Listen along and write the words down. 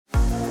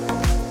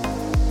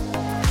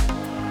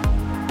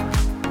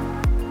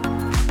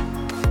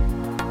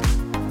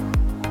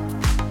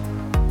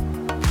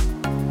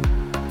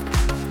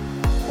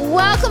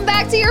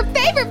to your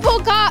favorite full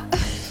cock.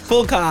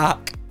 Full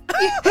cock.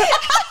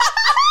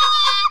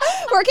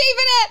 We're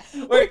keeping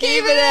it. We're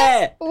keeping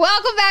it.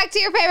 Welcome back to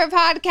your favorite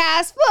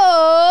podcast,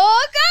 Full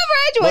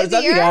Coverage, What with is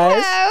up, your you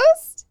guys?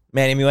 host,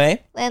 Manny Mue.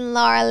 and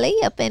Laura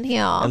Lee up in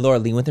here. And Laura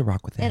Lean with it,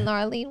 rock with it. And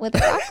Laura Lee with the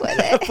rock with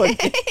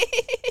it.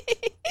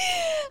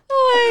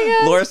 Oh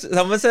my God. Laura,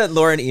 someone sent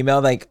Laura an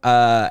email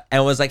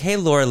and was like, hey,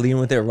 Laura Lean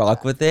with it,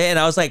 rock with it. And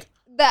I was like,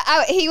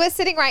 He was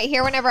sitting right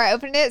here whenever I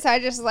opened it, so I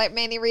just like,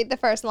 Manny, read the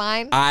first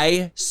line.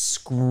 I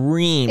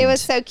screamed. It was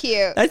so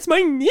cute. That's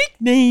my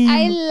nickname.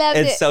 I loved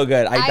it. It's so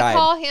good. I died.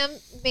 call him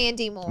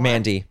Mandy Moore.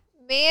 Mandy.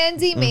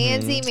 Mandy.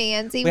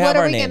 We What have are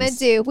our we going to names.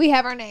 do? We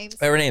have our names.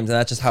 We have our names, and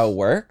that's just how it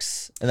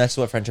works. And that's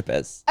what friendship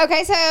is.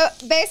 Okay, so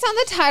based on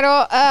the title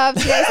of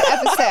today's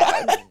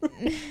episode,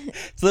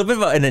 It's a little bit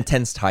of an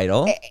intense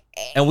title,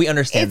 and we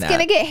understand it's that.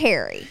 going to get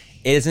hairy.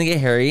 It is going to get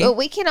hairy. But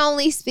we can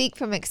only speak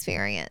from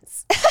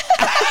experience.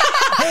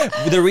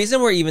 The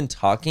reason we're even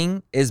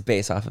talking is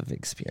based off of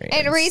experience.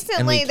 And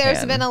recently, we there's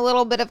can. been a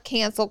little bit of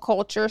cancel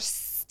culture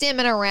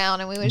stemming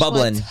around, and we just want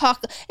Bubbling. to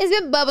talk. It's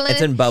been bubbling. It's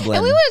been bubbling.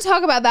 And we want to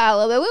talk about that a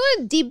little bit. We want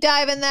to deep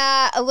dive in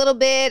that a little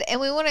bit, and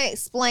we want to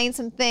explain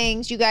some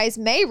things you guys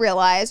may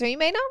realize or you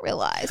may not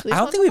realize. I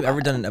don't think we've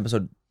ever done an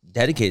episode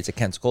dedicated to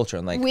cancel culture.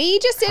 And we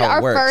just did how it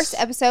our works. first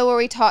episode where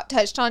we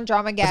touched on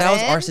Dramageddon. But that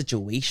was our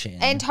situation.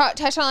 And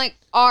touched on like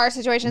our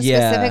situation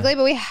Yeah. specifically,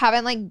 but we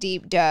haven't like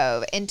deep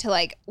dove into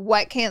like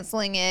what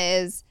canceling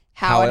is,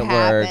 how it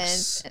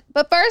happens. works.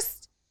 But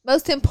first,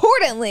 most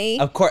importantly,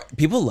 Of course,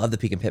 people love the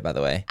Peek and Pit, by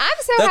the way. I'm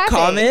so The happy.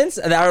 comments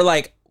that are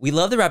like, we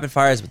love the rapid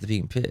fires with the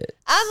Peek and Pit.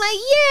 I'm like,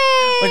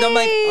 yay! Which I'm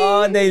like,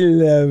 oh, they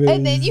love it.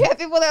 And then you have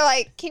people that are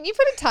like, can you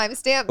put a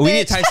timestamp? We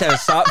need a bitch?" timestamp.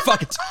 Stop.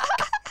 Fucking.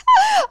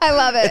 I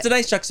love it. It's a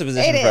nice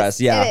juxtaposition It for is.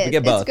 us. Yeah, It is. we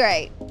get both. It's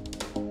great.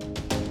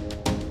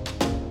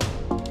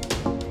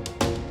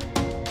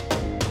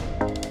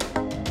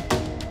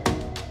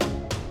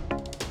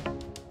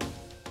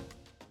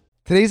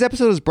 Today's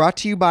episode is brought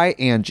to you by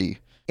Angie.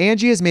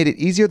 Angie has made it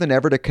easier than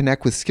ever to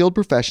connect with skilled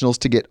professionals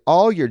to get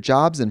all your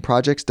jobs and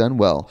projects done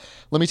well.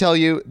 Let me tell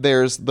you,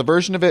 there's the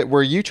version of it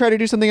where you try to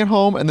do something at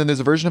home, and then there's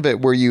a version of it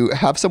where you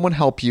have someone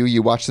help you,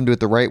 you watch them do it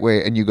the right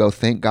way, and you go,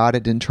 thank God I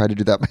didn't try to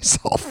do that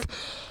myself.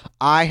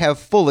 I have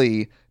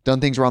fully done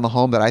things around the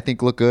home that I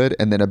think look good,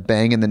 and then a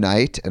bang in the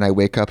night, and I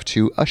wake up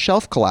to a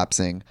shelf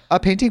collapsing, a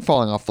painting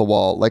falling off the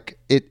wall.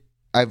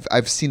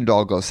 I've seen it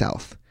all go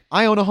south.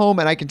 I own a home,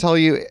 and I can tell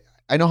you,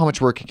 I know how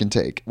much work it can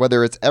take.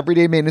 Whether it's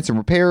everyday maintenance and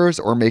repairs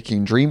or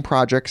making dream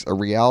projects a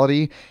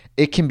reality,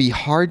 it can be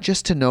hard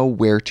just to know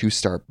where to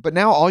start. But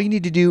now all you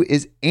need to do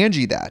is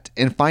Angie that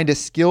and find a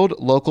skilled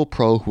local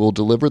pro who will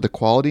deliver the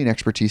quality and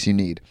expertise you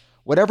need.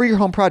 Whatever your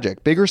home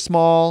project, big or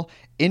small,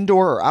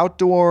 indoor or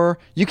outdoor,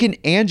 you can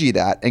Angie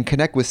that and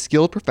connect with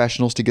skilled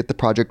professionals to get the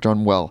project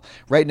done well.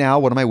 Right now,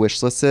 one of my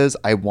wish lists is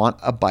I want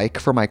a bike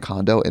for my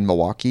condo in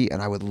Milwaukee,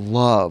 and I would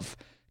love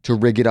to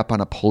rig it up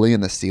on a pulley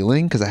in the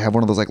ceiling because I have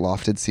one of those like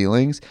lofted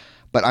ceilings,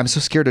 but I'm so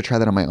scared to try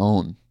that on my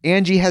own.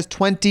 Angie has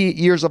 20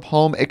 years of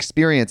home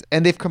experience,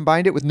 and they've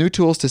combined it with new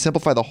tools to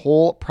simplify the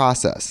whole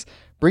process.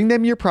 Bring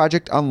them your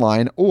project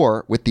online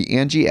or with the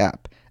Angie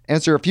app.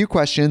 Answer a few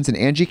questions and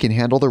Angie can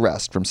handle the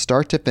rest from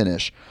start to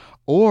finish,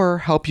 or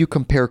help you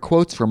compare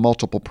quotes from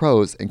multiple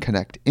pros and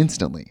connect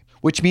instantly,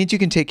 which means you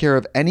can take care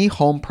of any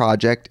home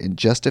project in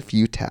just a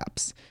few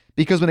taps.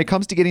 Because when it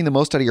comes to getting the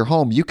most out of your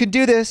home, you can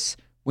do this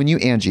when you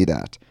Angie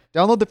that.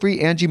 Download the free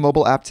Angie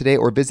mobile app today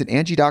or visit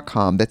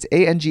Angie.com. That's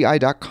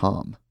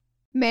ANGI.com.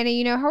 Manny,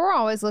 you know how we're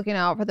always looking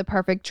out for the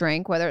perfect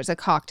drink, whether it's a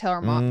cocktail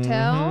or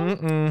mocktail?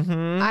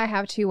 Mm-hmm. I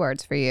have 2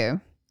 words for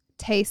you.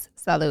 Taste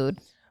salud.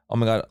 Oh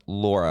my God,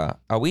 Laura,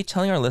 are we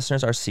telling our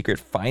listeners our secret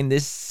find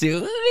this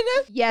soon?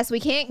 Yes, we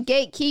can't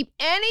gatekeep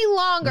any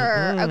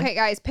longer. Okay,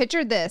 guys,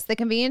 picture this. The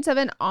convenience of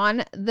an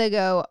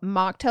on-the-go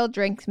mocktail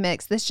drink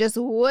mix that's just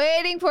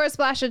waiting for a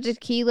splash of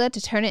tequila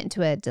to turn it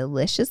into a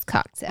delicious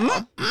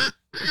cocktail.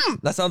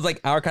 That sounds like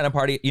our kind of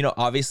party. You know,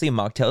 obviously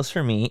mocktails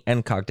for me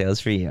and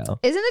cocktails for you.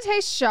 Isn't the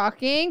taste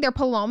shocking? Their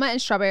Paloma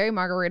and Strawberry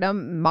Margarita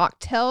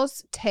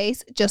mocktails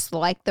taste just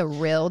like the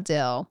real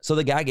deal. So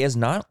the gag is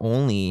not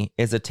only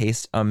is the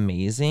taste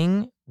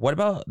amazing, what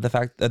about the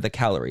fact that the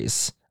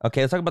calories?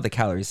 Okay, let's talk about the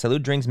calories.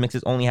 Salud drinks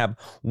mixes only have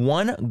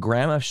 1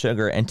 gram of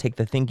sugar and take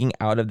the thinking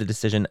out of the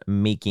decision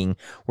making.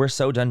 We're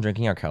so done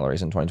drinking our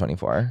calories in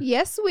 2024.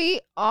 Yes,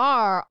 we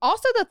are.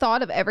 Also, the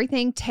thought of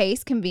everything,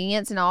 taste,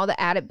 convenience, and all the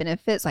added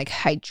benefits like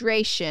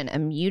hydration,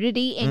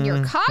 immunity in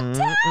your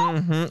cocktail.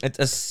 It's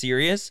a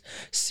serious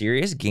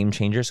game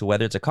changer. So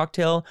whether it's a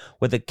cocktail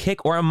with a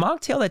kick or a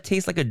mocktail that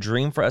tastes like a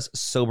dream for us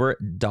sober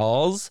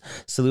dolls,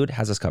 Salud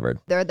has us covered.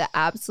 They're the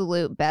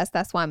absolute best.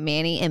 That's why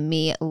Manny and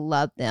me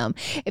love them.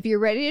 If you're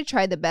ready to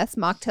try the best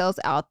mocktails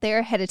out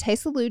there, head to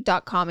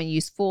tastesalud.com and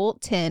use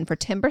FULL10 for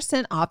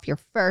 10% off your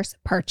first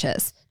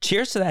purchase.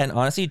 Cheers to that, and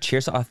honestly,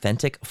 cheers to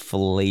authentic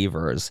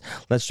flavors.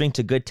 Let's drink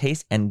to good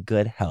taste and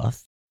good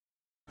health.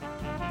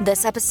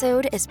 This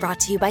episode is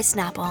brought to you by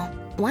Snapple.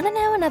 Want to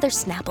know another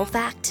Snapple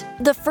fact?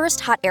 The first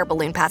hot air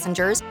balloon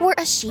passengers were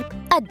a sheep,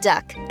 a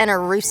duck, and a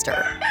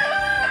rooster.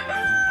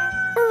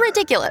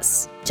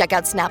 ridiculous. Check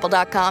out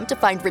Snapple.com to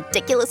find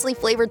ridiculously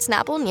flavored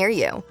Snapple near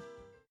you.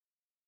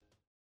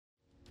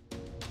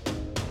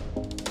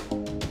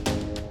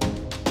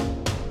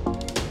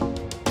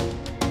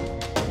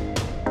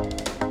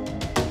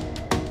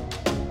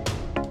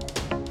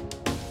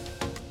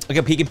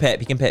 Okay, peek and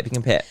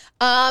pit.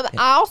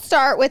 I'll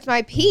start with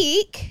my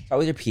peak. Start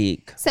with your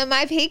peak. So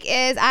my peak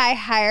is I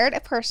hired a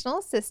personal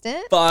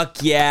assistant. Fuck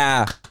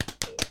yeah.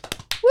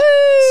 Woo!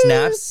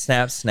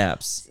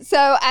 Snaps.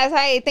 So as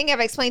I think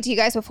I've explained to you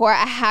guys before,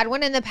 I had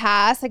one in the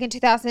past, like in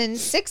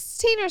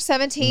 2016 or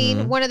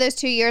 17. One of those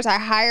 2 years, I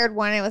hired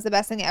one. It was the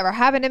best thing that ever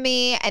happened to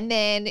me. And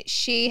then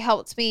she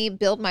helped me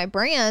build my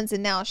brands.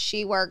 And now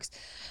she works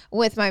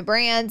with my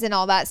brands and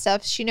all that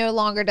stuff. She no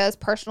longer does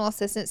personal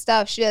assistant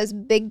stuff. She does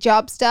big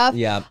job stuff.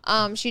 Yeah.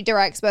 She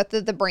directs both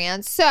of the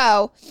brands.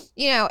 So,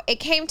 it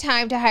came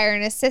time to hire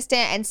an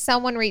assistant, and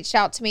someone reached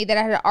out to me that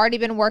I had already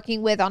been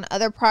working with on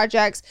other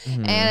projects.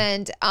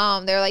 And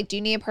they're like, do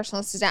you need a personal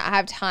assistant? I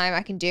have time.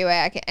 I can do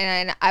it.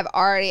 And I'm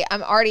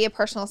already a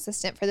personal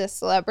assistant for this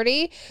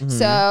celebrity.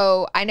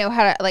 So I know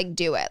how to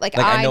do it. Like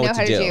I know how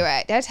to do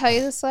it. Did I tell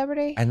you the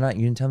celebrity? You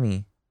didn't tell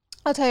me.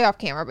 I'll tell you off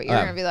camera, but you're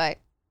going to be like,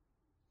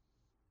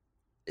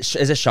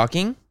 is it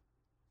shocking?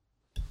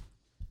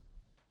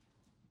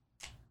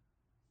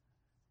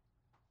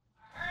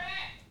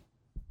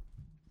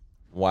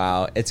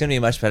 Wow, it's gonna be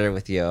much better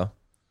with you.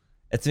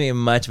 It's gonna be a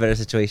much better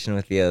situation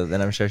with you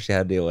than I'm sure she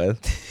had to deal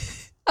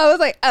with. I was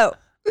like, oh,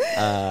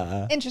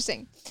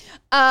 interesting.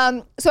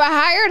 So I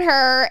hired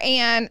her,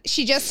 and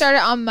she just started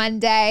on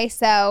Monday,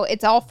 so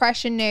it's all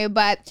fresh and new,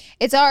 but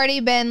it's already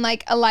been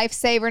like a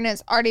lifesaver, and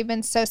it's already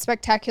been so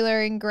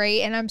spectacular and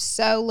great, and I'm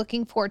so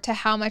looking forward to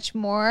how much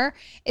more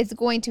is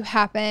going to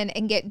happen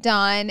and get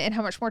done, and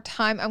how much more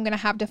time I'm going to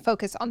have to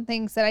focus on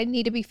things that I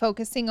need to be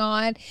focusing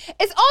on.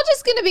 It's all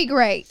just going to be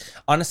great.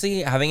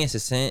 Honestly, having an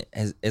assistant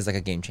is like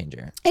a game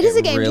changer. It is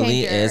a game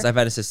really changer. Is. I've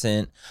had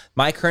assistant.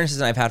 My current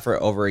assistant I've had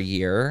for over a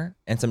year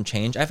and some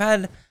change. I've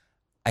had,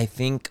 I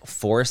think,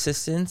 4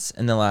 assistants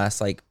in the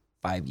last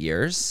 5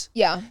 years.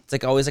 Yeah.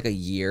 It's always a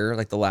year,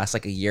 the last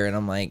a year, and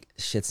I'm like,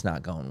 shit's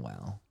not going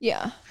well.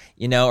 Yeah.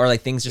 Or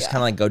things just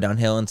kind of go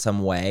downhill in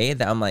some way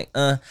that I'm like,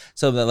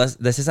 So the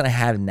assistant I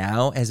have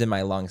now has been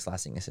my longest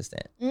lasting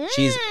assistant.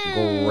 She's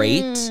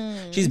great.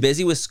 She's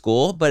busy with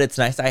school, but it's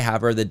nice that I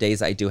have her the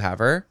days I do have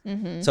her.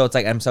 So it's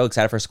I'm so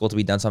excited for school to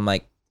be done. So I'm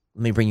like,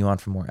 let me bring you on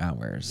for more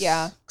hours.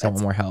 Yeah. Because I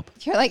want more help.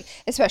 You're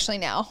especially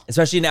now.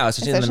 Especially in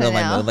the middle of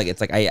my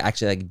mood. I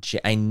actually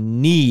I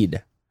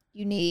need.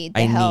 You need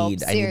the help.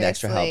 I need the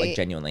extra help,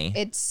 genuinely.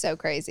 It's so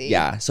crazy.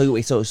 Yeah. So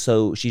wait,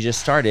 so she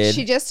just started.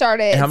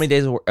 And how many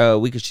days a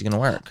week is she gonna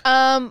work?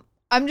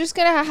 I'm just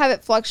gonna have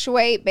it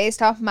fluctuate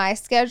based off my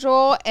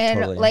schedule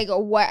and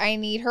what I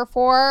need her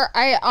for.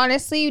 I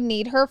honestly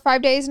need her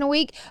 5 days in a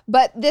week,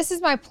 but this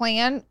is my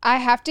plan. I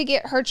have to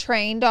get her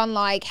trained on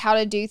how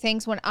to do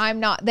things when I'm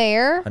not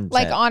there,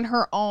 100%. On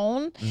her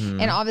own.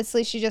 And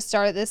obviously she just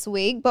started this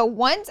week, but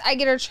once I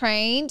get her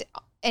trained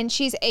and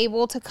she's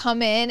able to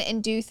come in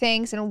and do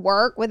things and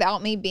work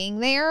without me being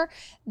there,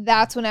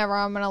 that's whenever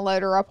I'm going to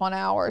load her up on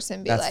hours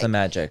and be that's the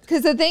magic.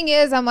 Because the thing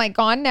is, I'm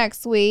gone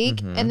next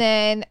week, and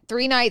then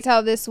 3 nights out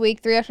of this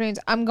week, 3 afternoons,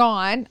 I'm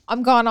gone.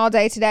 I'm gone all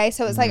day today.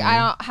 So it's I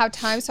don't have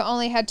time. So I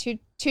only had two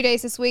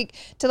days this week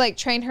to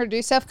train her to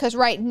do stuff, because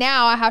right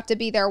now I have to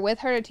be there with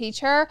her to teach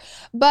her.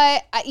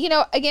 But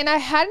again, I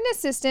had an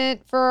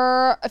assistant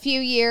for a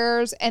few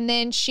years, and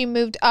then she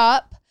moved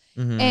up.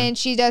 And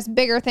she does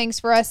bigger things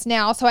for us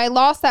now. So I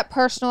lost that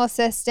personal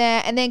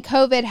assistant, and then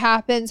COVID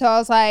happened. So I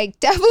was like,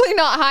 definitely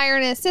not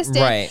hiring an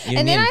assistant. Right.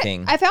 And then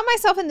I found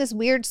myself in this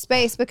weird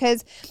space,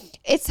 because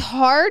it's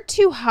hard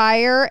to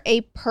hire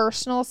a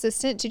personal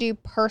assistant to do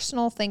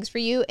personal things for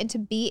you and to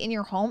be in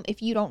your home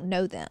if you don't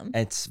know them.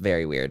 It's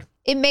very weird.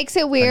 It makes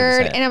it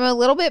weird. 100%. And I'm a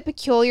little bit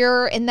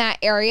peculiar in that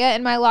area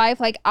in my life.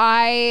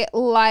 I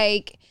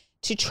like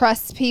to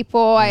trust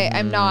people.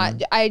 I'm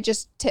not, I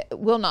just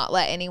will not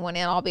let anyone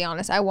in. I'll be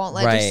honest. I won't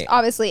let just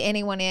obviously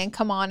anyone in.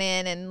 Come on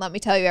in and let me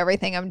tell you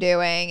everything I'm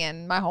doing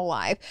and my whole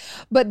life.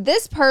 But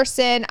this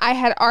person I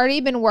had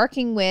already been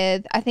working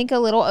with, I think a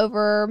little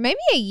over maybe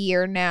a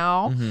year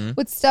now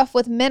with stuff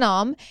with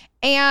Minim.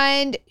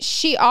 And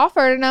she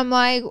offered, and I'm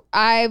like,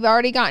 I've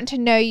already gotten to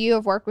know you.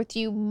 I've worked with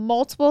you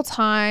multiple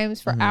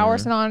times for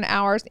hours and on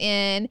hours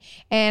in,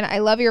 and I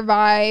love your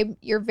vibe.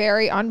 You're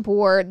very on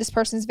board. This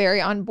person's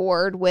very on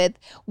board with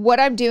what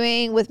I'm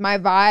doing, with my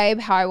vibe,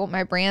 how I want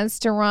my brands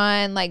to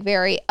run,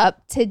 very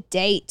up to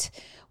date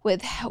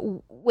with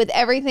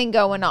everything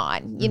going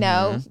on, you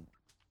know.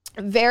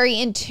 Very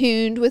in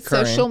tune with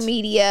social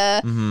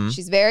media.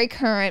 She's very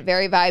current,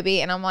 very vibey.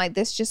 And I'm like,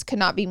 this just could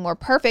not be more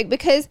perfect,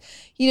 because,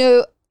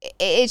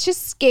 it's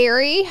just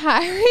scary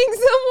hiring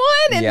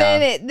someone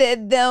and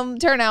then them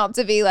turn out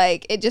to be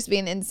like it just be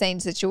an insane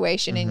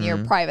situation in your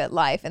private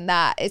life. And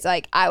that is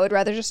like, I would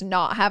rather just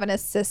not have an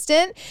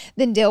assistant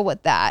than deal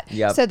with that.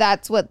 Yep. So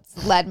that's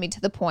what's led me to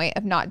the point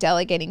of not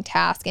delegating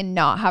tasks and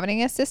not having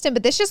an assistant.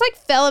 But this just like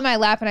fell in my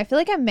lap, and I feel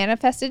like I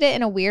manifested it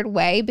in a weird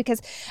way because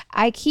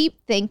I keep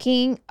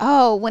thinking,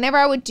 oh, whenever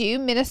I would do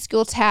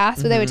minuscule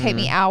tasks where they would take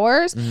me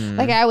hours,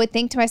 like I would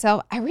think to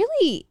myself, I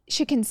really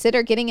should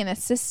consider getting an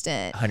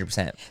assistant.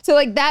 100%. So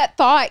like that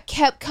thought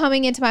kept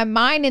coming into my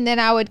mind, and then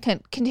I would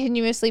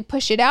continuously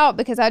push it out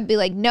because I'd be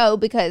like, no,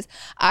 because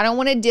I don't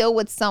want to deal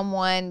with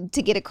someone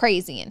to get a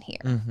crazy in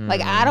here.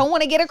 Like I don't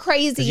want to get a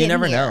crazy in here. You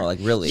never know, like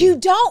really. You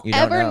don't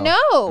ever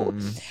know.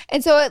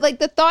 And so like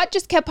the thought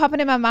just kept popping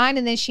in my mind,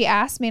 and then she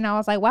asked me and I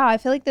was like, wow, I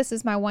feel like this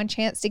is my one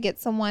chance to get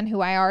someone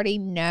who I already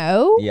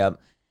know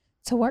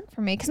to work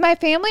for me. Because my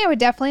family, I would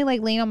definitely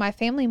like lean on my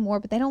family more,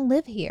 but they don't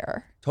live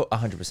here.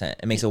 100%.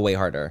 It makes it way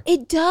harder.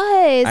 It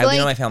does. I lean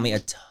on my family a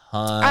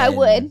ton. I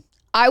would.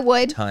 I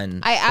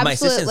absolutely. My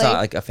assistant's not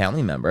like a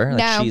family member. Like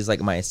No. she's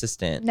like my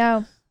assistant.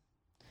 No.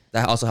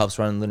 That also helps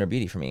run Lunar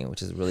Beauty for me,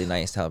 which is really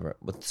nice to help her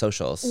with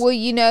socials. Well,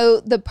 you know,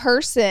 the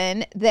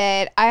person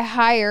that I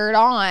hired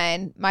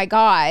on, my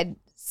God,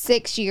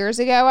 6 years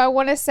ago, I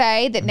want to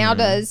say, that now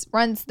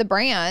runs the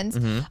brands.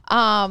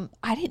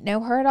 I didn't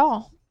know her at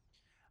all.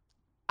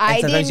 I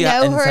didn't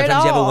know her at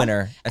all. Sometimes you have a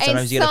winner. And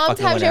sometimes you get a fucking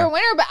winner. Sometimes you're a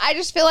winner, but I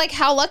just feel like,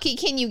 how lucky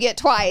can you get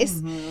twice?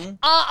 That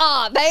ain't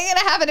going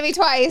to happen to me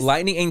twice.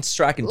 Lightning ain't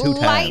striking two times.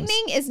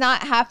 Lightning is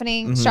not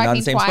happening,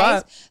 striking twice.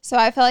 Spot. So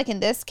I feel like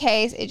in this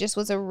case, it just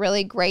was a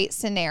really great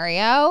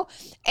scenario.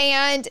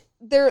 And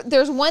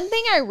there's one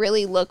thing I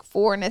really look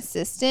for in an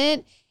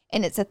assistant,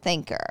 and it's a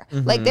thinker.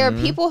 Like there are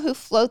people who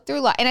float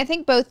through life, and I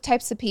think both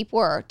types of people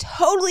are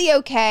totally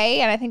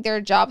okay. And I think there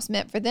are jobs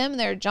meant for them, and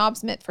there are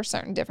jobs meant for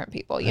certain different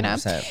people, you know?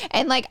 100%.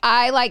 And like,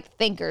 I like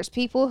thinkers,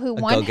 people who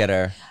want go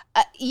getter.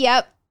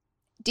 Yep.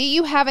 Do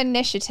you have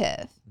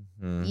initiative?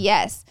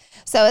 Yes.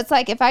 So it's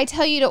like, if I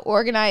tell you to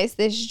organize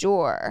this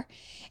drawer,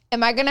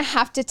 am I going to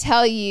have to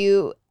tell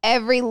you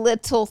every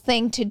little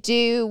thing to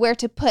do, where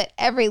to put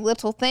every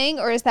little thing?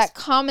 Or is that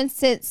common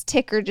sense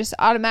ticker just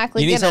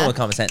automatically You need someone with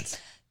common sense.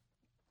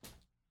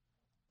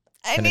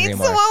 I need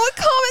someone with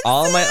common sense.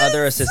 All of my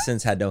other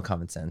assistants had no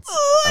common sense.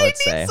 I would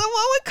say. I need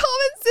someone with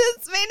common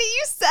sense, Mandy.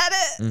 You said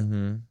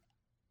it.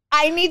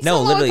 I need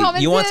someone with common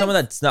sense. You want someone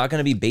that's not going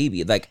to be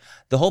baby. Like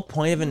the whole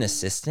point of an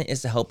assistant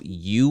is to help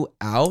you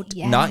out,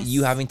 not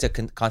you having to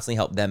constantly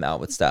help them out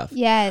with stuff.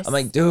 Yes. I'm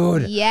like,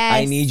 dude,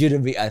 I need you to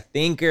be a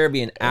thinker,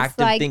 be an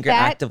active thinker,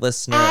 active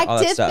listener, all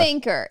that stuff. Active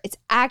thinker. It's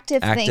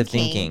active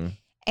thinking.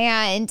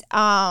 And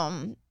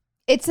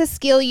it's a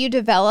skill you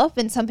develop,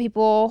 and some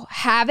people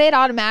have it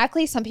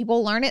automatically. Some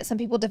people learn it. Some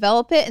people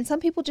develop it, and some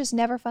people just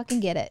never fucking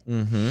get it.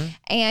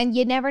 And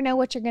you never know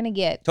what you're going to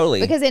get.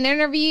 Totally. Because in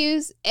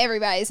interviews,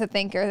 everybody's a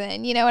thinker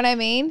then. You know what I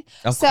mean?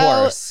 Of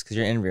course, because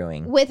you're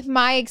interviewing. With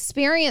my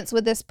experience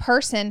with this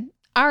person,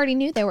 I already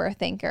knew they were a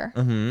thinker.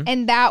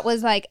 And that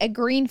was like a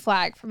green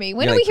flag for me.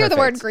 When do we hear the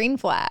word green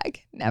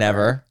flag?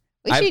 Never.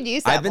 We should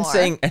use that I've been more.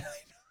 saying...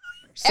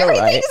 So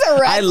everything's a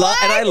red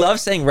flag. I love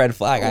saying red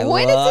flag. I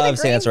love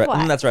saying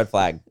that's red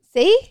flag.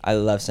 See? I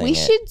love saying we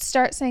should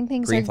start saying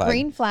things are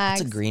green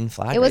flags. That's a green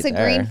flag. It was a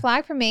green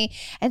flag for me.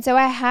 And so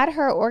I had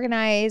her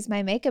organize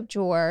my makeup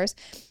drawers.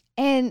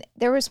 And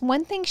there was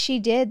one thing she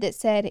did that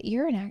said,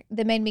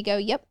 that made me go,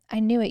 yep, I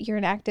knew it. You're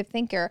an active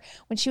thinker.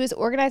 When she was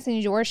organizing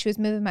the drawers, she was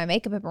moving my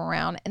makeup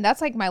around. And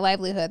that's like my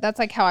livelihood. That's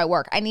like how I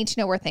work. I need to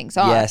know where things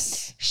are.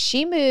 Yes.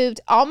 She moved,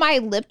 all my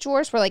lip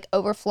drawers were like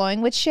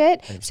overflowing with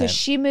shit. 100%. So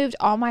she moved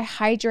all my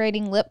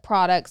hydrating lip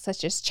products,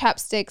 such as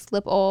chapsticks,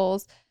 lip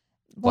oils,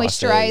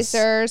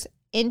 moisturizers,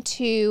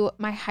 into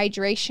my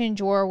hydration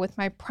drawer with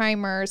my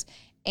primers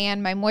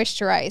and my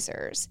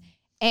moisturizers.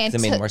 And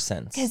it made more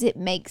sense. Because it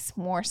makes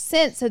more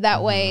sense. So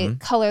that way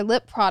color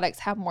lip products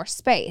have more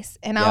space.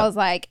 And I was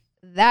like,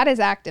 that is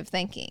active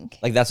thinking.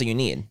 Like that's what you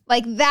need.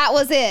 Like that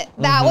was it.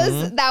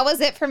 That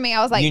was it for me.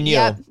 I was like, you knew.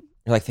 Yep.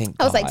 You're like, thank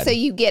I was God. like, so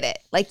you get it.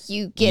 Like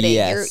you get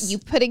Yes.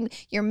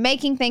 it. You're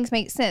making things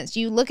make sense.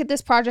 You look at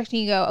this project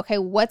and you go, okay,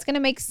 what's going to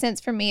make sense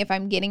for me if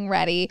I'm getting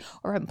ready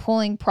or I'm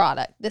pulling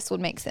product? This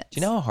would make sense. Do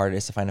you know how hard it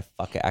is to find a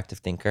fucking active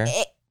thinker?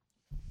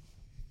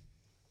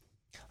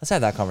 Let's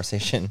have that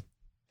conversation.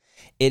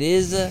 It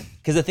is,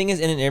 because the thing is,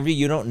 in an interview,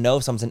 you don't know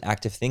if someone's an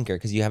active thinker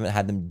because you haven't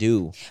had them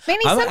do.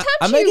 Manny,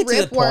 sometimes you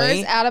rip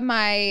words out of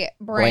my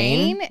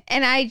brain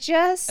and I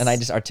just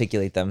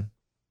articulate them.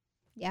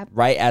 Yep.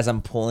 Right as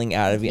I'm pulling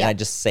out of you, and I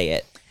just say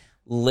it.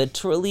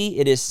 Literally,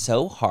 it is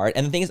so hard.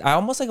 And the thing is, I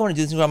almost like want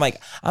to do this where I'm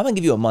like, I'm going to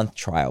give you a month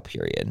trial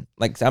period.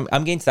 Like, I'm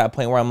getting to that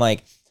point where I'm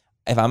like,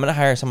 if I'm going to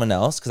hire someone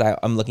else, because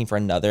I'm looking for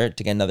to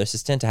get another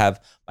assistant, to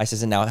have my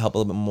assistant now help a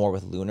little bit more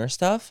with Lunar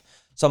stuff.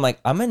 So I'm like,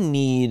 I'm going to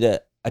need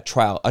a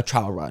trial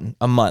run,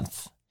 a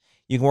month.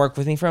 You can work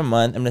with me for a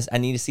month. I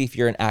need to see if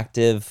you're an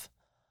active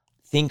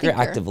thinker,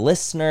 active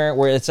listener,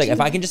 where it's like, if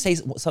I can just say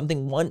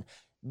something,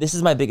 this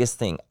is my biggest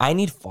thing. I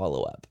need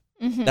follow-up.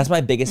 That's my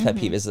biggest pet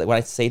peeve is that when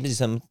I say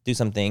to do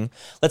something,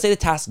 let's say the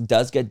task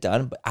does get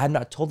done, but I'm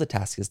not told the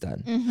task is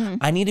done.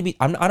 I need to be,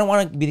 I don't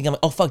want to be thinking,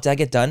 oh, fuck, did I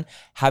get done?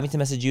 Having to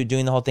message you,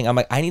 doing the whole thing. I'm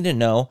like, I need to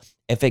know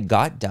if it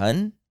got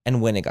done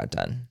and when it got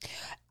done.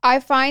 I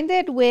find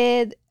that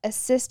with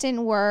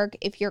assistant work,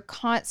 if you're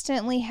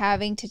constantly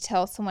having to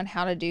tell someone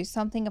how to do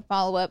something and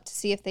follow up to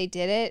see if they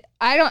did it,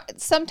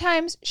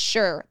 sometimes,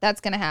 sure,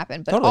 that's going to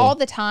happen. But all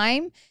the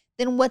time,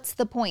 then what's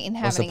the point in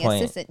having an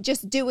assistant?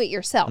 Just do it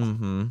yourself.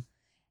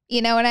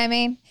 You know what I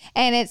mean?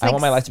 And it's I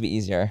want my life to be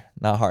easier,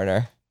 not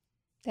harder.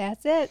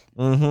 That's it.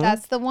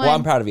 That's the one. Well,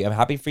 I'm proud of you. I'm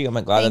happy for you.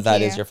 I'm glad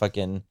that is your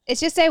fucking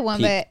It's just day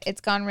one, but it's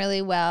gone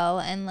really well.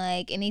 And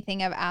like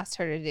anything I've asked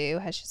her to do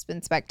has just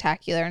been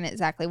spectacular and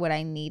exactly what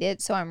I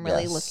needed. So I'm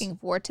really looking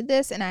forward to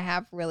this. And I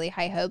have really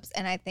high hopes.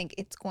 And I think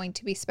it's going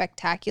to be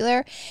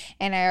spectacular.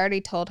 And I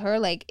already told her,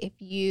 like, if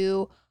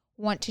you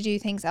want to do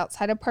things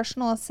outside of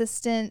personal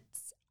assistance,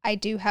 I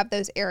do have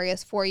those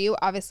areas for you.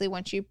 Obviously,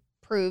 once you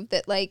prove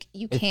that like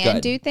you can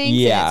do things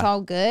and it's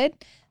all good,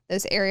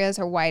 those areas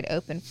are wide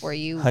open for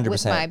you 100%.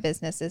 With my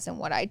businesses and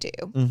what I do.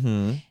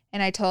 And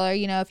I told her,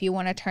 you know, if you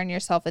want to turn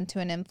yourself into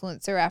an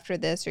influencer after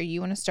this, or you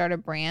want to start a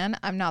brand,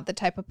 I'm not the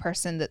type of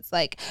person that's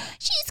like,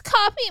 she's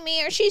copying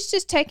me or she's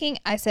just taking.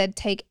 I said,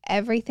 take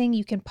everything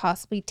you can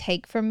possibly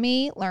take from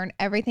me, learn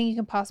everything you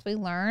can possibly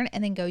learn,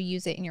 and then go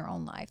use it in your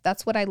own life.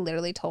 That's what I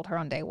literally told her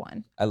on day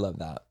one. I love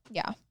that.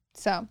 Yeah.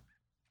 So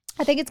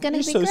I think it's going to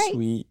be so great.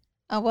 Sweet.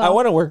 Oh, well. I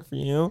want to work for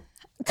you.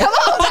 Come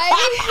on,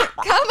 baby.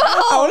 Come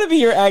on. I want to be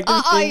your actor.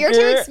 You're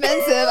too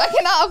expensive. I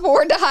cannot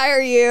afford to hire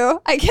you.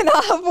 I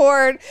cannot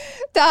afford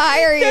to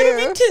hire you.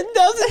 That'd be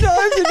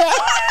 $10,000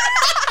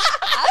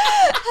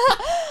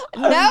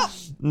 an hour. Nope.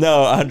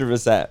 No,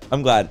 100%.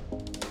 I'm glad.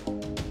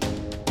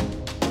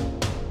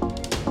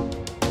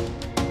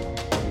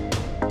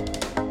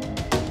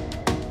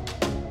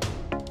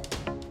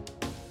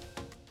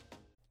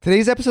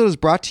 Today's episode is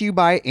brought to you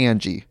by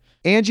Angie.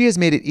 Angie has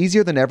made it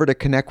easier than ever to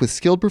connect with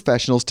skilled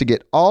professionals to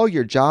get all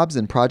your jobs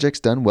and projects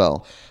done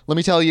well. Let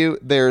me tell you,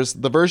 there's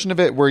the version of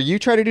it where you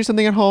try to do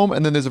something at home,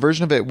 and then there's a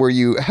version of it where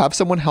you have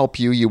someone help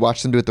you, you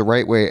watch them do it the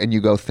right way, and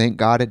you go, thank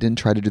God I didn't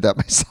try to do that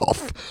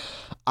myself.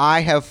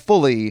 I have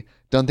fully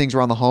done things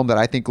around the home that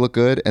I think look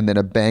good, and then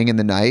a bang in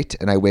the night,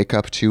 and I wake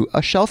up to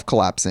a shelf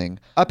collapsing,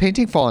 a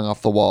painting falling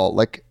off the wall.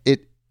 Like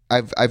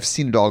I've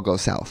seen it all go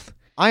south.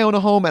 I own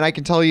a home, and I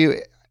can tell you,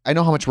 I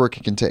know how much work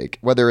it can take.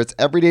 Whether it's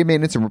everyday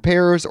maintenance and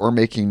repairs or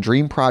making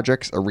dream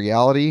projects a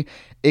reality,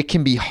 it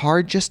can be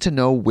hard just to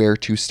know where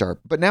to start.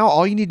 But now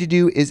all you need to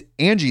do is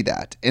Angie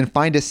that and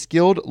find a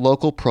skilled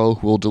local pro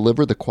who will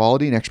deliver the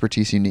quality and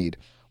expertise you need.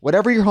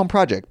 Whatever your home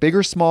project, big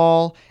or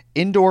small,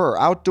 indoor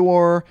or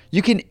outdoor,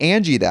 you can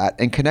Angie that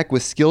and connect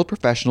with skilled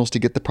professionals to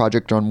get the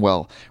project done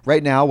well.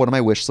 Right now, one of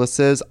my wish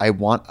lists is I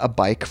want a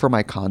bike for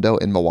my condo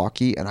in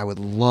Milwaukee, and I would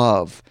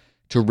love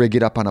to rig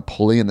it up on a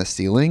pulley in the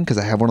ceiling because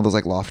I have one of those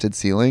like lofted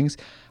ceilings,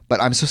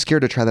 but I'm so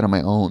scared to try that on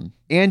my own.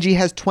 Angie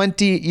has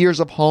 20 years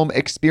of home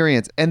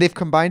experience, and they've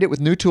combined it with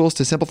new tools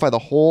to simplify the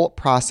whole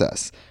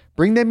process.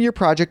 Bring them your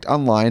project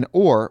online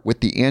or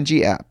with the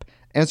Angie app.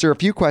 Answer a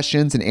few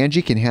questions and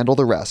Angie can handle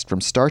the rest from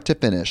start to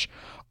finish,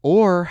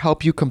 or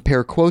help you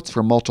compare quotes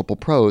from multiple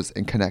pros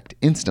and connect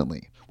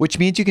instantly, which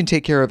means you can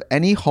take care of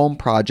any home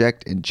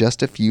project in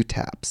just a few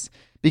taps.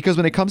 Because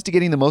when it comes to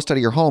getting the most out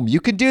of your home,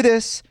 you can do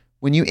this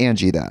when you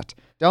Angie that.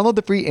 Download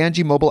the free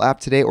Angie mobile app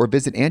today or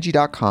visit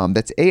Angie.com.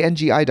 That's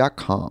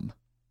ANGI.com.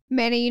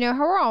 Manny, you know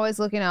how we're always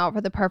looking out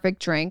for the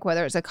perfect drink,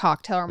 whether it's a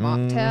cocktail or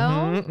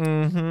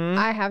mocktail?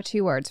 I have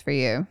 2 words for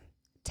you.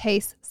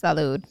 Taste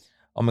salud.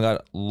 Oh my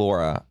God,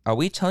 Laura, are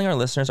we telling our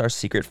listeners our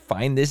secret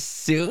find this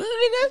soon?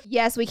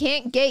 Yes, we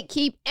can't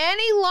gatekeep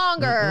any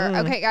longer.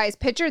 Okay, guys,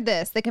 picture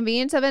this. The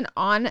convenience of an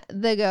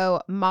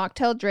on-the-go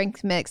mocktail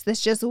drink mix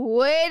that's just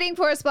waiting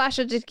for a splash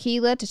of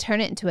tequila to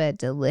turn it into a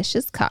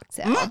delicious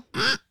cocktail.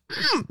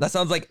 That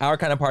sounds like our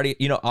kind of party.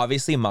 You know,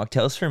 obviously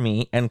mocktails for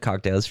me and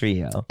cocktails for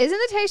you. Isn't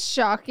the taste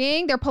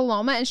shocking? Their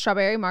Paloma and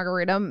strawberry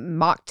margarita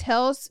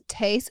mocktails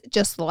taste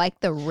just like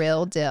the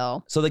real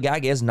deal. So the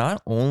gag is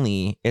not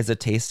only is the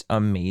taste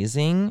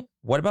amazing,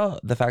 what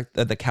about the fact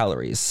that the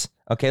calories?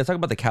 Okay, let's talk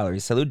about the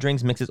calories. Salud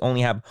Drinks mixes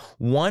only have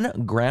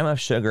 1 gram of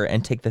sugar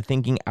and take the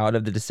thinking out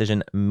of the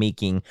decision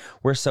making.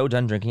 We're so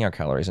done drinking our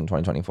calories in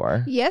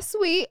 2024. Yes,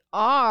 we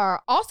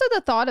are. Also,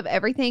 the thought of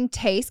everything,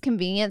 taste,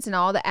 convenience, and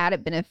all the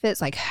added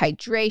benefits like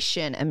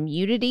hydration,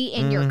 immunity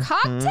in your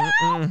cocktail.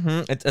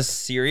 It's a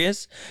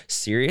serious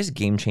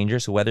game changer.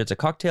 So whether it's a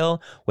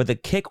cocktail with a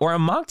kick or a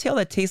mocktail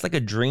that tastes like a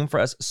dream for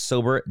us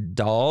sober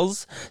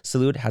dolls,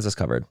 Salud has us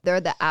covered.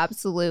 They're the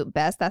absolute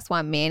best. That's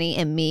why Manny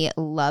and me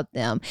love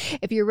them.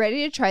 If you're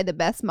ready to try the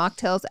best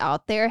mocktails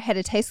out there, head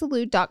to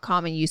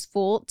tastesalud.com and use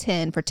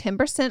full10 for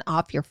 10%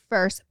 off your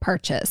first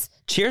purchase.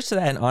 Cheers to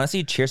that, and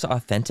honestly, cheers to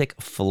authentic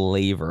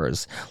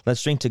flavors.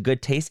 Let's drink to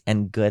good taste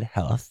and good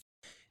health.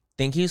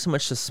 Thank you so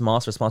much to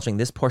Smalls for sponsoring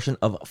this portion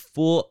of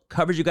full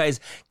coverage, you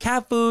guys.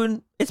 Cat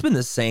food, it's been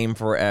the same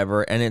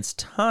forever, and it's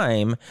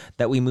time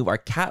that we move our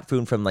cat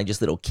food from like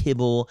just little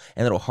kibble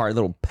and little hard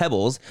little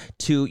pebbles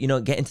to,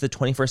 get into the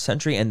 21st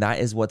century, and that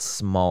is what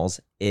Smalls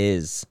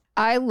is.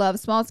 I love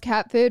Smalls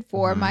cat food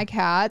for my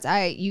cats.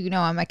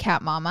 I'm a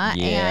cat mama.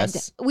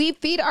 Yes. And we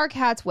feed our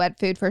cats wet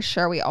food for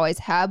sure. We always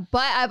have.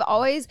 But I've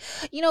always,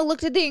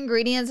 looked at the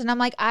ingredients and I'm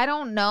like, I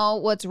don't know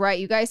what's right.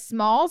 You guys,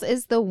 Smalls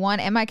is the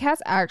one. And my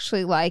cats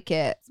actually like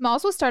it.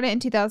 Smalls was started in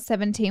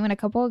 2017 when a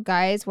couple of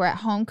guys were at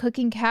home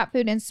cooking cat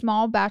food in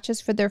small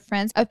batches for their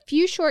friends. A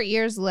few short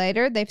years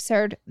later, they've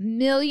served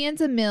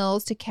millions of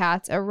meals to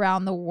cats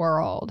around the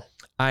world.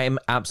 I'm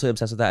absolutely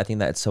obsessed with that. I think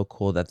that it's so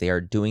cool that they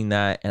are doing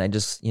that. And I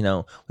just, we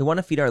want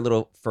to feed our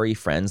little furry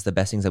friends the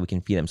best things that we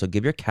can feed them. So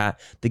give your cat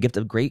the gift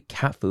of great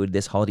cat food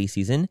this holiday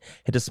season.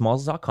 Head to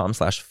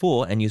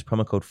smalls.com/fool and use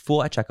promo code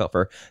FOOL at checkout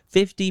for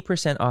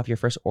 50% off your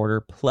first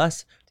order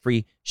plus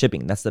free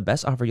shipping. That's the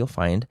best offer you'll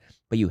find,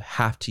 but you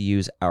have to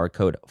use our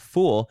code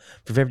FOOL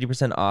for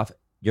 50% off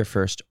your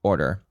first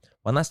order.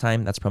 One last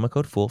time, that's promo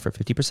code FOOL for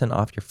 50%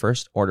 off your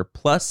first order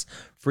plus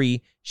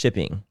free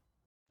shipping.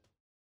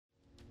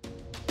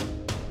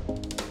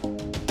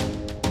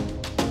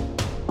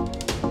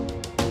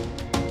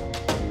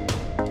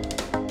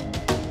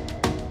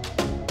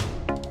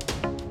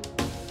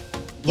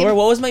 Laura,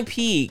 what was my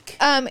peak?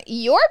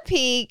 Your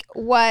peak.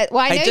 What? Well,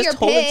 I know just your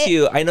told pit. it to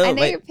you. I know. I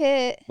know your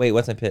pit. Wait,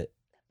 what's my pit?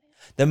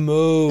 The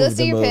move. Let's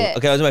do your pit.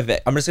 Okay, that was my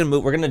pit. I'm just gonna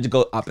move. We're gonna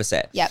go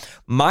opposite. Yep.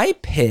 My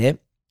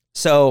pit.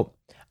 So,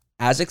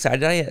 as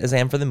excited as I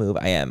am for the move,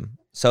 I am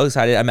so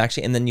excited. I'm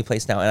actually in the new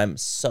place now, and I'm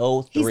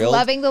so thrilled. He's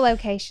loving the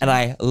location.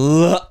 And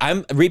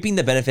I'm reaping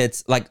the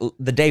benefits. Like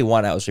the day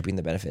one, I was reaping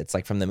the benefits,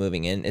 like from the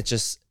moving in. It's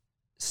just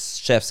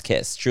chef's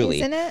kiss,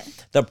 truly. Isn't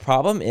it? The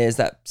problem is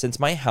that since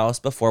my house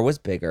before was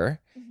bigger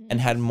and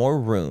had more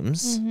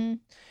rooms, and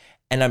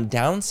I'm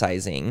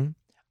downsizing,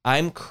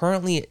 I'm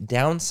currently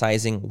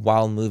downsizing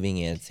while moving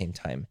in at the same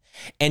time.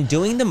 And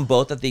doing them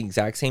both at the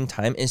exact same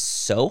time is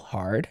so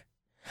hard.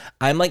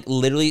 I'm like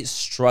literally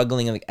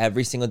struggling like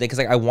every single day because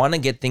like I want to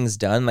get things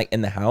done like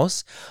in the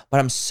house, but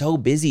I'm so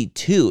busy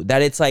too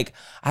that it's like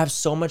I have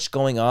so much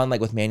going on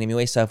like with Manny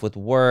MUA stuff, with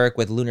work,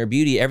 with Lunar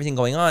Beauty, everything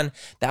going on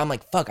that I'm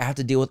like, fuck, I have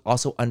to deal with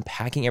also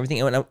unpacking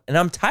everything. And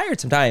I'm tired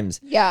sometimes.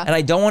 Yeah. And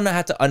I don't want to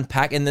have to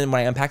unpack. And then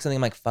when I unpack something,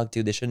 I'm like, fuck,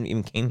 dude, this shouldn't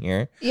even came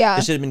here. Yeah.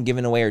 This should have been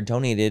given away or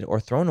donated or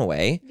thrown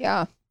away.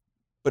 Yeah.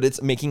 But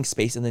it's making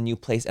space in the new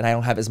place and I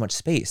don't have as much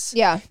space.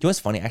 Yeah. You know what's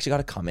funny? I actually got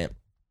a comment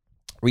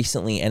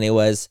recently and it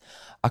was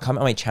a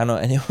comment on my channel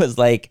and it was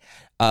like,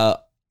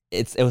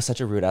 it was such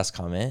a rude ass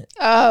comment.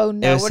 Oh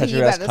no! What are you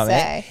about to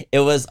say? It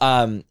was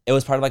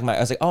part of like I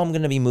was like, oh, I'm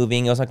gonna be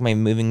moving. It was like my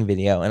moving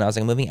video, and I was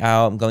like moving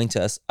out. I'm going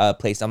to a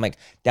place. I'm like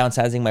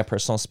downsizing my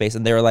personal space,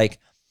 and they were like,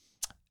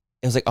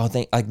 it was like, oh,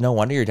 no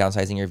wonder you're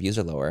downsizing. Your views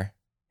are lower.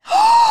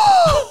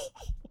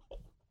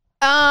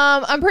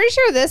 I'm pretty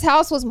sure this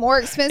house was more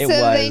expensive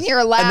than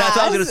your last. And that's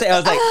what I was gonna say. I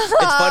was like,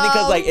 it's funny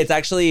because like it's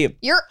actually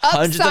you're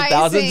hundreds of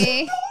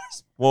thousands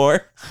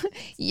more.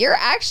 You're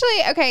actually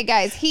okay,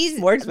 guys.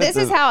 More expensive.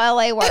 This is how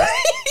LA works.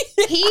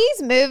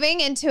 He's moving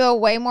into a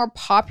way more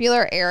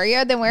popular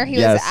area than where he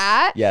was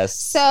at. Yes.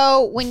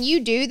 So when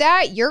you do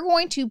that, you're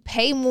going to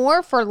pay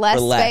more for less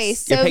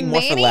space. You're so paying more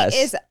for Manny less.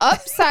 is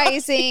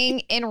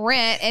upsizing in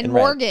rent and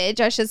mortgage,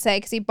 I should say,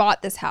 because he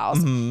bought this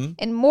house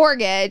in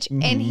mortgage,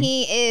 and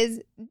he is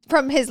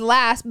from his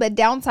last, but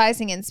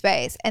downsizing in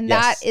space, and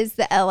that is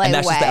the LA way. And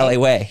that's just the LA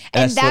way,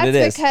 and that's what it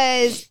is.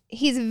 Because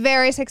he's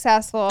very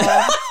successful.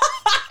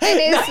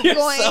 It is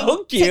going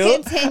so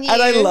cute. to continue.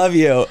 And I love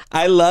you.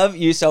 I love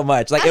you so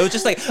much. Like it was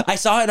just like I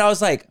saw it and I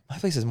was like, my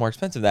place is more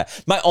expensive than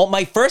that.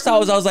 My first thought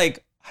was I was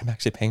like, I'm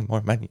actually paying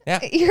more money now.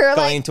 You're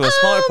going like, to a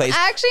smaller place.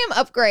 Actually,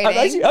 I'm upgrading. I'm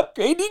actually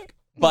upgrading.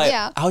 But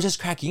Yeah. I was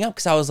just cracking up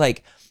because I was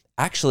like,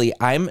 actually,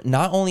 I'm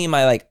not only am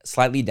I like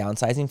slightly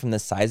downsizing from the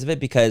size of it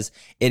because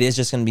it is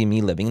just going to be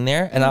me living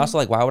there. And I also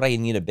like, why would I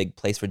need a big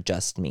place for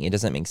just me? It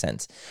doesn't make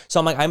sense. So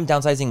I'm like, I'm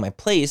downsizing my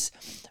place,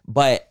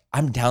 but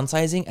I'm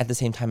downsizing at the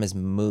same time as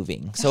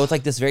moving. So it's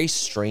like this very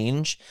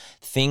strange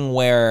thing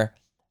where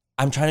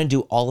I'm trying to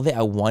do all of it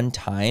at one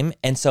time.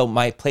 And so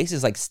my place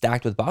is like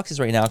stacked with boxes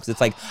right now because it's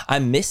like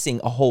I'm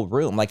missing a whole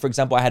room. Like, for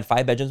example, I had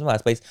 5 bedrooms in my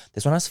last place.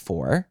 This one has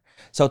 4.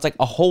 So it's like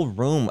a whole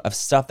room of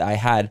stuff that I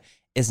had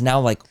is now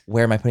like,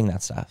 where am I putting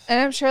that stuff? And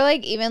I'm sure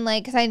like even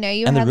like, because I know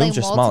you And the had like rooms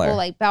are multiple smaller.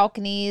 like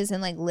balconies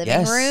and like living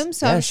Yes, rooms.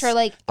 So I'm yes. sure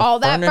like The all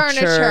that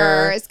furniture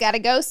furniture has got to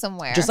go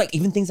somewhere. Just like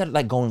even things that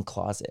like go in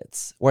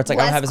closets where it's like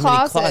I don't Less have as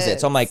many closets.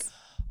 So I'm like, closets.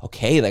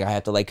 okay, like I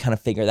have to like kind of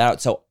figure that out.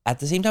 So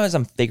at the same time as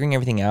I'm figuring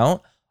everything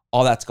out,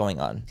 all that's going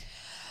on.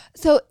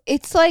 So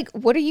it's like,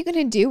 what are you going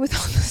to do with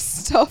all this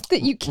stuff? yourself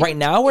that you can't. Right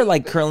now, we're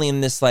like currently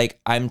in this, like,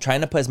 I'm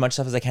trying to put as much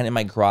stuff as I can in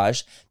my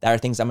garage that are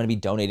things I'm going to be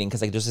donating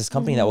because like there's this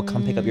company that will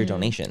come pick up your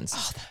donations.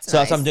 Oh, So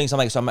that's what I'm doing. So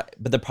I'm like,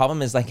 but the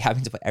problem is like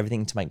having to put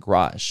everything into my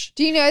garage.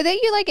 Do you know that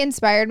you like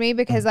inspired me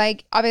because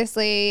like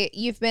obviously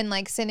you've been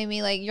like sending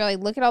me like you're like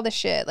look at all the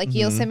shit like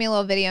you'll send me a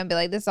little video and be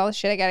like this is all the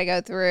shit I gotta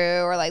go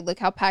through or like look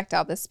how packed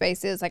out this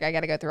space is like I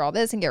gotta go through all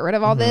this and get rid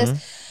of all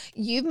this.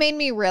 You've made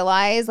me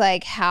realize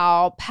like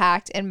how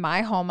packed in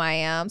my home I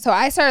am. So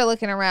I started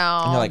looking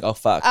around. And you're like, oh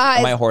fuck,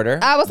 am I a hoarder?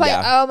 I was like,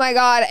 oh my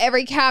God,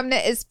 every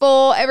cabinet is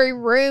full, every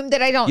room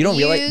that I don't You don't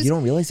use.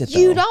 realize it though.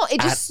 You don't.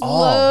 It just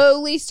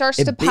slowly starts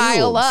to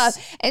pile up.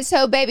 builds. And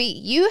so, baby,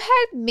 you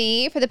had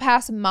me for the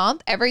past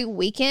month. Every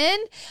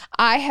weekend,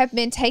 I have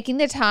been taking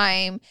the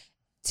time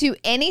to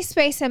any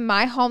space in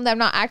my home that I'm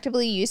not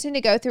actively using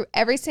to go through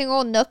every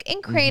single nook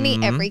and cranny,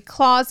 every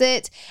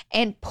closet,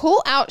 and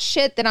pull out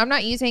shit that I'm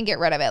not using and get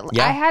rid of it.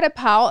 Yeah. I had a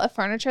pile of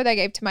furniture that I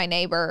gave to my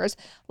neighbors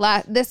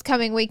this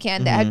coming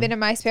weekend that had been in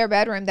my spare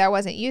bedroom that I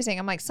wasn't using.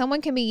 I'm like,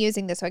 someone can be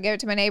using this. So I gave it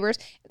to my neighbors.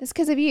 It's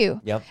because of you.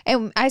 Yep.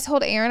 And I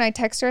told Erin, I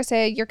texted her, I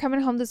said, you're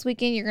coming home this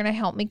weekend. You're going to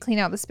help me clean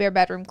out the spare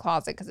bedroom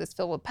closet because it's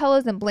filled with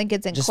pillows and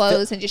blankets and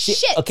clothes and just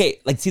shit. Okay,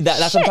 like see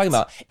that's what I'm talking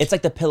about. It's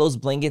like the pillows,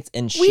 blankets,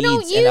 and sheets. We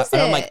don't use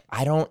and I'm it. like,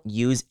 I don't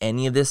use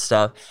any of this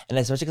stuff, and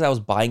especially because I was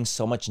buying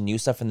so much new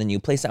stuff from the new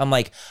place. I'm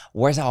like,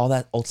 where's all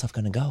that old stuff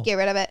gonna go? Get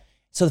rid of it.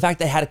 So the fact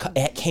that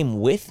it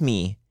came with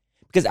me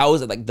because I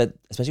was like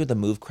especially with the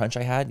move crunch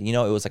I had, it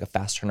was like a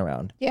fast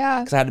turnaround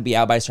Yeah. because I had to be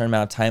out by a certain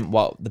amount of time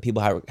while the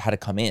people had to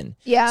come in.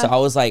 Yeah. So I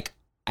was like,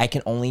 I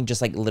can only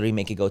just like literally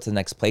make it go to the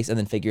next place and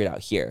then figure it out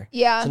here.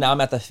 Yeah. So now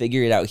I'm at the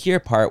figure it out here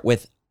part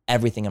with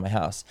everything in my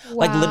house.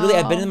 Like literally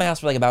I've been in my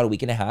house for like about a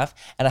week and a half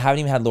and I haven't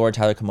even had Laura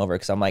Tyler come over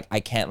because I'm like, I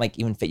can't like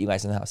even fit you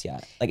guys in the house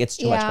yet. Like it's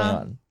too much going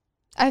on.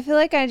 I feel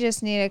like I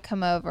just need to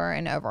come over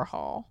and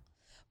overhaul.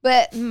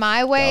 But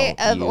my way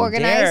Don't of you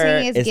organizing dare.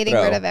 is It's getting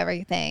throw. rid of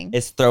everything.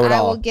 It's throw it I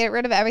all. will get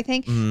rid of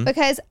everything Mhm.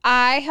 because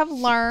I have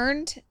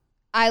learned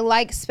I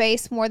like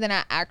space more than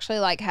I actually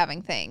like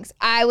having things.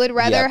 I would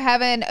rather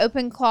have an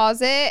open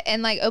closet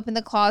and like open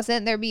the closet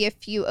and there be a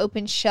few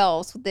open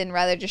shelves than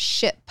rather just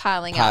shit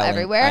piling out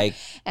everywhere.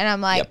 And I'm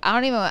like,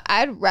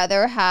 I'd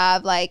rather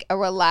have like a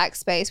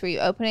relaxed space where you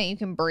open it and you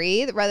can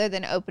breathe rather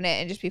than open it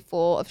and just be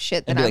full of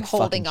shit that I'm like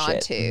holding fucking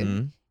on shit. to.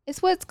 Mhm. It's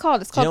what it's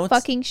called. It's called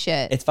fucking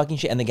shit. It's fucking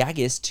shit. And the gag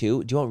is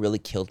too, do you know what really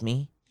killed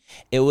me?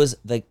 It was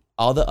like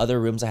all the other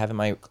rooms I have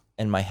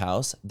in my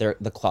house,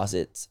 the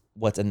closets,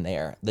 what's in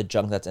there, the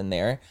junk that's in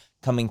there,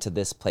 coming to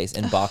this place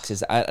in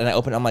boxes. And I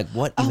open it, I'm like,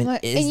 what even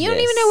is this? And you don't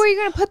even know where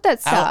you're going to put that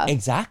stuff.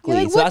 Exactly.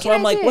 Like, so that's why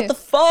I'm like, do? what the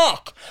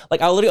fuck?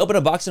 Like I'll literally open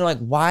a box and I'm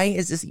like, why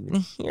is this even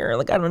here?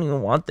 Like I don't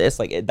even want this.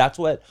 Like that's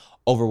what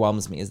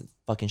overwhelms me is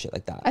fucking shit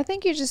like that. I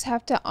think you just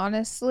have to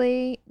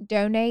honestly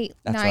donate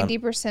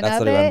 90%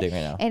 That's of literally what I'm it. doing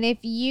right now. And if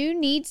you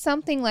need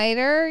something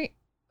later,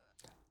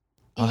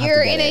 I'll have to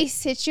you're get in a it.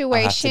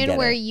 situation get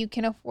where it. you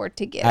can afford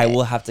to get I it.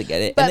 will have to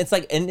get it. But- And it's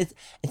like, it's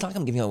not like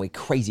I'm giving away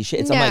crazy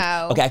shit. I'm No.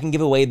 like, okay, I can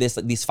give away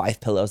these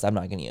 5 pillows I'm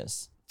not gonna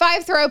use.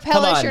 5 throw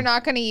pillows on. you're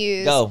not going to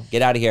use. Go,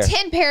 get out of here.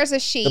 10 pairs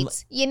of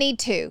sheets. You need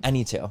 2. I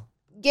need to.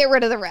 Get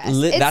rid of the rest.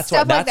 It's That's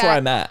stuff like where that.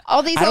 I'm at.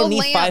 All these I don't old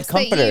need 5 lamps that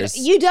comforters.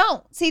 you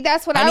don't. See,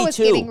 that's what I I need was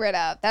 2. getting rid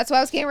of. That's what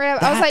I was getting rid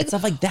of. I was like,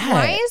 stuff like that.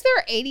 why is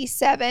there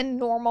 87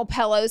 normal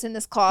pillows in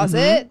this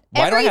closet?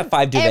 Why do I have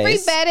 5 duvets? Every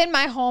bed in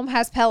my home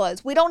has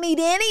pillows. We don't need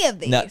any of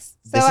these. No, so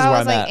this is I where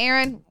was I'm like, at.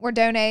 Aaron, we're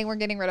donating. We're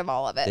getting rid of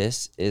all of it.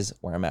 This is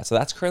where I'm at. So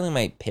that's currently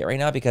my pit right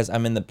now because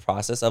I'm in the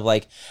process of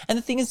like, and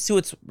the thing is too,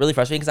 it's really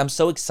frustrating because I'm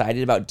so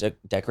excited about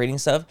decorating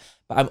stuff,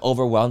 but I'm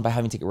overwhelmed by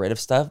having to get rid of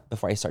stuff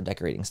before I start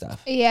decorating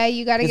stuff. Yeah,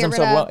 you got to get Because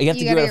rid I'm so of. you have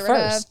to get rid of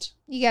first.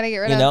 You got to get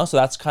rid You of. know, so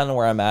that's kind of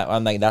where I'm at.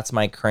 I'm like, that's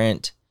my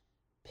current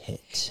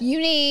pit. You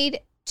need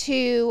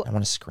to I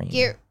want to scream.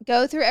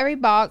 go through every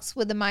box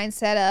with the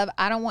mindset of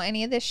I don't want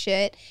any of this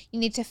shit. You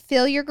need to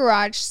fill your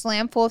garage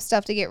slam full of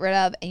stuff to get rid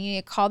of, and you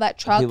need to call that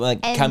truck. People like,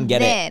 and come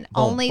get it. then,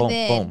 Boom, only boom,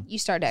 then, boom. you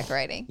start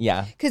decorating.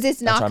 Yeah, Because it's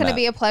That's not where I'm going to at.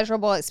 be a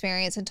pleasurable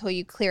experience until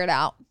you clear it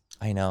out.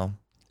 I know.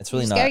 It's You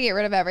really just not. got to get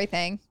rid of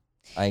everything.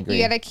 I agree.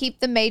 You got to keep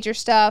the major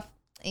stuff.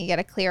 And you got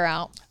to clear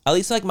out. At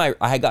least like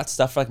I got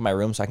stuff for like my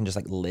room so I can just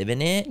like live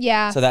in it.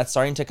 Yeah. So that's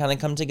starting to kind of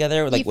come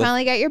together. Like You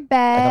finally got your I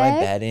bed. got my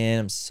bed in.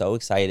 I'm so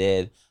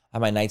excited. I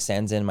have my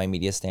nightstands in, my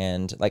media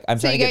stand. Like I'm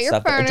So trying you to got get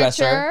your stuff. A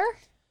dresser. furniture.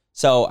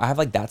 So I have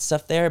like that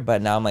stuff there,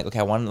 but now I'm like, okay,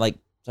 I want to like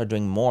start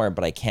doing more,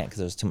 but I can't because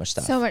there's too much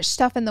stuff. So much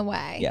stuff in the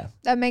way. Yeah.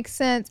 That makes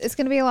sense. It's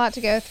going to be a lot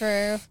to go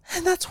through.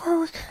 And that's where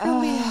we're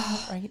currently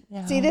at right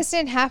now. See, this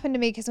didn't happen to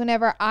me because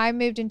whenever I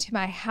moved into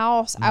my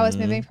house, I was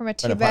moving from a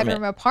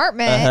 2-bedroom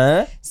apartment.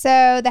 Uh-huh.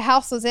 So the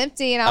house was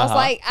empty, and I was Uh-huh.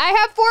 like, I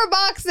have 4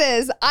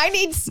 boxes. I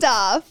need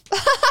stuff.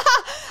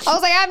 I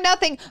was like, I have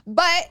nothing.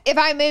 But if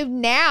I move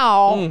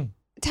now,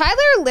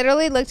 Tyler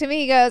literally looked at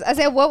me. He goes, I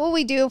said, what would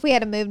we do if we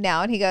had to move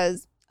now? And he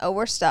goes, oh,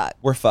 we're stuck.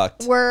 We're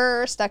fucked.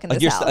 We're stuck in Like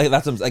this you're house. like,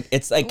 that's what I'm, like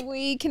it's like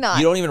We cannot.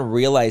 you don't even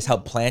realize how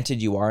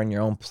planted you are in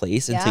your own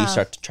place until you Yeah.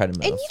 start to try to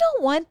move. And you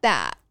don't want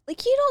that.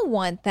 Like, you don't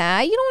want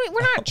that. You don't.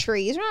 We're not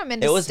trees. We're not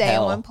meant It to was stay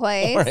hell. in one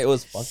place. It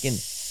was fucking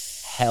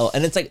hell.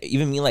 And it's like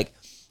even me like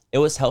it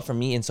was hell for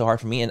me and so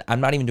hard for me. And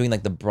I'm not even doing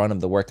like the brunt of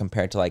the work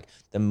compared to like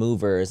the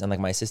movers and like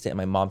my assistant and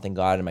my mom, thank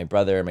God, and my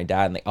brother and my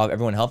dad and like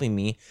everyone helping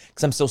me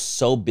because I'm still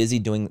so busy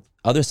doing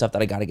other stuff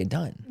that I got to get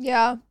done.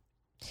 Yeah.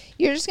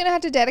 You're just going to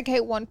have to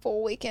dedicate one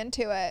full weekend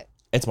to it.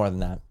 It's more than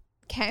that.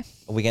 Okay.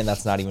 A weekend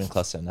that's not even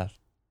close to enough.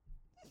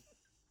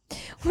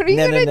 What are you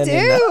going to do?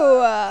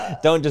 No.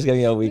 Don't just give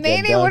me a weekend.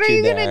 Manny, what are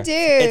you going to do?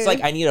 It's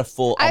like I need a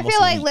full. I feel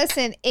like, week.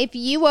 listen, if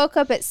you woke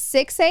up at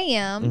 6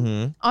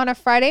 a.m. on a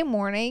Friday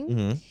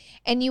morning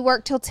and you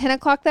work till 10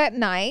 o'clock that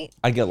night.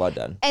 I'd get a lot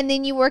done. And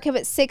then you work up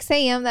at 6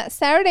 a.m. that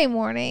Saturday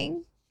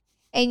morning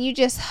and you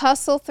just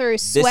hustle through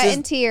sweat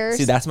and tears.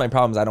 See, that's my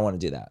problem is I don't want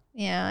to do that.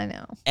 Yeah, I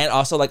know. And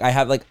also, like, I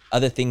have like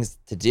other things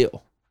to do.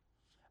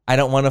 I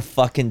don't want to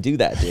fucking do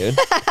that, dude.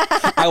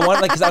 I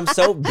want like because I'm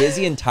so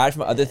busy and tired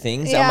from other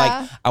things. Yeah. I'm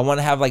like I want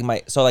to have like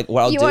my so like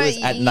what I'll do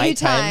is at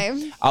nighttime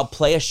time. I'll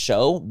play a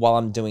show while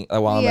I'm doing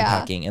while I'm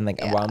unpacking and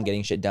like while I'm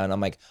getting shit done. I'm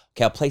like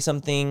okay, I'll play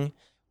something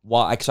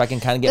while so I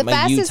can kind of get the my you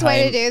time. fastest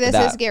way to do this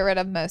is get rid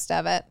of most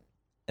of it,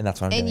 and that's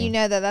what I'm doing. And you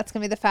know that's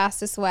gonna be the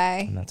fastest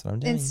way. And that's what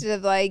I'm doing. Instead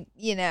of like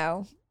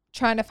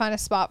trying to find a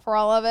spot for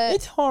all of it.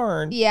 It's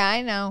hard. Yeah,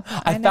 I know.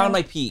 I found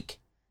my peak.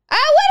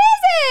 Oh, what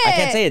is it? I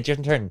can't say it. It's your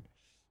turn.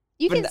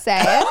 You can say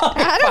it.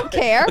 I don't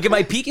care. Okay,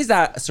 my peak is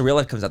that Surreal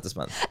Life comes out this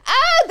month.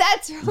 Oh,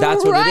 that's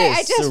what right. it is.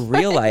 I just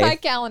Surreal put Life. it in my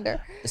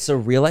calendar.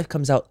 Surreal Life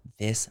comes out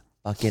this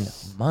fucking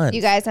month.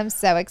 You guys, I'm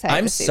so excited.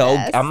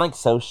 I'm like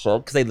so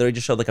shook because they literally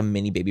just showed like a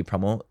mini baby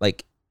promo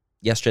like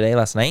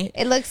last night.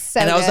 It looks so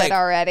and I was good like,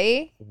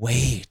 already.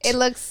 Wait, it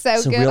looks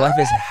so good. Surreal Life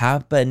is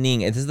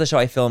happening. And this is the show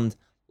I filmed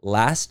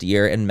last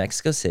year in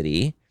Mexico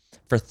City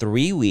for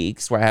 3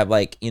 weeks, where I have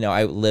like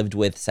I lived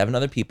with 7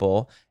 other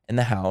people in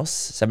the house,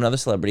 7 other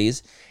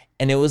celebrities.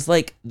 And it was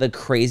like the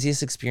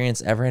craziest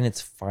experience ever. And it's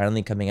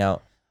finally coming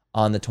out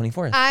on the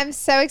 24th. I'm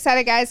so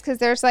excited, guys, because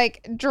there's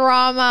like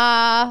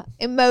drama,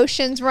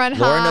 emotions run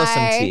high. Laura knows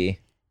some tea.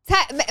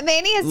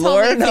 Manny has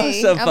Laura told me knows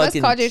tea. some I almost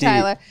fucking called you tea.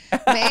 Tyler.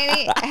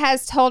 Manny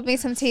has told me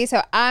some tea,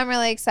 so I'm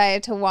really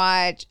excited to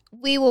watch.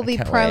 We will be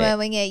can't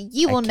promoting it.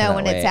 You will know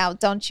when cannot it's wait. out.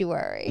 Don't you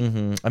worry.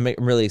 I'm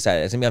really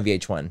excited. It's gonna be on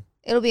VH1.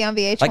 It'll be on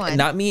VH1. Like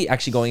not me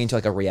actually going into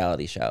like a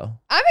reality show.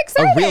 I'm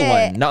excited. A real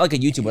one, not like a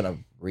YouTube one. A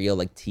real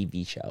like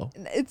TV show.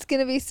 It's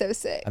gonna be so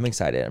sick. I'm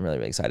excited. I'm really,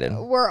 really excited.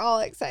 We're all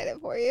excited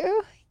for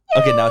you.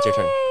 Okay, now it's your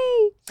turn.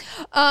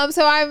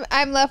 So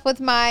I'm left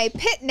with my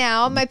pit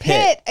now. My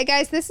pit,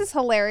 guys, this is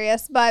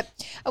hilarious, but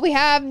we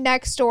have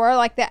Nextdoor,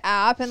 like the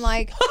app, and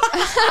like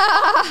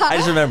I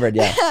just remembered,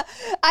 yeah.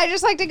 I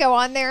just like to go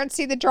on there and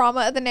see the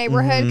drama of the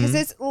neighborhood because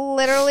it's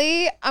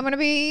literally, I'm gonna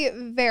be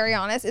very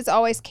honest, it's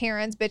always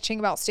Karen's bitching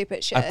about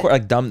stupid shit. Of course,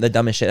 like the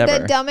dumbest shit ever.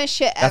 The dumbest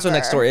shit ever. That's what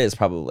Nextdoor is,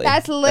 probably.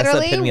 That's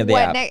literally the epitome of the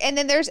what. app. And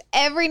then there's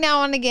every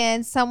now and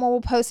again someone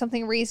will post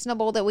something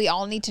reasonable that we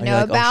all need to And know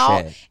you're like, oh,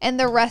 about, shit. and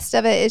the rest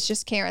of it is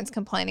just Karen's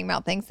complaining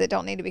about things that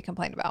don't need to be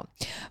complained about.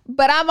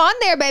 But I'm on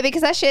there, baby,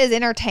 because that shit is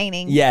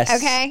entertaining. Yes.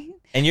 Okay.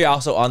 And you're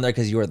also on there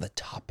because you are the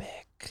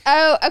topic.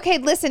 Oh, okay.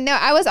 Listen, no,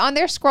 I was on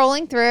there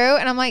scrolling through,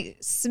 and I'm like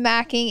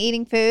smacking,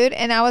 eating food,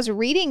 and I was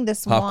reading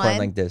this Popcorn one.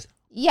 like this.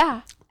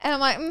 Yeah. And I'm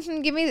like,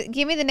 give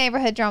me the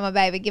neighborhood drama,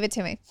 baby. Give it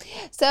to me.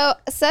 So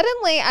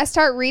suddenly I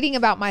start reading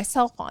about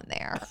myself on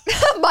there,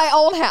 my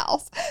own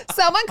house.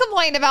 Someone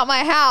complained about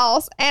my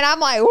house, and I'm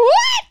like,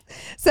 what?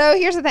 So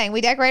here's the thing.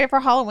 We decorated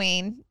for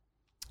Halloween.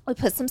 We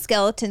put some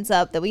skeletons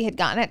up that we had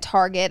gotten at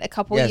Target a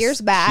couple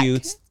years back.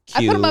 Cute.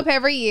 I put them up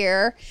every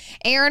year.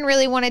 Erin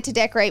really wanted to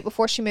decorate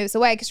before she moves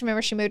away because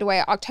remember she moved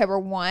away October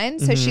 1.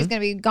 So she's going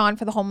to be gone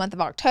for the whole month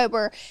of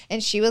October.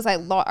 And she was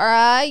like,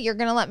 Laura, you're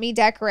going to let me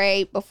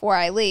decorate before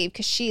I leave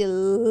because she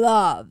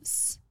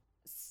loves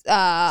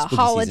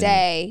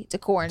holiday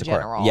decor in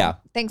general. Yeah.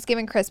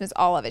 Thanksgiving, Christmas,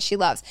 all of it. She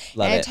loves.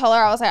 Love and I it. told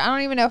her, I was like, I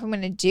don't even know if I'm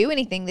going to do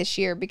anything this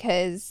year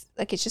because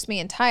like it's just me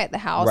and Ty at the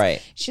house.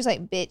 Right. She's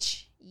like,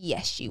 bitch,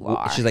 yes, you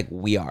are. She's like,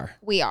 we are.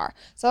 We are.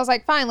 So I was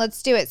like, fine,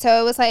 let's do it. So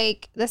it was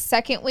like the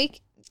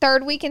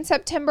third week in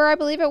September, I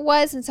believe it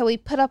was. And so we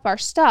put up our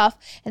stuff.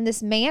 And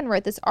this man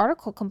wrote this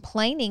article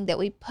complaining that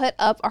we put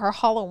up our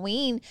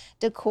Halloween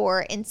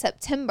decor in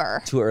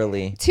September. Too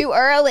early. Too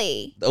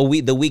early.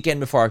 The weekend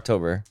before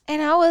October.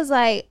 And I was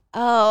like,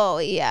 oh,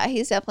 yeah,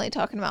 he's definitely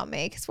talking about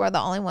me because we're the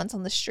only ones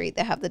on the street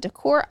that have the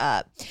decor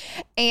up.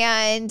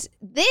 And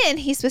then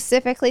he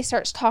specifically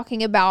starts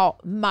talking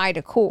about my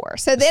decor.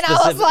 So then I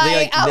was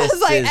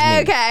like,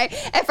 okay.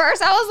 At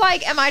first I was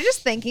like, am I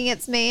just thinking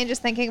it's me and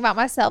just thinking about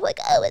myself? Like,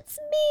 oh, it's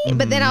me.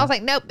 But then I was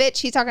like, nope, bitch,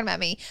 he's talking about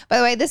me. By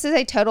the way, this is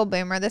a total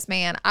boomer. This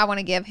man, I want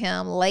to give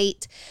him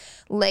late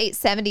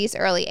 70s,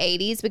 early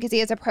 80s because he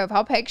has a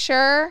profile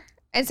picture.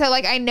 And so,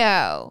 like, I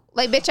know.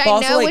 Like, bitch, I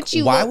know what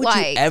you look like. Why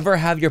would you ever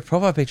have your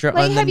profile picture on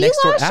the have you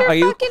Nextdoor lost app? your Are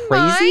you fucking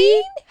crazy?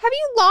 mind? Have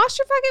you lost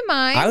your fucking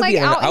mind? I would like, be,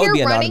 out I would here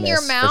be running your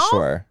anonymous mouth? for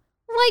sure.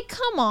 Like,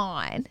 come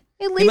on.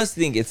 At least He must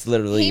think it's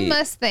literally he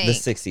must think the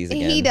 60s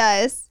again. He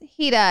does.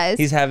 He does.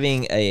 He's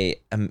having a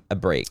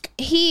break.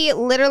 He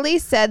literally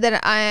said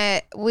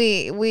that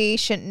we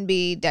shouldn't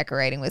be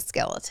decorating with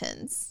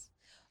skeletons.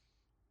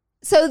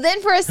 So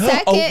then for a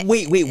second. Oh,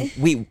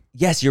 wait.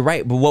 Yes, you're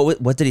right. But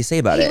what did he say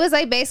about it? He was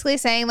like basically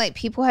saying like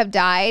people have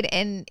died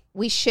and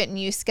we shouldn't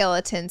use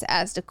skeletons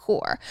as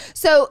decor.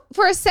 So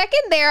for a second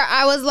there,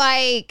 I was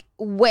like,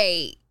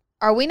 wait,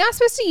 are we not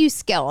supposed to use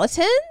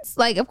skeletons?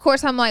 Like, of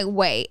course, I'm like,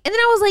 wait. And then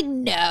I was like,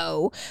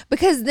 no,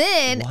 because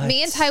then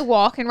me and Ty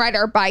walk and ride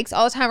our bikes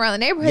all the time around the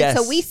neighborhood. Yes.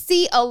 So we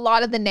see a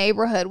lot of the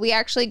neighborhood. We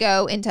actually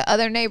go into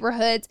other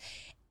neighborhoods.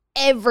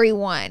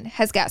 Everyone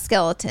has got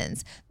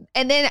skeletons.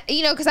 And then,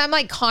 you know, because I'm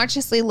like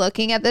consciously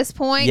looking at this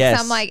point. Yes.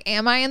 So I'm like,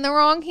 am I in the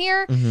wrong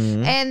here?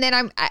 Mhm. And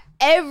then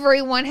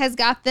everyone has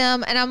got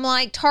them. And I'm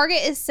like,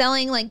 Target is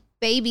selling like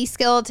baby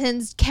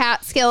skeletons,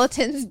 cat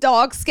skeletons,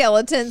 dog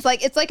skeletons.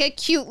 Like it's like a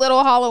cute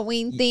little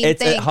Halloween theme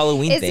It's thing. a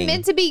Halloween thing. It's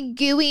meant to be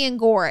gooey and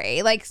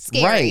gory, like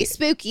scary, Right.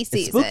 spooky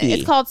season. spooky.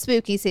 It's called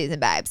spooky season,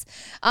 babes.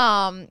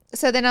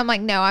 So then I'm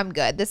like, no, I'm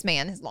good. This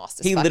man has lost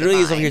his He fucking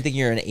literally is over mind. here thinking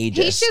you're an ageist.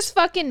 He's just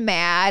fucking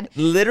mad.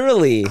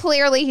 literally.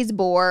 Clearly he's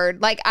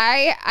bored. Like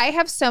I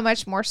have so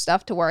much more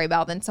stuff to worry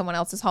about than someone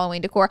else's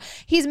Halloween decor.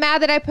 He's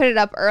mad that I put it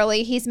up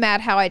early. He's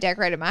mad how I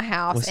decorated my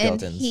house. With And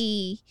skeletons.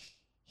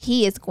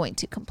 he is going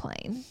to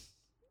complain.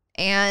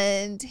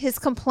 And his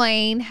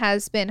complaint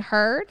has been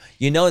heard.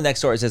 You know,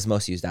 Nextdoor is his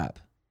most used app.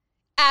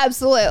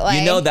 Absolutely.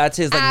 You know, that's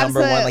his like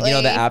number one. Like, you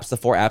know, the Absolutely. apps, the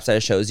 4 apps that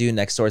it shows you,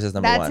 Nextdoor is his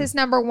number That's one. his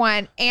number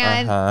one.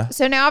 And Uh-huh.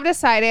 so now I've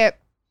decided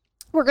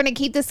we're going to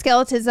keep the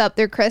skeletons up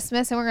through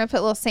Christmas and we're going to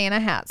put little Santa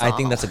hats on. I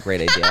think that's a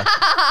great idea.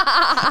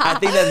 I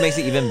think that makes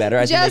it even better.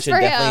 I think they Just should for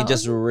definitely him.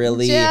 just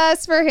really,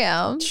 Just for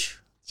him. Just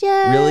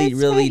really, for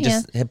really him.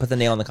 just put the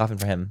nail in the coffin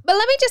for him. But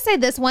let me just say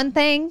this one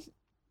thing.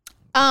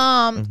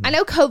 Mm-hmm. I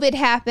know COVID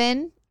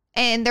happened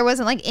and there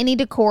wasn't like any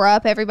decor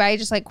up. Everybody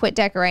just like quit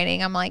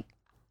decorating. I'm like,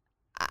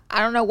 I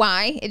don't know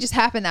why. It just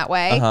happened that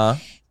way. Uh-huh.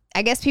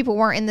 I guess people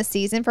weren't in the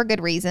season for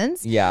good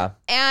reasons. Yeah.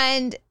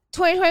 And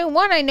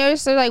 2021, I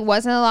noticed there like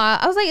wasn't a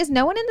lot. I was like, is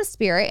no one in the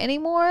spirit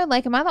anymore?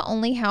 Like, am I the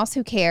only house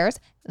who cares?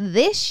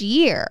 This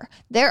year,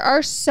 there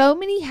are so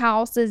many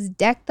houses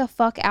decked the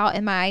fuck out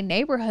in my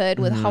neighborhood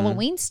with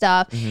Halloween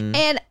stuff.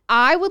 And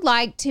I would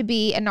like to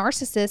be a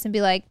narcissist and be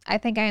like, I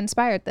think I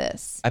inspired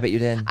this. I bet you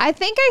did. I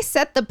think I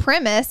set the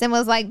premise and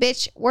was like,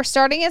 bitch, we're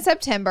starting in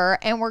September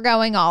and we're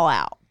going all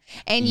out.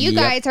 And you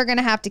Yep. guys are going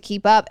to have to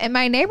keep up. And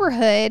my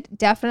neighborhood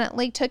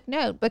definitely took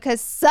note because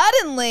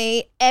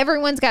suddenly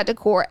everyone's got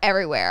decor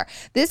everywhere.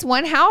 This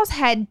one house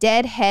had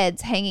dead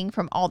heads hanging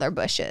from all their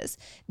bushes.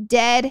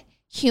 Dead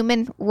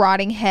human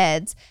rotting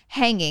heads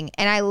hanging.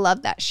 And I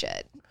love that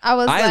shit. I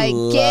was like,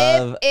 love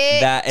give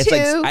it that. It's to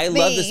like I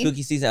love the me.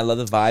 spooky season. I love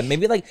the vibe.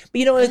 Maybe like, but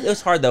you know, it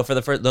was hard though for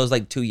the first those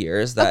like 2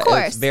 years. That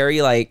course. it's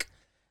very like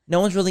no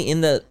one's really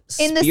in the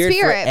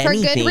spirit for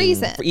good anything,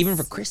 reasons. even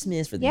for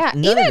Christmas. For Yeah,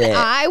 none even of it.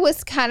 I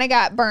was kind of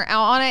got burnt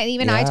out on it. And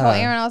even I told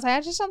Yeah. Erin, I was like,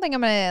 I just don't think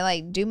I'm going to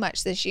like do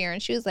much this year.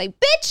 And she was like,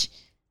 bitch.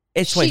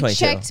 It's She 2022.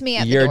 checked me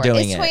at You're the door.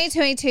 doing It's it.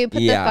 2022.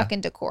 Put Yeah. the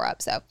fucking decor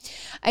up. So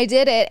I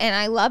did it and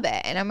I love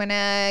it. And I'm going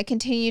to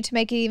continue to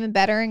make it even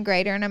better and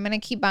greater. And I'm going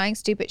to keep buying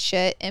stupid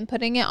shit and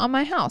putting it on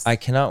my house. I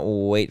cannot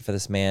wait for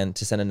this man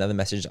to send another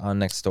message on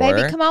Nextdoor.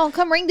 Baby, come on.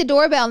 Come ring the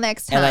doorbell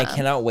next time. And I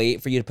cannot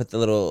wait for you to put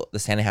the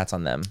Santa hats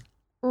on them.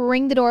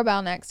 Ring the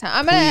doorbell next time.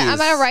 I'm Please.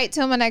 gonna write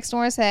to him next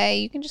door and say,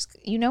 you can just,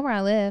 you know where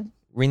I live.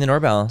 Ring the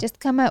doorbell. Just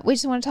come up. We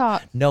just want to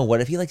talk. No, what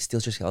if he like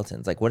steals your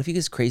skeletons? Like, what if he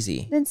gets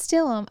crazy? Then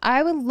steal them.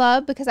 I would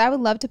love to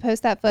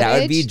post that footage. That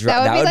would be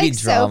that would be like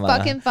drama. so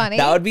fucking funny.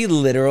 That would be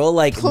literal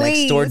like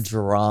Please. next door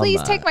drama.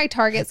 Please take my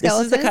Target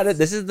skeletons.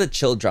 This is the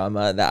chill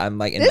drama that I'm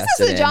like This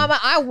invested is the in. drama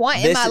I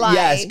want in my life.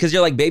 Yes, because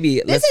you're like, baby,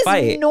 this let's is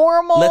fight.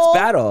 normal. Let's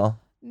battle.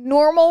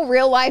 Normal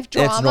real life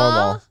drama. It's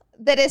normal.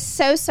 That is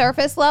so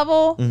surface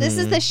level. This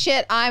is the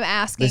shit I'm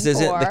asking This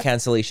isn't for. the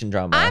cancellation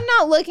drama. I'm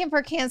not looking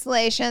for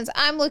cancellations.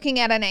 I'm looking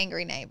at an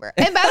angry neighbor.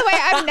 And by the way,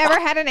 I've never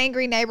had an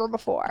angry neighbor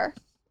before.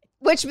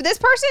 Which this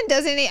person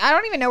doesn't. I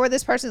don't even know where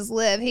this person's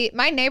live.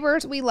 My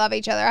neighbors, we love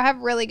each other. I have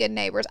really good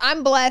neighbors.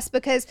 I'm blessed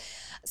because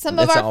some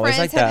of It's our always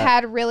friends like have that.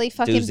 had really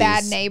fucking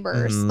bad Doozies.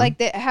 neighbors, Mhm. like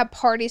that have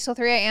parties till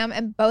 3 a.m.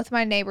 And both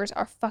my neighbors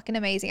are fucking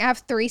amazing. I have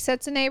 3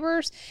 sets of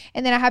neighbors,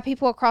 and then I have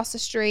people across the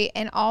street,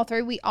 and all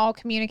 3 we all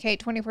communicate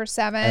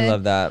 24/7. I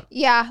love that.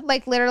 Yeah,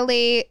 like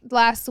literally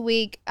last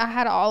week, I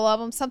had all of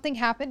them. Something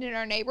happened in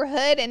our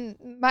neighborhood, and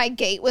my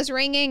gate was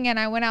ringing, and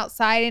I went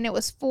outside, and it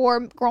was 4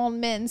 grown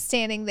men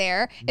standing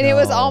there, and it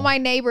was all No. my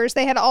neighbors.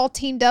 They had all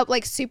teamed up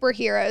like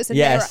superheroes, and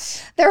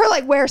Yes. they were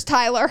like, "Where's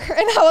Tyler?"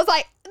 And I was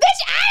like,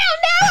 "Bitch, I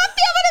don't know. I'm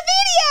filming a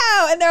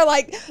video." And they're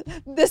like,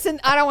 "This," and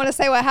I don't want to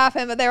say what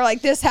happened, but they were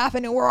like, "This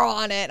happened, and we're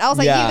on it." I was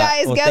like, Yeah. "You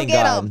guys Well, go thank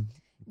get God. them."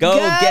 Go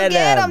get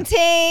them, him.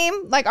 team.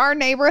 Like our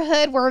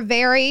neighborhood, we're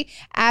very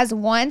as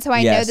one. So I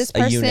know Yes, this a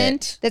person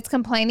unit. that's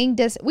complaining.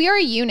 We are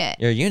a unit.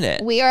 Your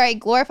unit. We are a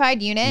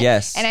glorified unit.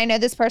 Yes. And I know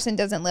this person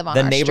doesn't live on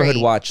The our neighborhood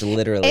street. watch,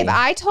 literally. If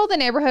I told the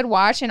neighborhood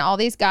watch and all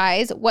these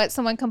guys what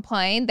someone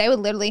complained, they would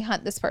literally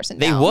hunt this person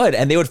They down. would,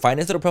 and they would find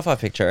his little profile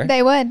picture.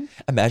 They would.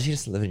 Imagine you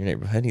just live in your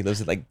neighborhood. And he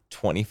lives at like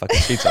 20 fucking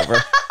streets over.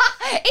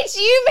 It's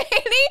you,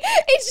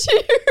 Manny. It's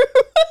you.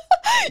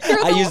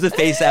 You're I use the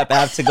Face app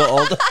to go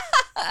old.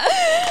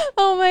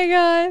 Oh my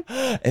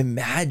God.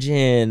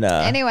 Imagine.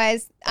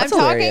 Anyways, I'm That's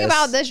talking hilarious.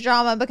 about this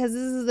drama because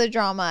this is the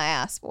drama I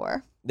asked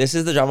for. This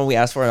is the drama we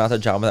asked for, not the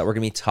drama that we're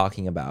going to be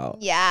talking about.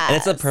 Yeah. And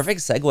it's a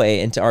perfect segue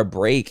into our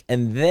break.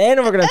 And then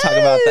we're going to talk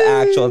about the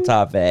actual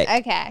topic.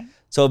 Okay.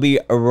 So we'll be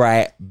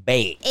right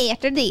back.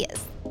 After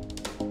this.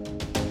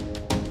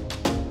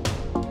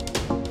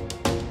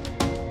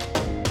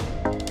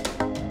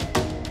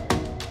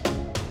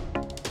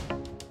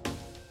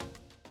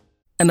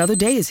 Another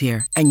day is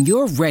here, and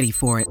you're ready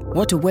for it.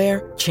 What to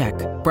wear? Check.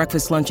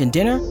 Breakfast, lunch, and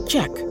dinner?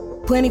 Check.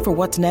 Planning for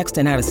what's next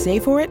and how to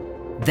save for it?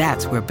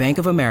 That's where Bank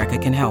of America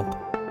can help.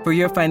 For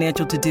your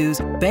financial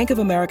to-dos, Bank of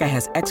America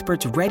has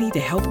experts ready to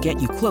help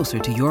get you closer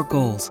to your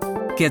goals.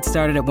 Get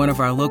started at one of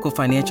our local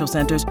financial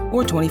centers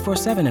or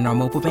 24/7 in our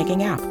mobile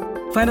banking app.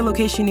 Find a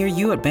location near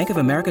you at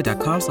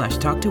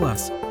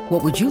bankofamerica.com/talktous.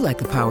 What would you like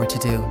the power to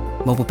do?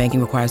 Mobile banking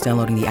requires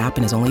downloading the app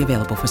and is only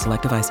available for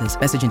select devices.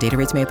 Message and data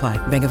rates may apply.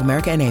 Bank of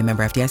America NA,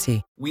 member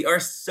FDIC. We are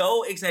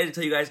so excited to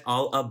tell you guys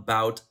all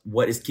about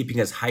what is keeping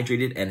us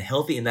hydrated and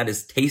healthy, and that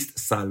is Taste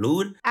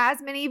Salud.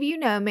 As many of you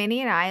know, Manny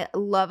and I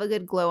love a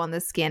good glow on the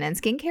skin, and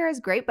skincare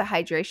is great, but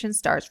hydration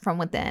starts from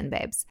within,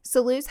 babes.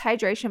 Salud's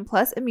Hydration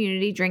Plus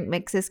Immunity Drink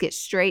Mixes get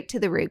straight to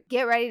the root.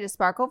 Get ready to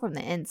sparkle from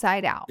the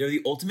inside out. They're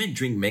the ultimate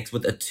drink mix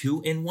with a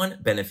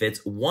 2-in-1 benefits,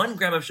 1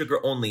 gram of sugar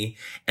only,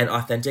 and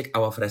authentic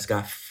agua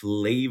fresca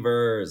flavors.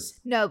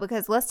 No,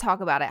 because let's talk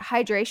about it.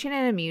 Hydration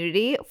and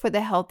immunity for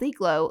the healthy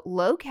glow,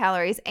 low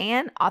calories,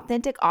 and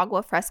authentic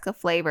agua fresca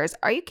flavors.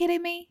 Are you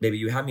kidding me? Baby,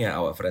 you have me at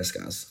agua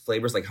frescas.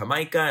 Flavors like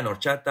Jamaica and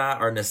horchata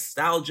are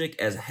nostalgic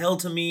as hell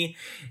to me.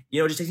 You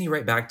know, it just takes me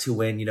right back to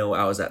when,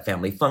 I was at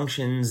family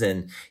functions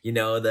and,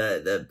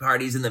 the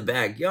parties in the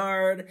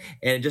backyard.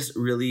 And it just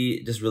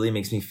really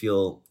makes me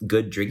feel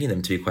good drinking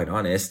them, to be quite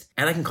honest.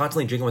 And I can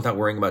constantly drink them without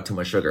worrying about too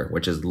much sugar,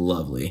 which is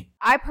lovely.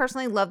 I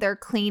personally love their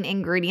clean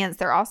ingredients.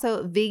 They're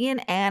also vegan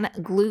and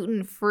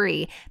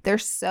gluten-free. They're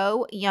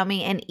so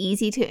yummy and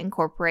easy to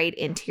incorporate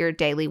into your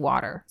daily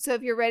water. So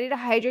if you're ready to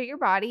hydrate your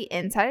body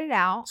inside and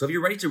out, So if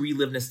you're ready to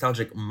relive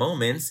nostalgic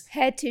moments,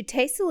 head to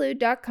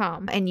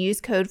tastesalud.com and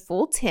use code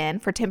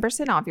FULL10 for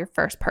 10% off your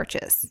first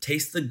purchase.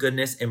 taste the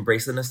goodness,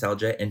 embrace the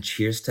nostalgia, and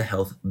cheers to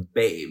health,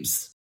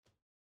 babes.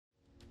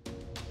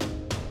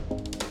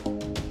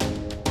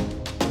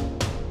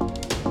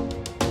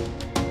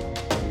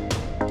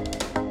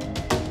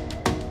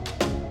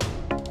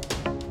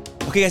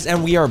 Okay, guys,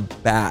 and we are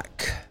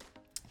back.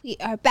 We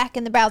are back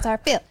in the browser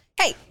field.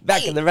 Hey.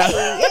 Back hey, in the browser.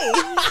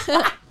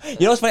 hey.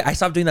 You know what's funny? I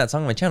stopped doing that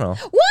song on my channel.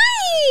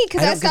 Why?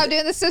 Because I I don't- stopped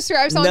doing the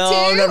subscribe song No.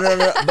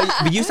 too?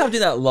 But you stopped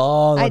doing that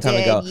long I time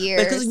did, ago.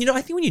 years. Because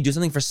I think when you do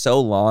something for so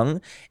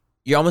long,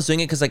 you're almost doing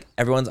it because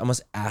everyone's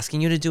almost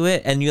asking you to do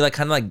it, and you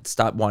kind of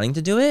stop wanting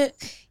to do it.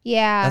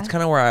 Yeah. That's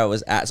kind of where I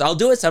was at. So I'll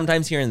do it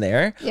sometimes here and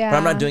there, but I'm Yeah.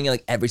 not doing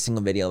it every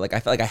single video. I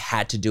felt like I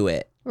had to do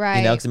it,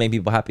 Right. because it made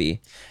people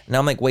happy. And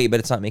I'm like, wait, but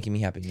it's not making me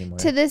happy anymore.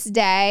 To this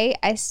day,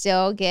 I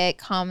still get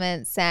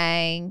comments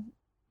saying,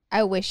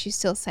 I wish you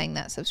still sang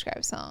that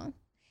subscribe song.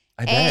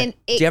 I bet. and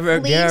it do you ever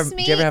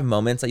leaves have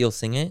moments that you'll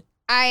sing it?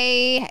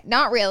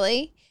 Not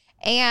really.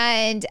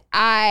 And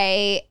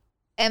I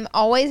am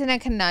always in a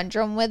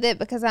conundrum with it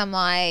because I'm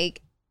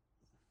like,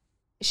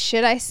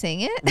 should I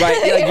sing it?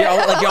 Right.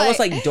 You're almost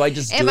like, do I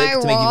just do Am it I to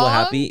make people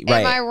happy?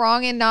 Right. Am I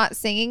wrong in not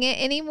singing it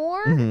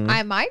anymore? Mhm.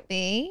 I might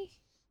be.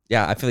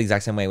 Yeah, I feel the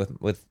exact same way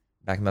with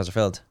Back in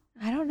Battlefield.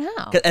 I don't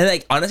know.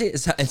 And honestly,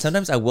 and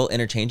sometimes I will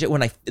interchange it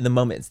when in the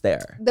moment it's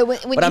there. When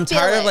But you I'm feel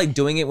tired it, of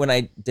doing it when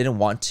I didn't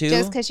want to.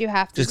 just because you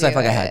have to. Just because I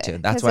feel like I had do to.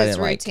 it, That's 'cause why I it's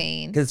didn't like.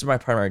 routine. Because it's my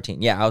part of my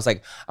routine. Yeah, I was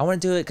like, I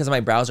want to do it because my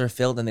brows are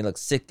filled and they look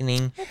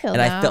sickening, I feel and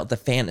that. I felt the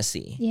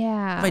fantasy.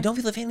 Yeah. If I don't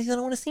feel the fantasy, I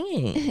don't want to sing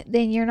it.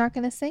 Then you're not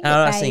going to sing I'm it,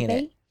 not baby. singing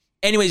it.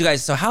 Anyways, you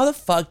guys, so how the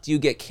fuck do you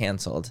get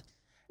canceled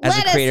as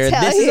Let a us creator?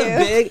 tell This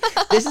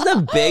you. is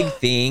a big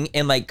thing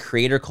in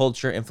creator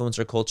culture,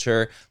 influencer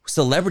culture,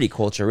 celebrity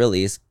culture.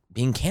 Really is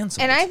being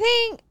canceled. And I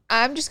think,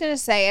 I'm just going to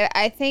say it,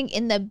 I think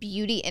in the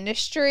beauty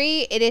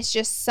industry, it is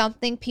just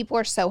something people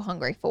are so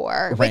hungry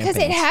for. Because it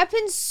Rampant.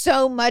 happens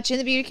so much in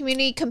the beauty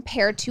community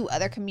compared to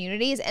other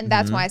communities. And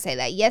that's Mm-hmm. why I say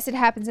that. Yes, it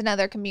happens in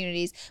other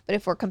communities. But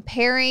if we're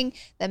comparing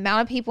the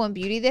amount of people in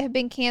beauty that have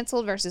been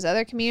canceled versus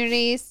other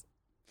communities,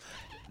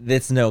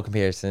 It's no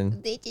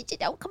comparison. they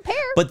don't compare.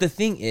 But the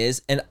thing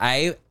is, and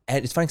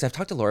it's funny because I've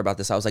talked to Laura about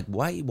this. I was like,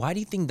 why do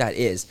you think that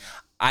is?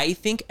 I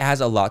think it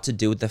has a lot to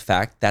do with the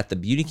fact that the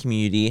beauty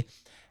community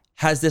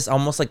has this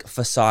almost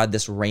facade,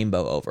 this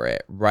rainbow over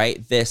it,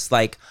 right? This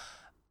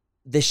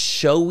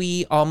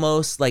showy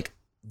almost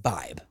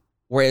vibe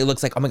where it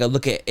looks like, oh my God,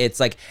 look at it's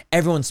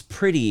everyone's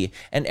pretty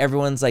and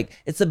everyone's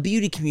it's a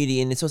beauty community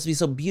and it's supposed to be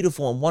so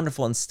beautiful and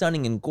wonderful and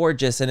stunning and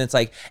gorgeous. And it's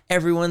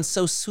everyone's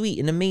so sweet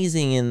and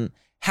amazing and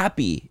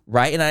happy,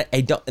 right? And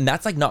I don't, and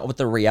that's not what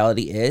the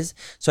reality is.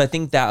 So I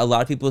think that a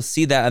lot of people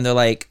see that and they're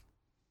like,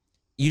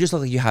 you just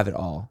look like you have it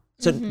all.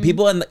 So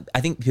people, and I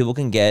think people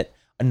can get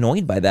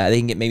annoyed by that. They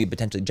can get maybe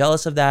potentially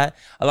jealous of that.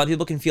 A lot of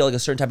people can feel a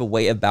certain type of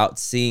way about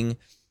seeing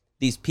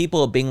these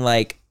people being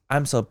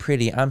I'm so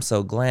pretty, I'm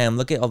so glam.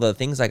 Look at all the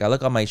things I got.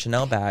 Look at all my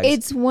Chanel bags.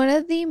 It's one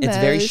of the most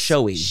very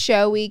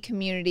showy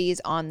communities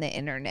on the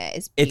internet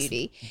is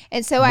beauty.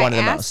 And so I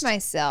asked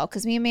myself,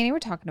 because me and Manny were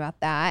talking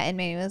about that, and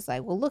Manny was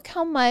like, well, look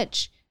how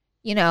much,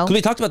 because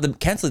we talked about the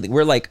canceling thing.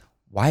 We're like,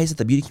 why is it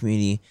the beauty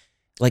community?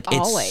 Like,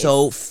 it's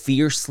so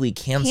fiercely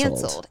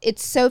canceled.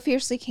 It's so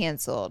fiercely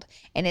canceled,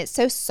 and it's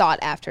so sought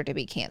after to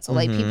be canceled.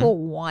 Like, people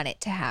want it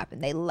to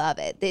happen. They love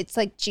it. It's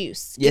like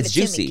juice. Yeah, it's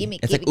juicy. Give me.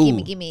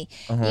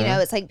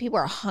 It's like people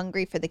are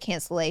hungry for the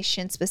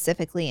cancellation,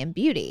 specifically in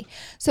beauty.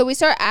 So we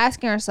start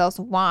asking ourselves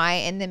why,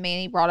 and then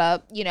Manny brought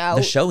up,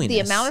 the showiness. The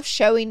amount of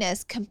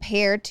showiness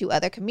compared to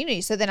other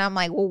communities. So then I'm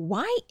like, well,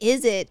 why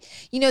is it,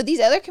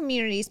 these other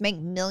communities make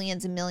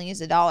millions and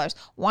millions of dollars.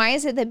 Why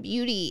is it that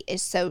beauty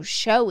is so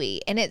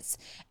showy? And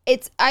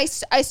I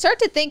start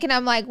to think, and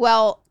I'm like,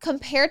 well,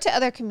 compared to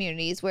other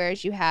communities,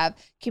 whereas you have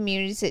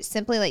communities that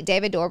simply like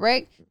David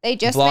Dobrik, they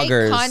just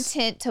Vloggers, make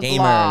content to gamers.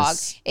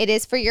 vlog. It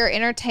is for your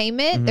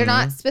entertainment. They're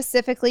not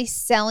specifically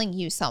selling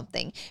you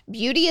something.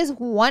 Beauty is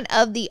one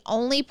of the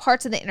only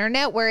parts of the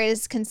internet where it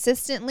is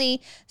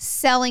consistently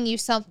selling you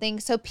something.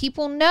 So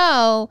people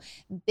know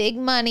big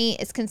money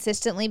is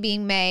consistently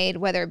being made,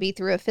 whether it be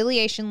through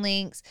affiliation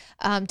links,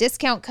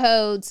 discount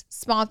codes,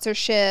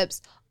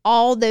 sponsorships,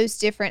 all those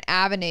different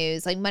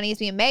avenues, like money is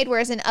being made.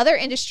 Whereas in other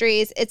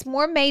industries, it's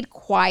more made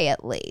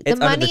quietly. The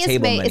money is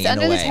made. It's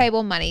under the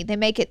table money. They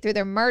make it through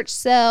their merch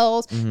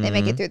sales. They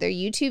make it through their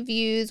YouTube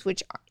views,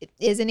 which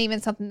isn't even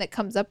something that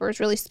comes up or is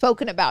really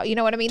spoken about. You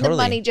know what I mean? Totally.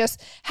 The money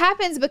just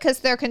happens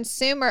because their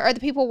consumer or the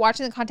people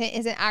watching the content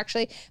isn't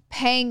actually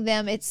paying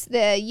them. It's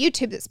the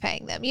YouTube that's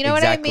paying them. You know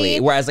what I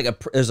mean? Whereas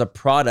there's a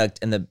product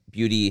in the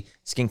beauty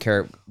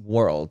skincare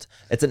world.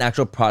 It's an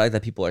actual product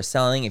that people are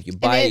selling. If you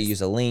buy it, you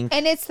use a link.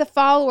 And it's the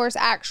followers'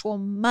 actual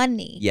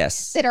money.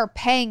 Yes. That are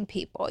paying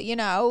people,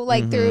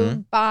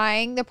 through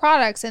buying the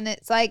products. And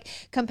it's like,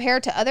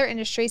 compared to other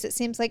industries, it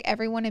seems like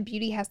everyone in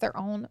beauty has their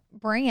own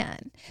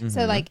brand.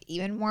 So like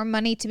even more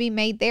money to be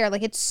made there.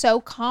 Like it's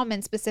so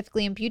common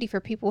specifically in beauty for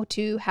people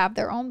to have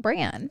their own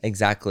brand.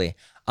 Exactly.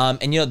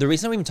 And the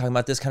reason we've been talking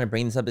about this, kind of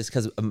bringing this up, is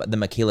because of the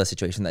Michaela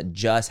situation that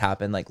just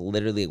happened, like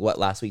literally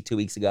last week, 2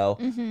 weeks ago.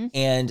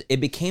 And it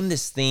became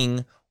this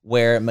thing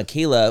where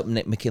Michaela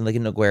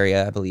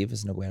Nogueira, I believe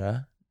is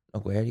Nogueira. I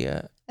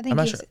think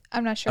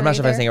I'm not sure if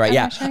I'm saying it right.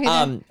 Yeah.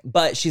 Sure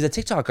but she's a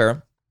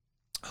TikToker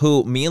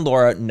who me and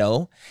Laura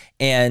know,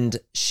 and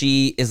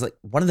she is like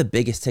one of the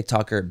biggest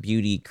TikToker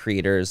beauty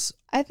creators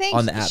I think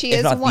on the app, she if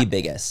is not the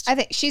biggest. I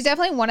think she's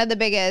definitely one of the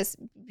biggest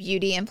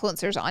beauty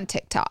influencers on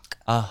TikTok.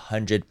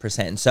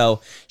 100%.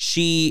 So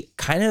she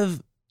kind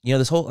of,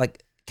 this whole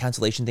like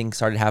cancellation thing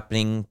started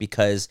happening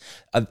because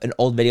of an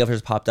old video of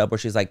hers popped up where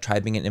she's like, try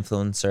being an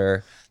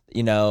influencer,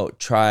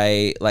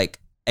 try like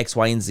X,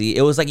 Y, and Z.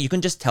 It was like, you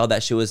can just tell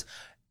that she was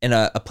in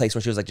a place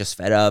where she was like just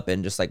fed up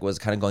and just like was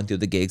kind of going through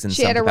the gigs in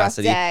some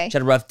capacity. She had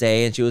a rough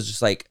day and she was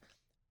just like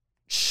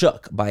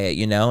shook by it,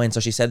 and so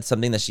she said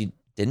something that she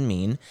didn't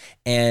mean,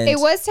 and it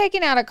was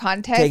taken out of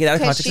context.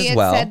 She had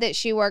said that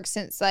she works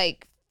since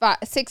like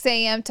 6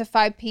 a.m. to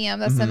 5 p.m.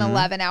 That's an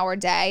 11-hour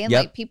day, and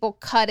like people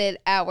cut it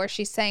out where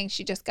she's saying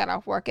she just got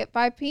off work at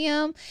 5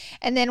 p.m.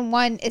 And then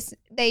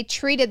they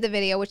treated the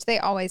video, which they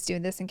always do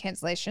this in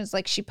cancellations,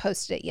 like she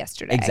posted it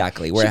yesterday.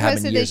 Exactly, where it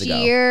happened years ago.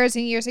 Years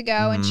and years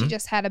ago, and she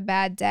just had a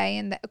bad day,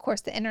 and of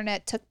course the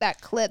internet took that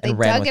clip, they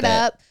dug it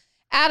up.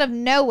 Out of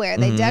nowhere,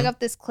 they dug up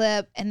this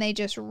clip and they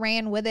just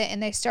ran with it,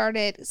 and they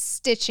started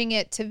stitching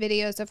it to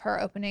videos of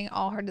her opening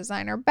all her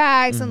designer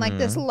bags and like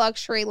this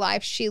luxury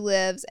life she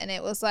lives. And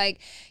it was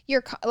like,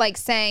 you're like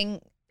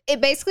saying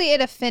it basically, it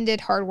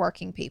offended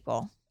hardworking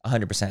people.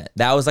 100%.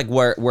 That was like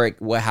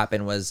what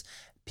happened was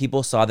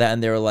people saw that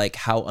and they were like,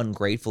 how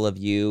ungrateful of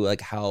you,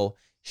 like how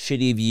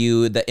shitty of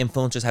you. The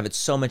influencers have it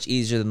so much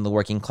easier than the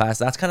working class.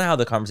 That's kind of how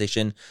the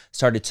conversation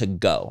started to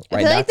go,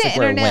 right? I feel like That's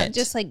the internet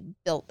just like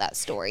built that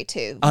story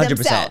too.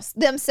 100%.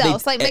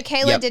 Themselves. Like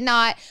Michaela did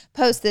not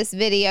post this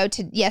video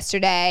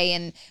yesterday,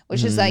 and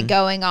which is like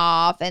going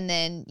off, and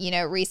then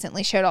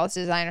recently showed all this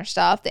designer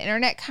stuff. The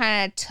internet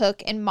kind of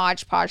took and Mod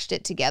Podged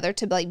it together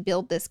to like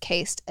build this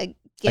case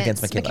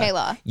against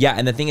Michaela. Yeah,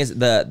 and the thing is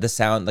the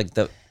sound, like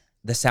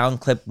the sound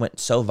clip went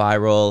so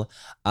viral.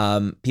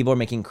 People were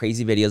making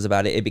crazy videos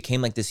about it. It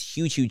became like this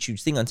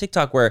huge thing on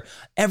TikTok where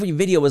every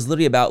video was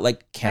literally about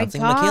like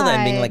canceling Michaela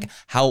and being like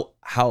how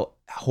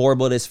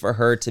horrible it is for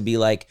her to be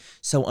like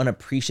so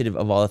unappreciative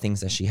of all the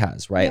things that she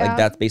has, right? Yeah. Like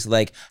that's basically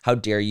like, how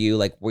dare you,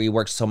 like we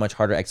worked so much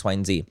harder, X, Y,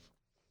 and Z.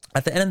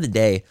 At the end of the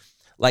day,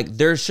 like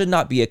there should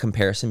not be a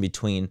comparison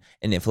between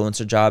an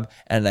influencer job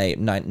and a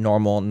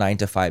normal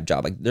 9-to-5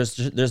 job. Like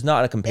there's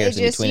not a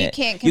comparison between it.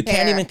 You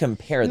can't even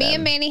compare them. Me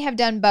and Manny have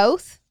done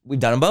both. We've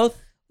done them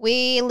both.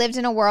 We lived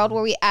in a world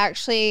where we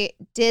actually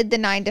did the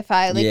 9-to-5.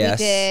 Like we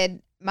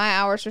did, my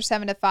hours were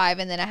 7 to 5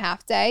 and then a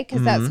half day,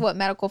 because that's what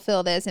medical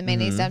field is. And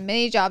Manny's done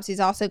many jobs. He's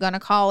also gone to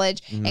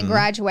college and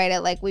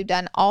graduated. Like we've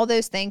done all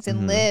those things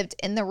and lived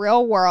in the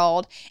real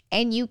world.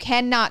 And you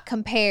cannot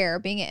compare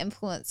being an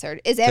influencer.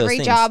 Is every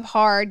job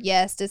hard?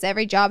 Yes. Does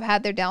every job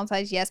have their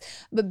downsides? Yes.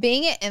 But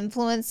being an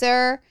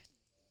influencer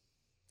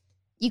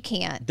You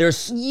can't.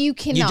 You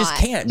cannot. You just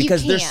can't You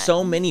because there's can't.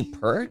 so many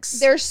perks.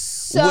 There's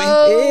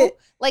so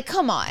like,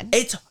 come on.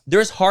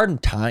 There's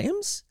hard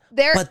times,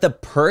 but the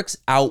perks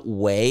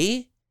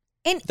outweigh.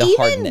 And the even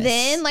hardness.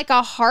 then, like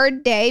a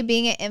hard day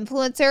being an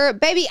influencer,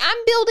 baby, I'm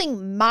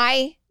building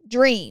my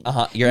dream.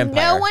 Your empire.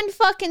 No one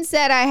fucking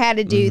said I had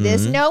to do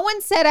this. No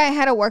one said I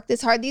had to work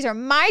this hard. These are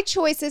my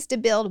choices to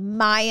build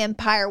my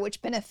empire,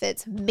 which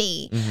benefits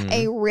me.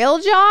 A real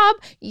job,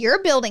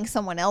 you're building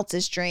someone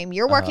else's dream.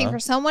 You're working for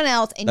someone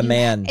else. And the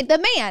man.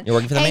 You're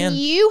working for the man. And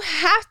you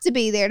have to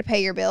be there to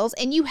pay your bills.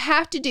 And you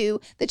have to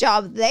do the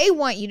job they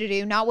want you to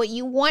do, not what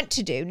you want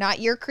to do, not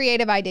your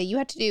creative idea. You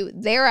have to do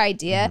their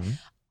idea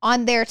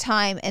on their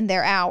time and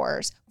their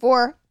hours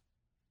for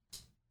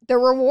the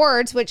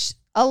rewards, which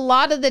a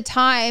lot of the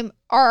time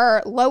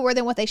are lower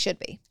than what they should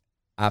be.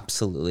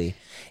 Absolutely.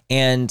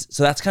 And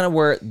so that's kind of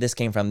where this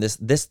came from.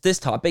 This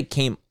topic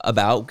came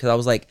about because I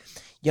was like,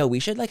 yo,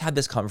 we should like have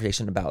this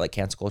conversation about like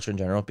cancel culture in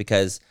general,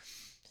 because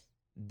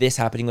this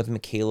happening with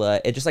Michaela,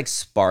 it just like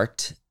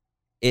sparked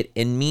it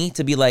in me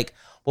to be like,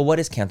 well, what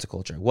is cancel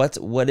culture?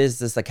 What is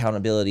this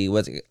accountability?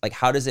 What's like,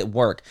 how does it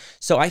work?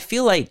 So I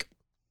feel like,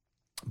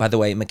 by the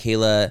way,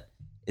 Michaela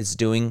is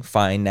doing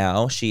fine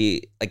now.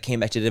 She like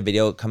came back to the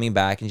video, coming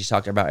back, and she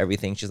talked about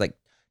everything. She's like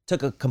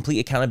took a complete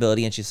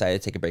accountability, and she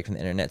decided to take a break from the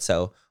internet.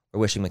 So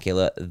we're wishing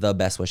Michaela the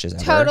best wishes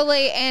ever.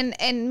 Totally. And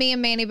me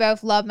and Manny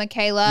both love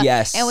Michaela.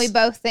 Yes. And we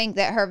both think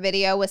that her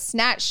video was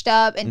snatched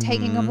up and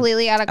taken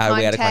completely out of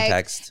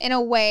context in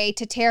a way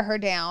to tear her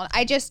down.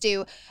 I just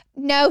do.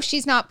 No,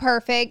 she's not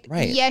perfect.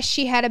 Right. Yes,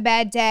 she had a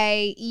bad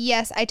day.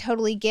 Yes, I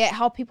totally get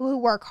how people who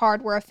work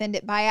hard were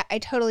offended by it. I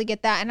totally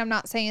get that. And I'm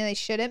not saying they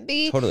shouldn't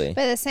be. Totally.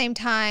 But at the same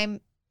time,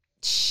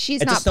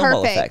 she's It's a not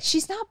snowball perfect. effect.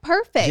 She's not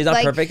perfect. She's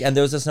not perfect. And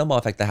there was a snowball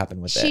effect that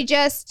happened with it. She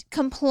just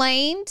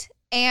complained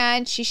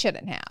and she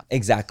shouldn't have.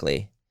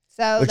 Exactly.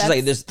 So which is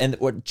like this, and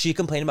what she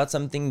complained about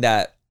something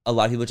that a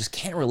lot of people just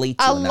can't relate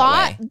to. A in that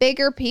lot way.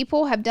 bigger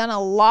people have done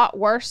a lot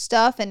worse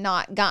stuff and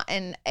not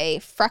gotten a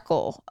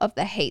freckle of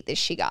the hate that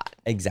she got.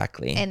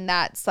 Exactly. And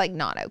that's like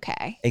not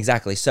okay.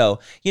 Exactly.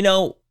 So, you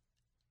know,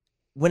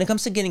 when it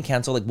comes to getting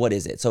canceled, like what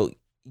is it? So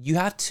you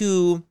have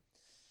to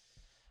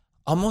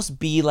almost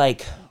be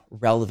like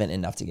relevant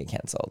enough to get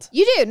canceled.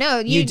 You do. No,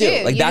 you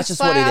do. Like You that's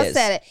just what it is.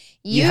 Said it.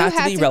 You have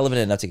to be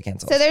relevant enough to get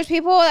canceled. So there's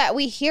people that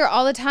we hear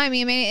all the time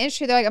in the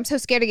industry. They're like, I'm so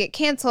scared to get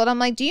canceled. I'm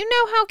like, do you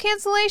know how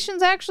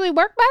cancellations actually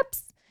work,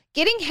 Babs?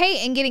 Getting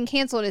hate and getting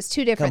canceled is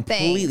two different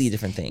things. Completely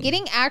different things.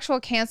 Getting actual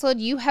canceled,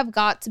 you have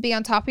got to be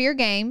on top of your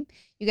game.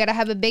 You got to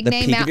have a big the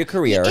name peak out. of your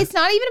career. It's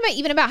not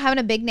even about having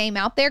a big name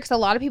out there, because a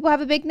lot of people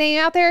have a big name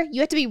out there. You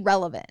have to be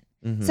relevant.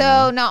 Mm-hmm.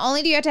 So not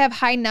only do you have to have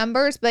high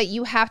numbers, but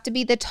you have to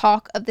be the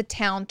talk of the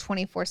town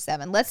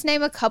 24/7. Let's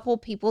name a couple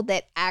people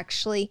that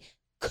actually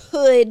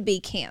could be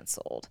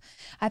canceled.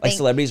 I think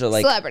celebrities or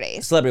like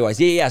celebrity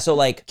wise. Yeah. So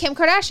like Kim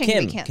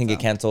Kardashian can get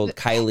canceled.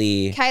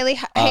 Hailey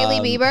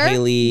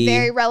Bieber,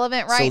 very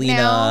relevant right Selena.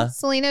 now.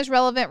 Selena's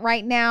relevant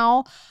right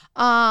now.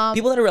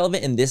 People that are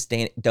relevant in this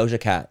day,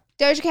 Doja Cat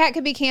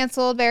could be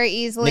canceled very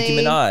easily. Nicki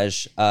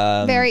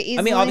Minaj, very easily.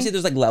 I mean, obviously,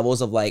 there's like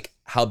levels of like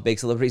how big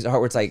celebrities are.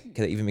 Where it's like,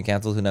 could it even be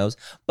canceled? Who knows?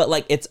 But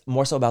like, it's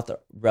more so about the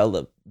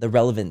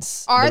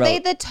relevance. Are they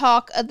the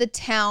talk of the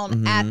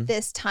town at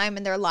this time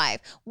in their life?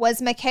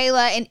 Was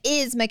Michaela and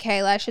is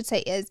Michaela? I should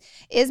say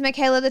is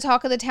Michaela the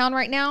talk of the town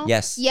right now?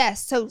 Yes.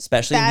 Yes. So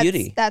especially in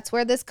beauty. That's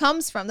where this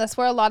comes from. That's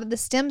where a lot of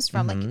this stems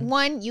from. Like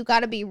one, you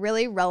got to be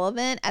really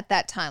relevant at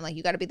that time. Like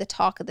you got to be the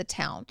talk of the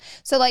town.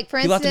 So like for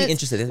People instance, have to be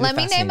interested. let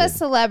me name a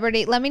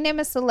celebrity. Let me name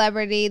a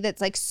celebrity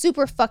that's like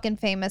super fucking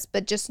famous,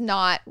 but just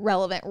not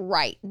relevant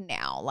right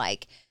now.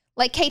 Like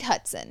Kate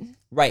Hudson.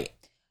 Right.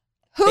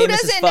 Who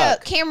Famous doesn't as know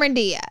fuck. Cameron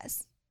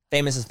Diaz?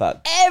 Famous as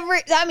fuck.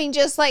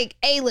 Just like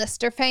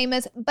A-lister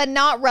famous, but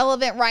not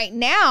relevant right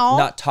now.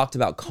 Not talked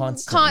about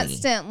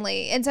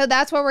constantly. And so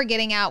that's what we're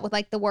getting at with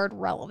like the word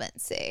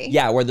relevancy.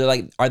 Yeah, where they're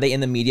like, are they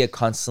in the media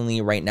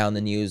constantly right now in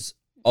the news,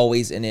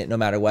 always in it, no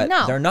matter what?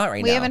 No, they're not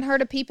right now. We haven't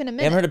heard a peep in a minute.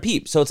 They haven't heard a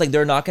peep. So it's like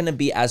they're not going to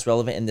be as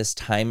relevant in this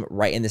time,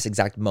 right in this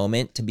exact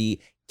moment, to be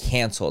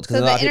canceled.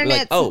 Because a lot of people are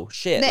like, oh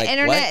shit. The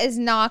internet is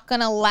not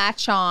going to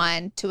latch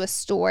on to a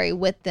story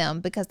with them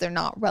because they're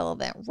not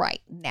relevant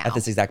right now. At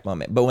this exact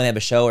moment. But when they have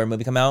a show or a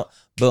movie come out,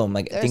 boom,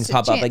 like There's things a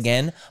pop up chance.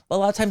 again. But a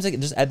lot of times like, it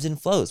just ebbs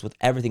and flows with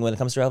everything. When it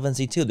comes to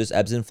relevancy too, there's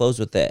ebbs and flows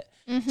with it.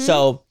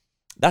 So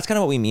that's kind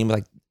of what we mean with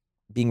like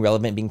being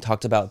relevant, being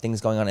talked about, things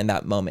going on in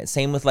that moment.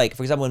 Same with like,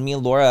 for example, when me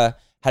and Laura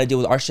had to deal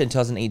with our shit in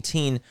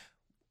 2018,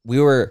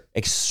 we were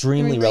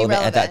extremely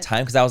relevant at that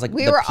time because that was like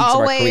we the were peaks of our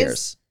always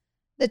careers.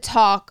 The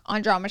talk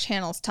on Drama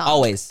Channel's tongue.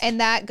 Always.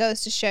 And that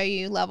goes to show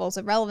you levels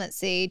of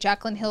relevancy.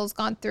 Jaclyn Hill's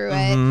gone through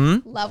it.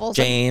 Mhm. Levels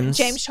James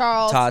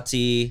Charles.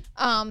 Tati.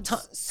 Tons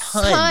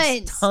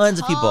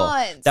of people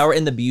that were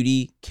in the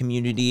beauty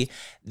community.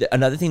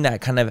 Another thing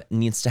that kind of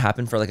needs to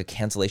happen for like a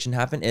cancellation to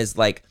happen is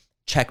like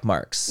check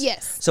marks.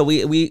 Yes. So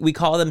we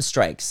call them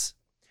strikes.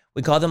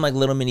 We call them like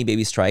little mini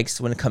baby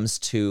strikes when it comes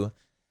to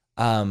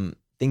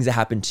things that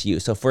happen to you.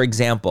 So for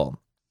example,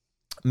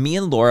 me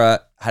and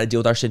Laura had to deal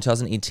with our shit in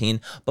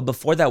 2018. But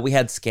before that, we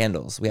had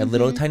scandals. We had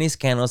little tiny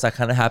scandals that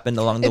kind of happened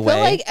along the way. I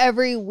feel like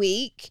every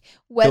week,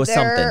 There was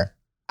something whether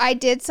I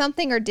did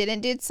something or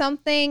didn't do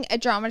something, a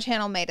drama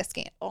channel made a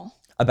scandal.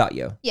 about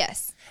you.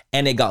 Yes.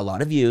 And it got a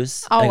lot of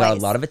views. And it got a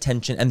Always. lot of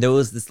attention. And there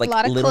was this like A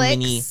lot of little clicks.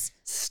 mini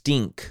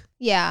stink.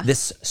 Yeah.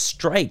 This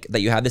strike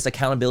that you have, this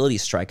accountability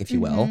strike, if you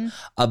will,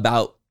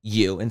 about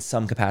you in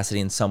some capacity,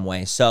 in some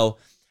way. So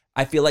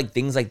I feel like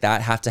things like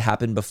that have to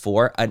happen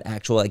before an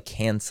actual like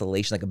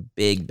cancellation, like a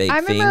big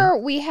I thing. remember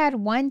we had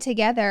one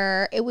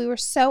together. We were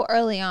so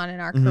early on in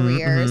our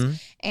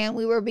careers, and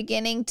we were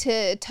beginning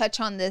to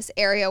touch on this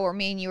area where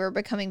me and you were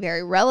becoming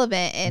very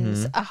relevant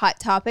and a hot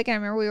topic. And I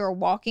remember we were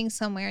walking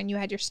somewhere, and you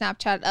had your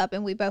Snapchat up,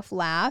 and we both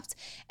laughed,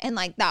 and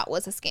like that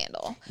was a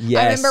scandal.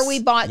 Yes. I remember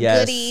we bought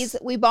goodies.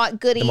 We bought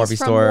goodies Morphe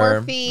from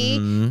store.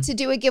 Morphe to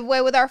do a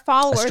giveaway with our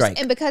followers, strike.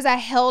 and because I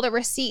held a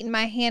receipt in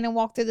my hand and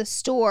walked through the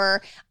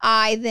store,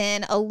 I then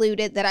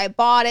alluded that I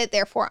bought it,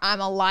 therefore I'm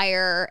a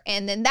liar,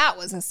 and then that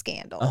was a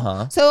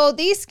scandal. So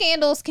these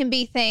scandals can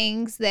be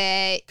things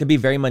that Could be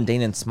very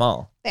mundane and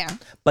small, there.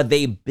 but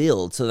they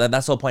build. So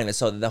that's the whole point of it.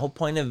 So the whole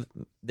point of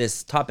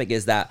this topic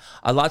is that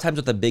a lot of times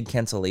with a big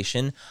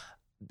cancellation,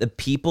 the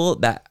people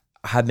that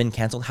have been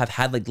canceled have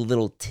had like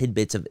little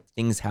tidbits of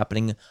things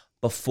happening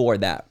before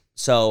that.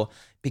 So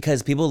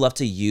because people love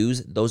to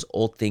use those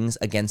old things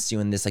against you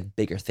in this like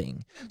bigger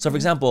thing. So for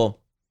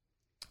example,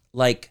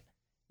 like,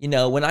 you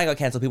know, when I got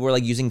canceled, people were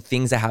like using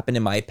things that happened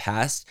in my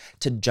past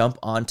to jump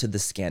onto the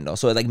scandal.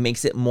 So it like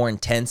makes it more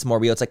intense, more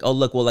real. It's like, oh,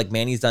 look, well, like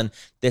Manny's done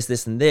this,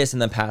 this, and this in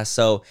the past,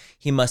 so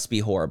he must be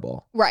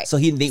horrible. Right. So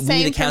we need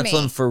Same to for cancel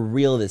me. him for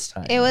real this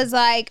time. It was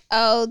like,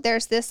 oh,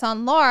 there's this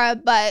on Laura,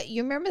 but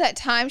you remember that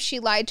time she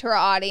lied to her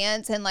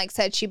audience and like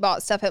said she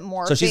bought stuff at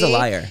Morphe? So she's a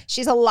liar.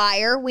 She's a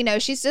liar. We know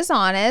she's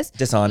dishonest.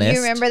 Dishonest.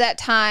 You remember that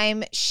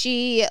time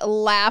she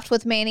laughed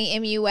with Manny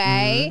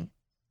MUA?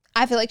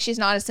 I feel like she's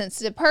not a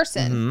sensitive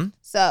person.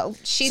 So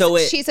she's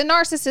a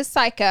narcissist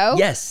psycho.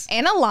 Yes.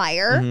 And a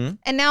liar.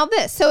 And now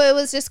this. So it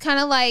was just kind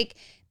of like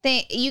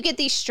you get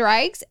these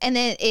strikes, and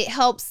then it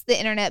helps the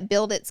internet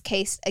build its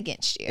case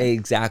against you.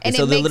 Exactly. And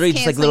so it they're makes literally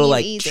just like canceling little you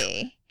like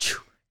easy.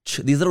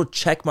 these little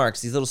check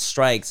marks, these little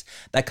strikes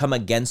that come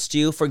against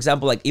you. For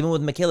example, like even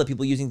with Michaela,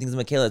 people using things with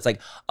Michaela, it's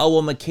like, oh,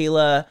 well,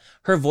 Michaela,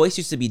 her voice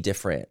used to be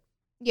different.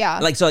 Yeah.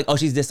 Like, so like, oh,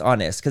 she's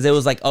dishonest. Because it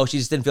was like, oh, she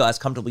just didn't feel as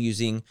comfortable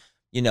using,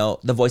 you know,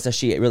 the voice that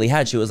she really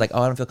had. She was like,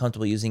 oh, I don't feel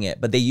comfortable using it.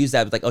 But they use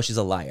that like, oh, she's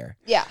a liar.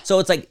 Yeah. So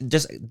it's like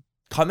just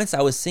comments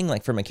I was seeing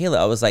like for Michaela.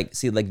 I was like,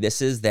 see, like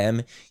this is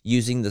them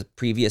using the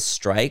previous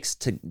strikes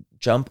to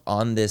jump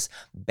on this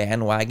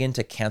bandwagon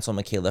to cancel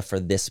Michaela for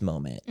this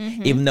moment.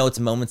 Even though it's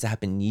moments that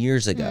happened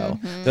years ago.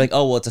 They're like,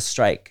 oh, well, it's a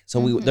strike.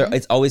 So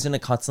it's always going to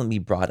constantly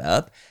be brought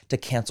up to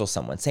cancel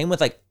someone. Same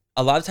with like,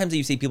 a lot of times that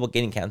you see people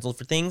getting canceled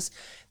for things,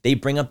 they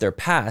bring up their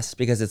past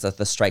because it's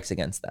the strikes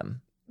against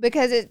them.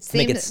 Because it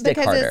make it seems stick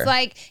because harder. it's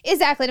like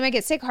exactly to make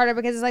it stick harder,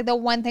 because it's like the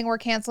one thing we're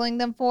canceling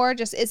them for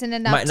just isn't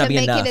enough Might not to be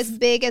make enough. it as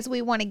big as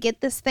we want to get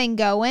this thing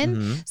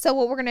going. So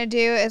what we're gonna do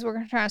is we're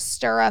gonna try to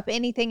stir up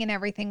anything and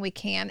everything we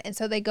can, and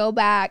so they go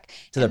back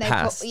To and their they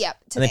past. and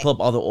They pull up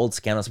all the old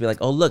scandals to be like,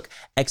 oh, look,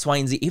 X, Y,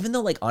 and Z. Even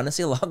though like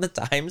honestly, a lot of the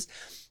times,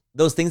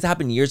 those things that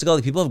happened years ago,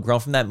 like people have grown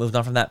from that, moved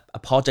on from that,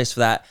 apologized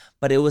for that,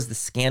 but it was the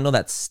scandal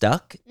that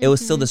stuck. It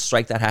was still the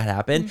strike that had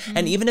happened.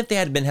 And even if they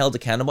had been held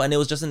accountable and it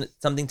was just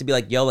something to be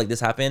like, yo, like this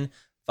happened,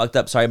 fucked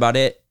up, sorry about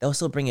it, they'll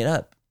still bring it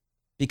up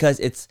because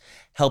it's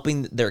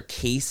helping their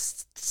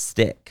case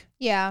stick.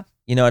 Yeah.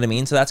 You know what I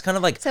mean? So that's kind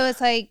of like, So it's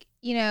like,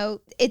 you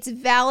know, it's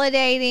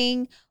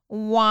validating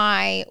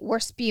why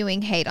we're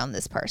spewing hate on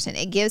this person.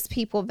 It gives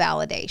people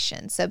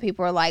validation. So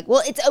people are like,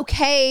 well, it's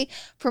okay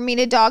for me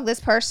to dog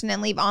this person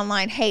and leave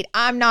online hate.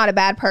 I'm not a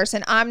bad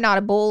person. I'm not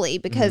a bully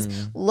because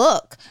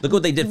look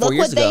what they did 4 look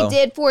years what ago. they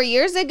did 4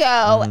 years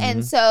ago.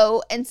 And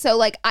so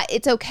like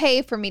it's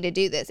okay for me to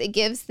do this. It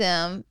gives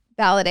them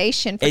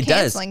validation for It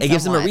does. canceling It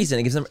gives them a someone. reason.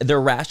 It gives them, they're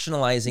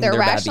rationalizing They're their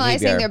rationalizing bad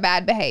behavior. their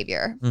bad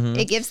behavior.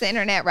 It gives the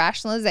internet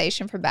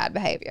rationalization for bad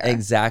behavior.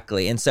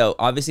 Exactly. And so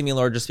obviously me and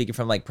Laura are just speaking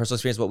from like personal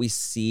experience, what we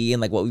see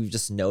and like what we've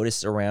just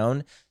noticed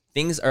around.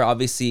 Things are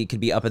obviously could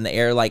be up in the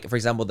air. Like, for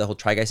example, the whole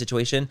Try Guy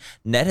situation.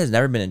 Ned has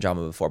never been in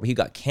drama before, but he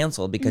got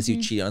canceled because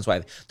he cheated on his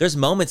wife. There's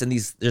moments and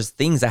there's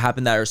things that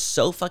happen that are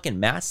so fucking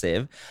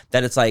massive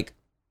that it's like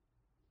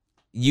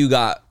you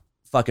got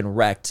fucking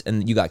wrecked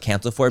and you got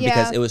canceled for it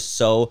because it was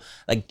so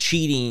like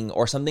cheating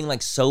or something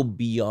like so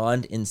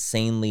beyond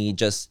insanely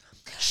just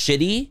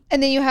shitty.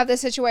 And then you have the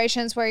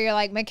situations where you're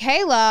like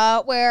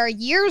Michaela, where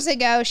years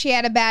ago she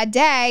had a bad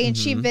day and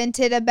she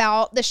vented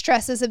about the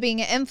stresses of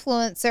being an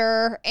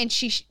influencer, and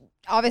she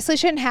obviously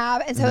shouldn't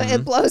have. And so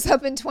it blows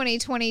up in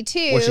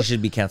 2022. Or she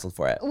should be canceled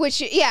for it.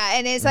 Which,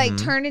 and it's like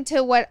turned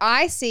into what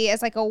I see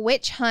as like a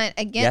witch hunt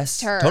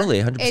against her.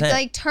 Totally, 100%. It's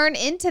like turned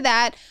into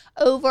that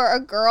over a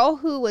girl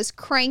who was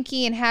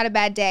cranky and had a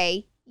bad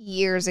day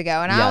years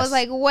ago. And I was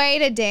like,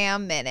 wait a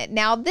damn minute.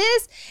 Now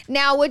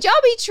would y'all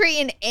be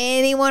treating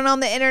anyone on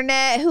the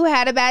internet who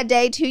had a bad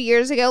day 2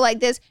 years ago like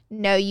this?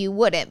 No, you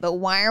wouldn't. But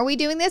why are we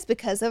doing this?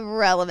 Because of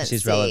relevancy.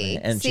 She's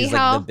relevant. And she's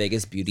like the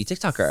biggest beauty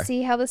TikToker.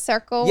 See how the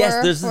circle Yes,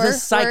 works? there's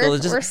this cycle.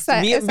 It's just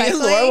me and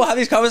Laura will have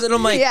these conversations and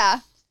I'm like,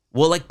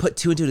 we'll like put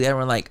two and two together and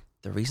we're like,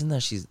 the reason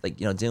that she's like,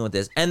 dealing with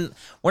this. And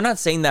we're not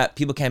saying that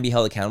people can't be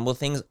held accountable to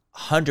things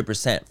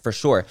 100% for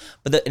sure.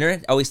 But the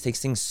internet always takes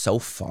things so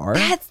far.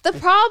 That's the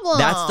problem.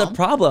 That's the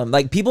problem.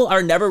 Like people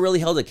are never really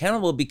held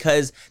accountable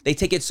because they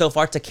take it so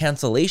far to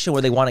cancellation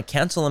where they want to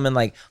cancel them and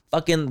like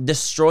fucking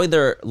destroy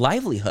their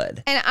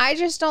livelihood. And I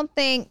just don't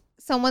think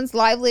someone's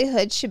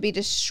livelihood should be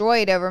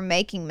destroyed over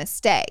making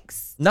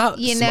mistakes. Not,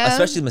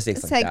 especially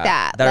mistakes like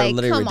that. That are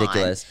literally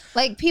ridiculous.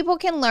 Like people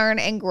can learn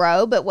and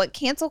grow, but what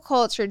cancel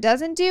culture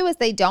doesn't do is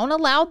they don't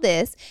allow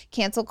this.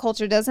 Cancel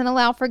culture doesn't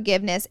allow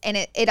forgiveness, and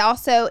it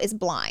also is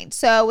blind.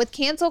 So with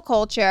cancel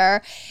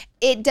culture,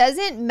 it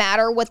doesn't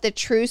matter what the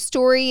true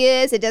story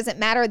is. It doesn't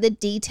matter the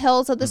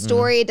details of the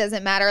story. It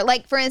doesn't matter.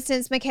 Like, for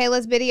instance,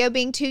 Michaela's video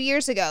being 2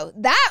 years ago.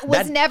 That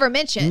was never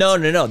mentioned. No.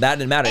 That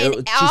didn't matter.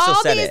 And she still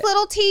said these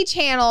little tea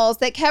channels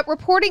that kept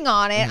reporting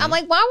on it. I'm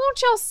like, why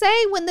won't y'all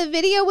say when the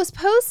video was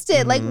posted?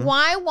 Like,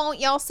 why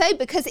won't y'all say?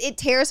 Because it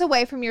tears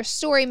away from your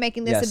story,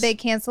 making this a big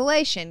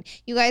cancellation.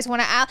 You guys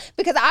want to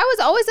because I was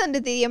always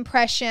under the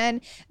impression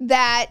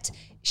that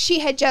she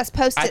had just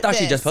posted I thought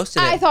she just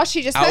posted it. I thought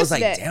she just posted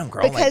it. I was like, damn,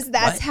 girl. Because like,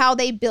 that's how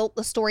they built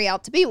the story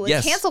out to be.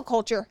 With cancel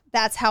culture,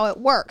 that's how it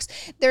works.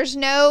 There's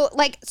no,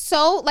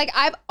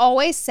 I've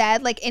always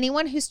said, like,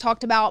 anyone who's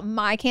talked about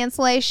my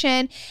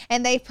cancellation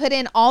and they put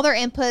in all their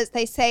inputs,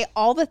 they say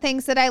all the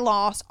things that I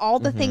lost, all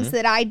the things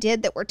that I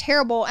did that were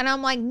terrible. And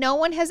I'm like, no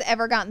one has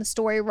ever gotten the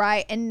story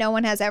right and no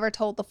one has ever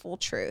told the full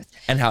truth.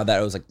 And how that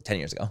was like 10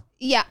 years ago.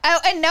 Yeah. Oh,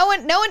 and no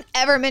one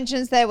ever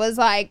mentions that it was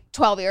like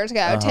 12 years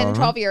ago, 10,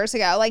 12 years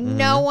ago. Like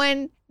no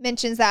one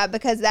mentions that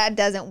because that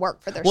doesn't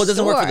work for their story. Well, it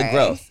doesn't work for the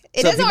growth.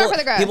 It doesn't work for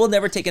the growth. People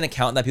never take into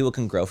account that people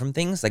can grow from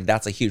things. Like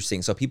that's a huge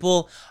thing. So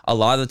people, a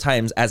lot of the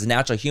times as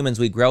natural humans,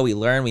 we grow, we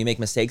learn, we make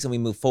mistakes and we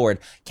move forward.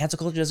 Cancel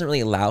culture doesn't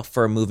really allow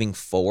for moving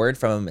forward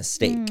from a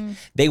mistake.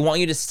 They want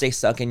you to stay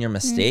stuck in your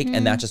mistake.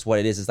 And that's just what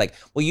it is. It's like,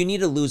 well, you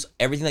need to lose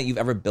everything that you've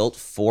ever built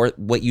for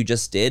what you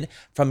just did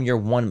from your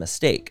one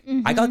mistake.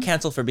 I got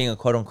canceled for being a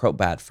quote unquote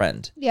bad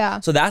friend. Yeah.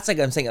 So that's like,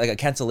 I'm saying like a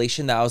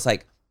cancellation that I was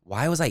like,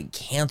 why was I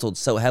canceled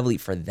so heavily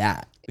for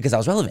that? Because I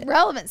was relevant.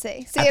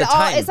 Relevancy. See,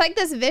 it's like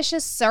this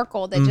vicious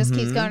circle that just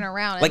keeps going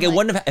around. Like it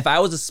wouldn't have, if I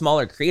was a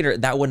smaller creator,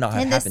 that would not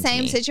have happened to me.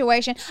 In the same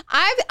situation.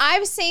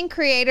 I've seen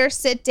creators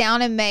sit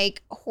down and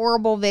make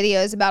horrible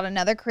videos about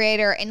another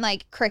creator and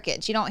like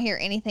crickets. You don't hear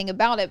anything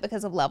about it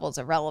because of levels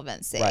of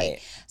relevancy. Right.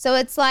 So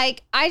it's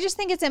like, I just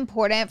think it's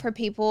important for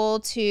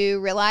people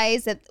to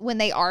realize that when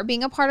they are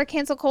being a part of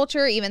cancel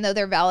culture, even though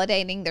they're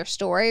validating their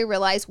story,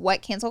 realize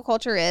what cancel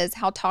culture is,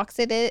 how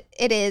toxic it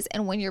is,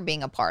 and when you're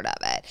being a part of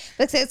it.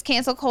 Because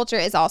cancel culture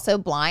is also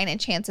blind, and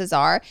chances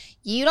are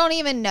you don't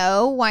even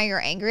know why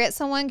you're angry at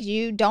someone because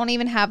you don't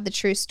even have the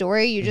true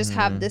story. You just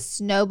have this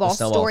snowball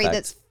story effect.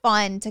 that's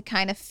fun to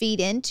kind of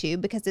feed into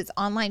because it's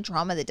online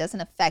drama that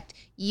doesn't affect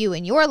you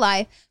in your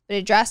life, but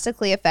it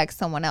drastically affects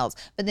someone else.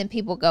 But then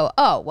people go,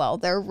 oh, well,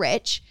 they're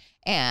rich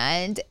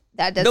and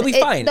that doesn't. They'll be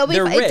fine.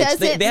 They're rich. It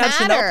doesn't they have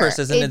Chanel matter.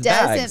 purses in It his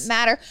bags. doesn't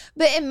matter.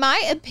 But in my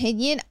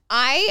opinion,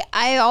 I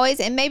always,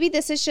 and maybe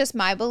this is just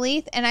my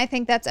belief, and I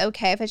think that's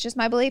okay if it's just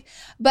my belief,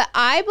 but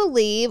I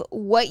believe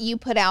what you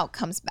put out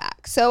comes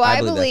back. So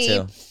I believe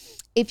that too.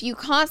 If you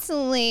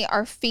constantly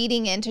are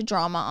feeding into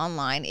drama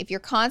online, if you're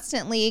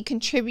constantly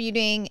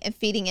contributing and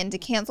feeding into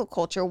cancel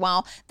culture,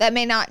 while that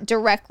may not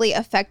directly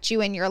affect you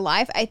in your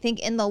life, I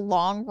think in the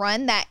long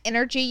run, that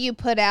energy you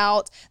put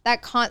out,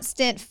 that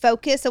constant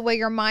focus of where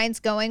your mind's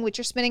going, which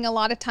you're spending a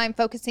lot of time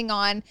focusing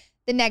on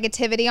the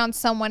negativity on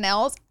someone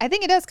else, I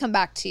think it does come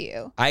back to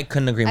you. I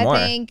couldn't agree more. I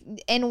think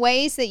in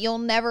ways that you'll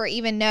never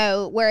even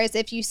know. Whereas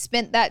if you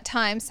spent that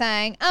time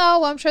saying, oh,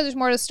 well, I'm sure there's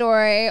more to the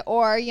story,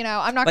 or,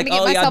 I'm not going to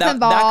get myself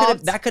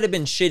involved. That could have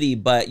been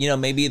shitty, but,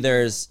 maybe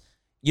there's,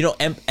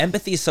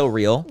 empathy is so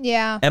real.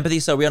 Yeah. Empathy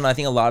is so real. And I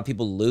think a lot of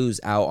people lose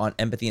out on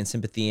empathy and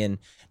sympathy and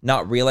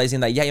not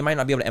realizing that, you might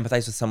not be able to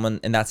empathize with someone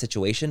in that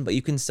situation, but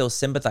you can still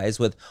sympathize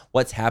with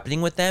what's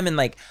happening with them. And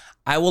like,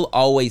 I will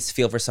always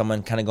feel for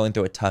someone kind of going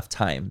through a tough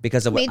time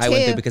because of what I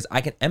went through, because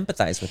I can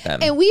empathize with them.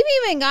 And we've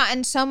even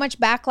gotten so much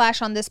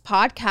backlash on this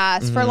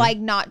podcast for like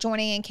not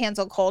joining in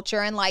cancel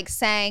culture and like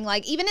saying,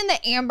 like, even in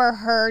the Amber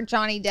Heard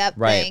Johnny Depp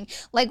thing,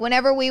 like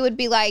whenever we would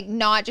be like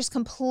not just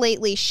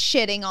completely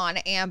shitting on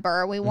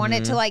Amber, we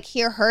wanted to like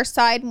hear her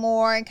side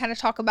more and kind of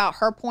talk about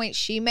her point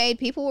she made,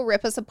 people will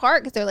rip us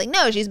apart because they're like,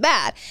 no, she's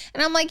bad.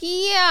 And I'm like,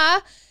 yeah,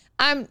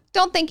 I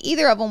don't think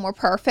either of them were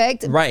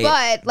perfect, right?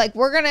 But like,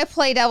 we're going to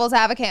play devil's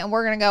advocate and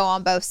we're going to go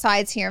on both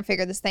sides here and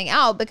figure this thing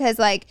out because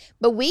like,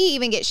 but we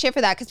even get shit for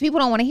that because people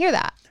don't want to hear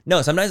that.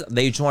 No, sometimes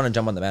they just want to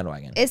jump on the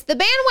bandwagon. It's the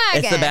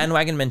bandwagon. It's the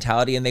bandwagon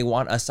mentality, and they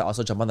want us to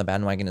also jump on the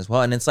bandwagon as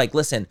well. And it's like,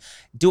 listen,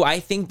 do we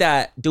think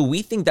that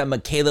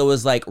Michaela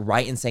was like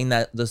right in saying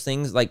that those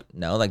things? Like,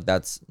 no, like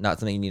that's not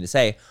something you need to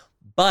say.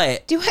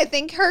 But do I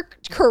think her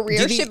career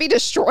Do you should be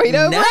destroyed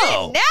over No.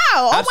 it? No.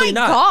 Oh absolutely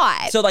my not.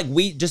 God. So like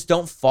we just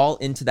don't fall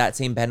into that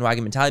same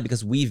bandwagon mentality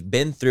because we've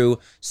been through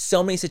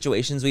so many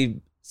situations. We've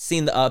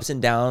seen the ups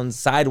and downs,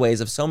 sideways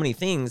of so many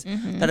things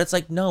that it's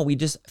like, no, we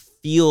just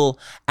feel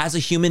as a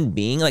human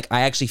being, like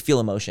I actually feel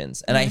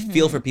emotions and I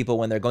feel for people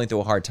when they're going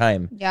through a hard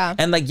time. Yeah.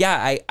 And like,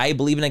 yeah, I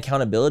believe in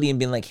accountability and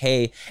being like,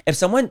 hey, if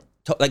someone,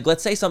 like,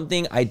 let's say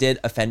something I did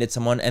offended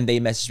someone and they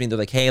messaged me, they're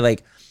like, hey,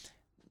 like,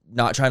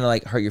 not trying to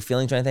like hurt your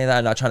feelings or anything like that.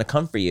 I'm not trying to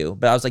come for you.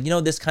 But I was like,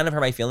 this kind of hurt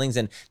my feelings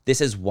and this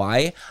is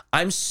why.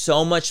 I'm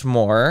so much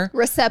more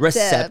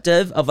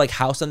receptive of like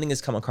how something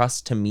has come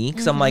across to me.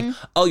 Cause I'm like,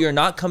 oh, you're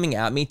not coming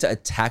at me to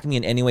attack me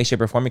in any way,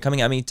 shape or form. You're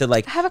coming at me to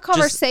like have a just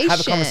conversation.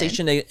 have a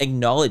conversation to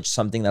acknowledge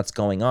something that's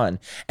going on.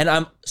 And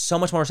I'm so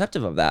much more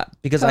receptive of that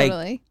because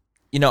Totally.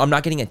 I'm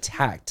not getting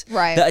attacked.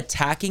 Right. The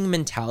attacking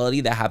mentality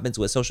that happens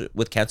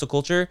with cancel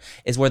culture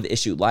is where the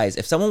issue lies.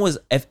 If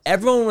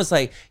everyone was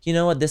like, you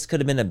know what, this could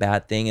have been a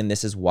bad thing and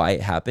this is why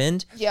it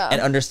happened. Yeah. And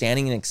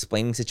understanding and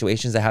explaining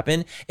situations that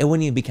happen, it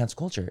wouldn't even be cancel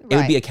culture. It would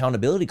Right. be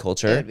accountability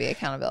culture. It would be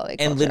accountability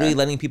And culture. literally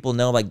letting people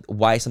know like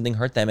why something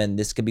hurt them and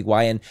this could be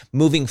why. And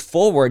moving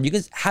forward, you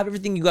can have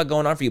everything you got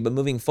going on for you, but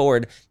moving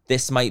forward,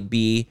 this might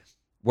be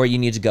where you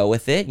need to go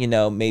with it,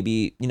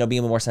 maybe,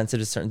 being more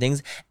sensitive to certain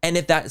things. And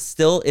if that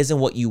still isn't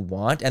what you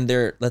want and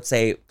they're, let's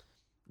say,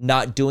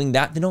 not doing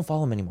that, then don't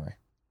follow them anymore.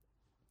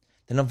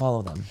 Then don't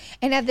follow them.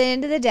 And at the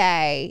end of the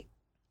day,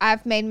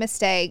 I've made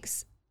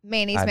mistakes.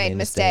 Manny's I've made made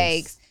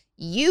mistakes.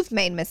 You've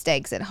made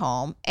mistakes at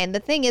home. And the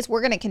thing is,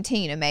 we're going to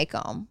continue to make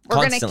them. We're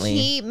going to Constantly.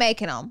 keep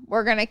making them.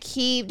 We're going to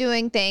keep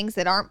doing things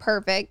that aren't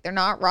perfect. They're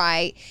not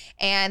right.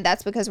 And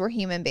that's because we're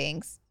human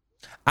beings.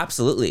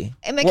 Absolutely.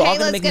 And We're all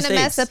Michaela's make going to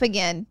mess mistakes. up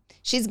again.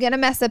 She's going to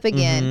mess up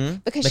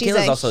again because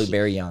Michaela's she's also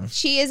very young.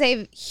 She is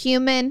a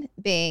human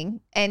being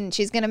and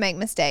she's going to make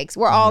mistakes.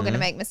 We're all going to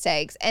make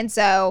mistakes. And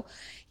so,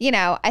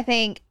 I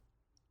think,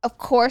 of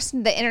course,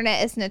 the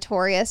internet is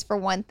notorious for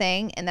one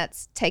thing, and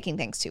that's taking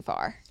things too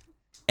far.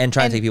 And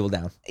trying to take people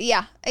down.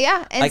 Yeah.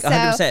 Yeah. And Like, so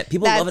 100%.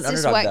 People love an that's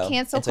just underdog, what though,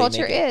 cancel until you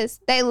culture make it. is.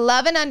 They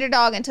love an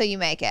underdog until you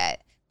make it.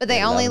 But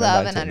they only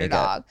love an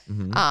underdog.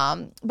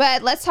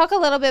 But let's talk a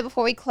little bit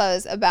before we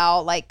close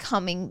about like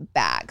coming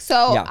back.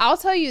 So Yeah. I'll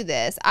tell you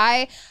this.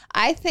 I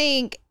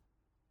think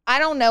I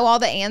don't know all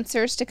the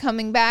answers to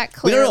coming back.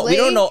 Clearly, We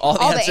don't know all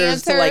the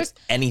answers to like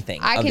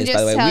anything I of can this,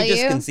 by the just way. tell We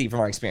just you- can see from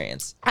our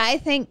experience. I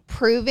think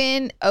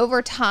proving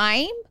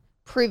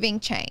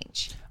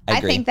change. I I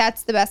agree. think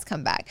that's the best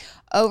comeback.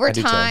 Over I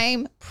do too.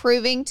 time,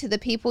 proving to the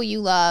people you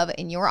love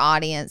and your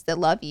audience that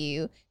love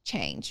you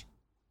change.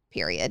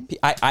 Period.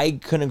 I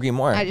couldn't agree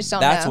more. I just don't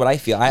That's know. what I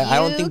feel. I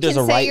don't think there's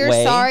a right You can say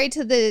way. you're sorry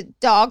to the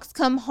dogs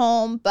come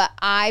home, but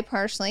I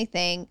personally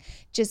think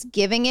just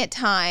giving it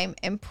time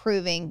and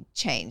proving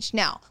change.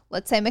 Now,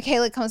 let's say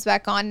Michaela comes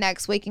back on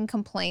next week and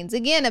complains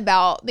again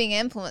about being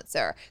an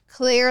influencer.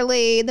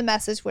 Clearly, the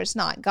message was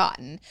not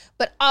gotten,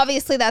 but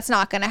obviously that's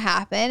not going to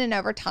happen. And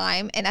over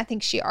time, and I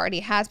think she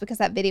already has because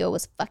that video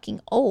was fucking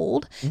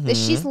old. That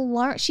she's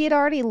learned. She had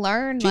already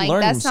learned She like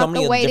learned that's so not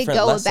many the way to different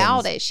go lessons.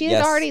 about it. She had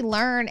Yes. already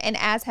learned, and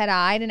as had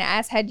I, and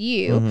as had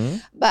you.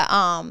 But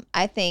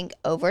I think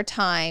over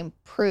time,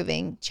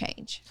 proving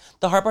change.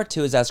 The hard part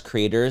too is as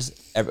creators,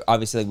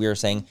 obviously, like we were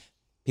saying,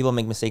 people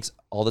make mistakes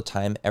all the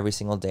time, every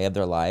single day of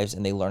their lives,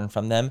 and they learn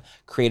from them.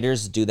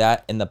 Creators do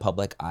that in the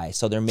public eye.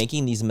 So they're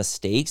making these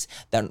mistakes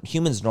that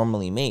humans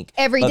normally make.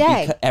 Every but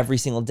day. every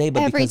single day.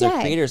 But Every because they're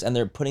day. creators and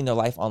they're putting their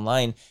life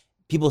online,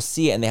 people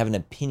see it and they have an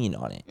opinion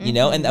on it, you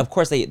know? And of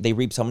course, they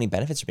reap so many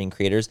benefits for being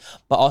creators,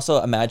 but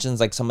also imagines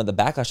like some of the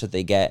backlash that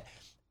they get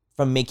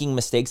from making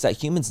mistakes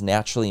that humans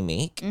naturally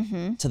make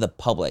to the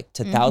public,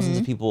 to thousands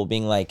of people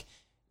being like,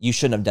 you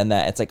shouldn't have done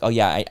that. It's like, oh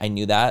yeah, I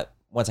knew that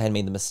once I had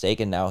made the mistake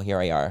and now here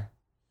I are.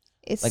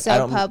 It's Like, I so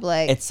don't-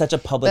 public. It's such a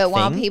public but thing.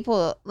 while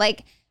people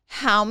like,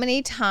 how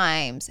many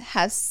times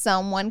has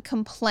someone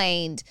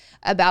complained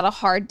about a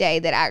hard day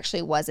that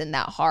actually wasn't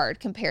that hard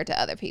compared to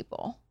other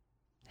people?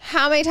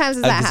 How many times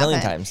has A that gazillion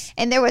happened? times.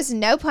 And there was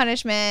no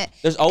punishment.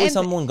 There's always And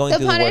someone going the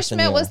through the worst than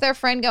punishment you. was their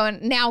friend going,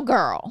 "Now,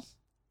 girl,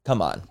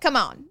 Come on. come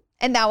on."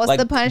 And that was Like,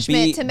 the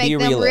punishment be- to make be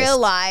them realist.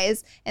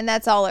 realize. And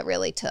that's all it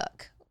really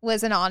took,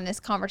 was an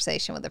honest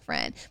conversation with a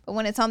friend. But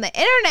when it's on the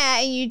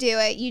internet and you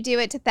do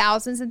it to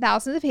thousands and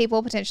thousands of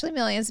people, potentially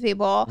millions of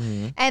people.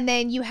 Mm-hmm. And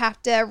then you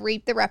have to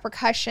reap the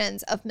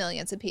repercussions of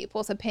millions of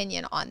people's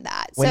opinion on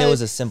that. When So it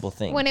was a simple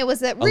thing. when it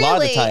was lot of the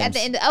really at times.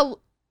 the end,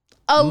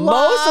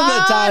 Most of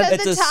the time,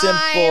 it's a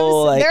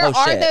simple, like, there oh,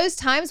 are shit. those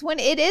times when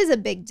it is a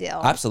big deal.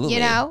 Absolutely.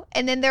 You know?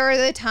 And then there are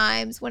the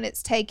times when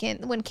it's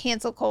taken, when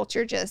cancel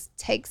culture just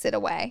takes it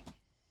away.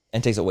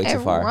 and takes it way too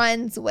And far.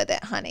 runs with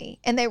it, honey.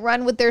 And they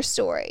run with their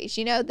stories,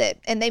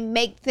 and they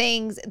make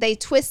things, they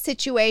twist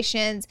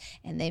situations,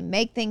 and they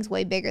make things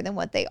way bigger than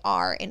what they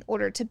are in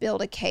order to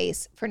build a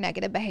case for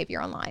negative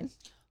behavior online.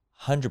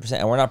 100%.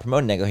 And we're not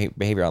promoting negative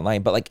behavior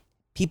online, but like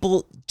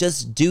people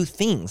just do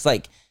things.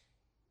 Like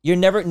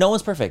no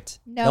one's perfect.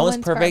 No one's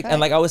one's perfect. And perfect.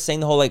 like I was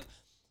saying, the whole like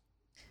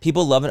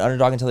people love an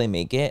underdog until they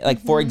make it. Like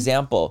for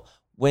example,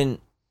 when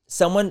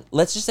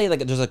let's just say like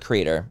there's a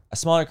creator, a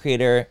smaller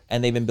creator,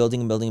 and they've been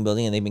building, and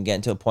they've been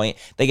getting to a point.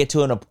 They get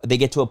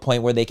to a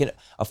point where they can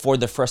afford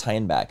their first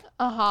high-end bag.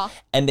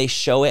 And they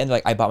show it, and they're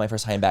like, I bought my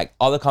first high-end bag.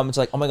 All the comments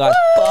are like, oh my God,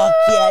 fuck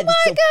yeah, this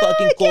is so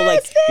fucking cool. Yes,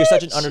 like, bitch. you're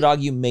such an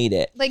underdog, you made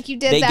it. Like you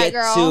did that,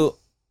 girl.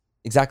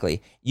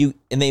 Exactly.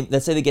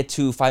 Let's say they get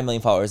to 5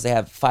 million followers. They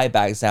have 5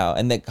 bags now,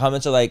 and the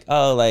comments are like,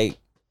 oh, like,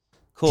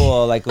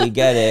 cool, like we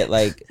get it.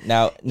 Like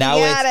now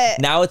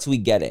it's we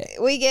get it.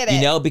 We get it.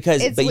 You know,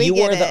 because It's but we you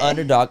get were the it.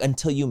 underdog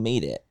until you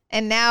made it.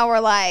 And now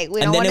we're like,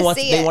 we don't want to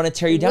see it. They want to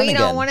tear you down We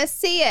again. don't want to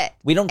see it.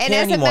 We don't care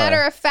anymore. And anymore. as a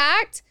matter of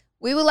fact,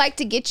 we would like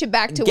to get you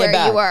back to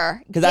where you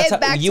were. Because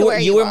that's how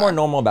you were more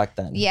normal back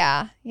then.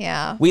 Yeah.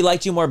 We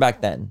liked you more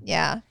back then.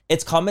 Yeah.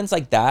 It's comments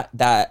like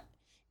that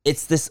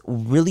it's this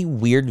really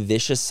weird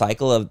vicious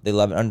cycle of they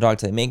love an underdog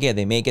till they make it,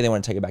 they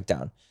want to take it back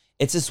down.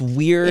 It's this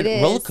weird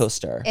roller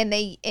coaster.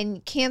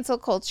 And cancel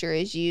culture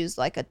is used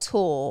like a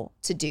tool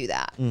to do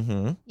that.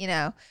 Mm-hmm. You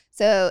know?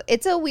 So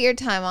it's a weird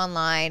time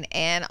online.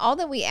 And all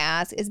that we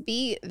ask is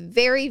be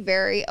very,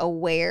 very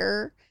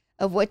aware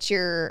of what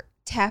you're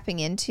tapping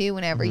into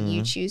whenever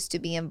you choose to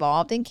be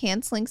involved in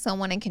canceling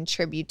someone and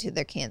contribute to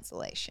their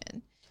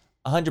cancellation.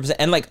 100%.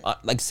 And like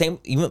same,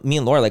 even me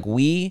and Laura, like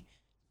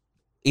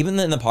even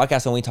in the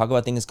podcast when we talk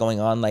about things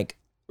going on, like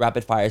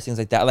rapid fire, things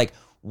like that, like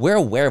we're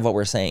aware of what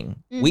we're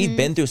saying. We've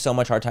been through so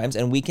much hard times,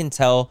 and we can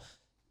tell,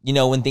 you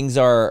know, when things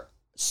are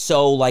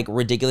so like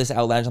ridiculous,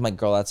 outlandish. I'm like,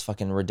 girl, that's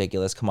fucking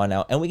ridiculous. Come on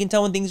now. And we can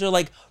tell when things are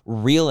like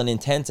real and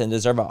intense and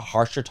deserve a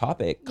harsher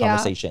topic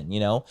conversation, you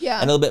know? Yeah.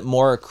 And a little bit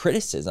more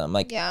criticism.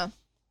 Like,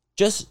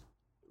 just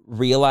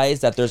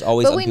realize that there's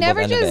always but we never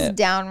end of just it.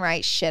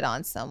 Downright shit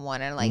on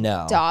someone and like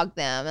No. dog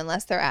them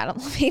unless they're Adam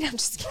Levine. I'm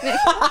just kidding.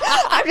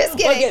 I'm just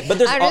kidding. Okay, but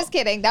there's just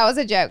kidding. That was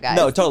a joke, guys.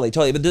 No, totally.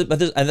 But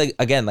there's, I think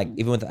again, like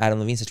even with the Adam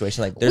Levine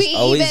situation, like there's we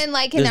always even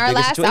like in there's our bigger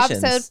last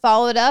situations. episode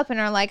followed up and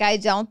are like, I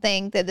don't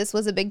think that this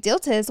was a big deal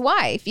to his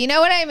wife. You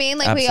know what I mean?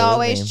 Like we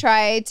always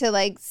try to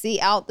like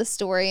see out the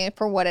story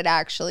for what it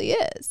actually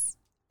is.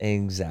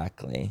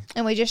 Exactly.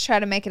 And we just try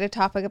to make it a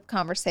topic of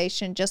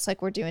conversation, just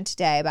like we're doing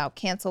today about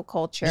cancel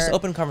culture. Just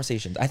open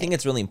conversations. I think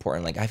it's really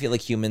important. Like I feel like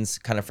humans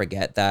kind of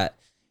forget that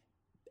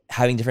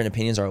having different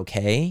opinions are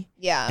okay.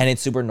 Yeah. And it's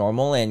super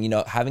normal. And, you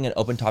know, having an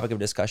open topic of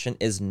discussion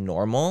is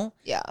normal.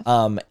 Yeah.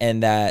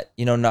 And that,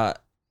 you know,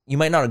 you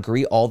might not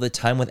agree all the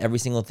time with every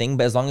single thing,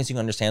 but as long as you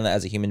understand that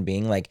as a human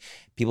being, like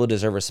people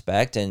deserve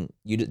respect, and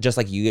you just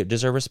like you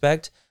deserve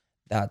respect,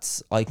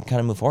 that's all you can kind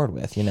of move forward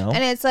with, you know?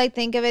 And it's like,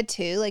 think of it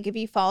too, like if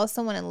you follow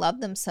someone and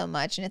love them so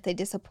much, and if they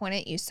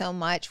disappointed you so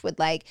much with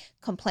like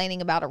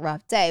complaining about a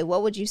rough day,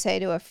 what would you say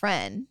to a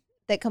friend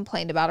that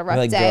complained about a rough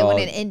like, day girl, when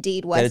it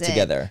indeed wasn't? Get it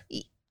together.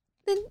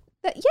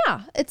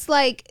 Yeah, it's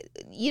like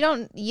you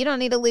don't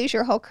need to lose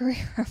your whole career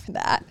over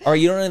that. Or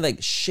you don't need to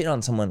like shit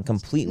on someone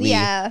completely.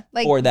 Yeah,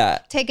 like for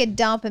that. Take a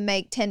dump and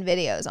make 10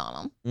 videos on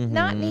them. Mm-hmm.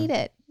 Not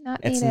needed.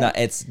 It's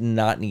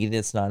not needed.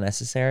 It's not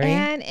necessary.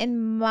 And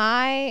in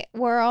my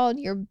world,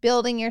 you're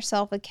building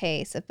yourself a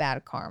case of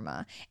bad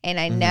karma. And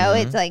I know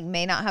it's like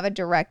may not have a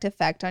direct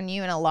effect on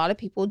you. And a lot of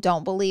people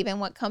don't believe in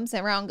what comes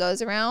around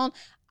goes around.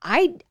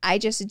 I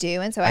just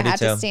do. And so I have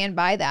to stand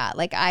by that.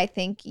 Like, I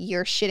think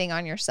you're shitting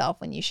on yourself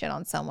when you shit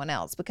on someone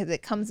else because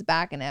it comes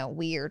back in a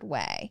weird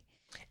way.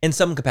 In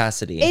some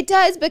capacity. It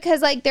does,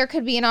 because like there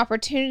could be an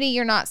opportunity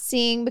you're not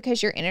seeing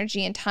because your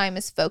energy and time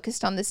is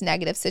focused on this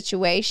negative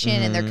situation,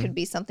 and there could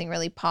be something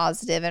really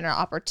positive and an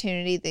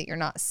opportunity that you're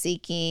not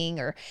seeking,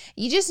 or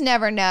you just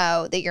never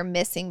know that you're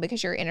missing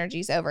because your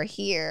energy's over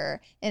here.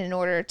 And in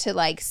order to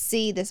like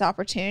see this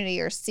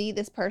opportunity or see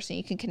this person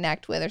you can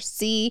connect with or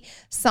see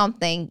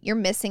something, you're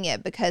missing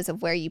it because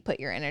of where you put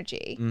your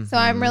energy. So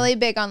I'm really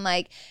big on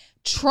like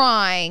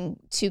trying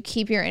to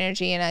keep your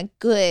energy in a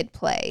good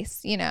place,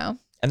 you know?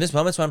 And there's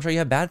moments when I'm sure you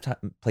have bad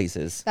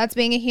places. That's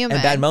being a human.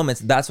 And bad moments.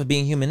 That's what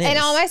being human is. In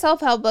all my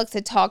self-help books,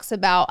 it talks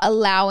about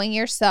allowing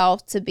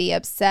yourself to be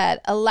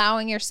upset,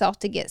 allowing yourself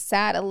to get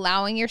sad,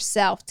 allowing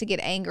yourself to get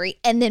angry,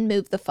 and then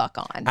move the fuck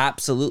on.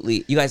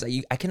 Absolutely. You guys,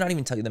 I cannot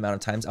even tell you the amount of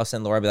times I'll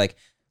send Laura, I'll be like,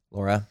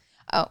 Laura.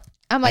 Oh,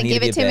 I'm like,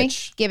 give it to me.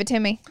 Give it to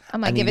me.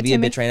 I'm like, give it to me. I need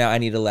to be a bitch right now. I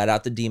need to let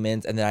out the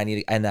demons, and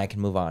then I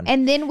can move on.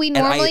 And then we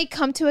normally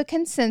come to a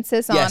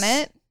consensus on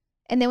it,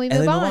 and then we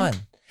move on.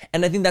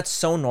 And I think that's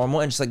so normal,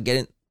 and just like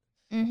getting.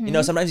 You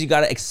know, sometimes you got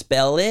to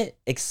expel it,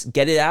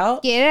 get it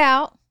out. Get it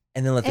out.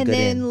 And then let the good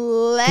in. And then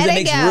let it go. Because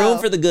it makes room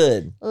for the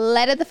good.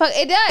 Let it the fuck.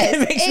 It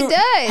does. It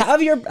does.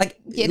 Have your, like.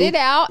 Get it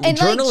out. And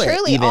like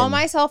truly, even. all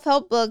my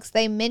self-help books,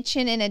 they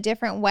mention in a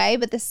different way,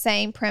 but the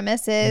same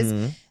premise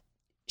is,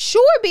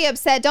 sure, be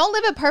upset. Don't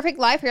live a perfect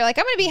life where you're like,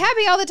 I'm going to be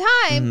happy all the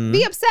time.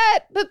 Be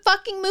upset, but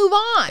fucking move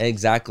on.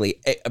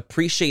 Exactly.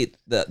 Appreciate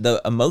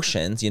the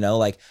emotions, you know,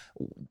 like.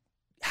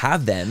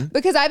 Have them,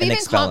 because I've even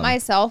caught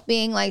myself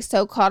being like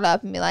so caught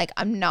up and be like,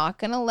 I'm not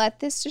gonna let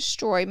this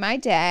destroy my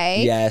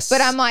day. Yes,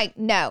 but I'm like,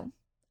 no,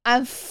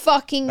 I'm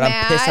fucking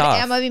mad.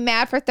 I'm gonna be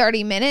mad for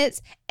 30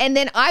 minutes, and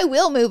then I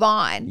will move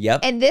on. Yep,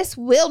 and this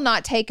will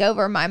not take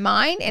over my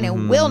mind, and it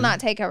will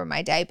not take over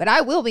my day, but I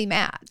will be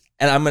mad.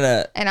 And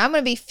I'm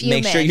gonna be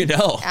fuming. make sure you know.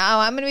 Oh,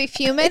 I'm gonna be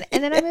fuming,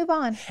 and then I move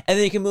on. And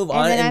then you can move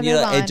on, and you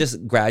know, it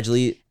just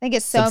gradually. I think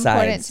it's so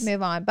important subsides. to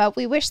move on. But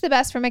we wish the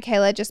best for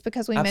Michaela, just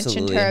because we mentioned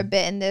Absolutely. her a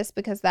bit in this,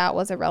 because that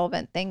was a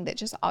relevant thing that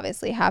just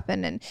obviously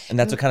happened. And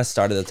that's what kind of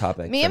started the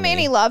topic. me for and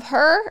Manny love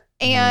her,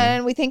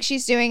 and we think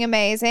she's doing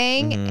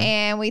amazing, Mhm.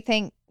 and we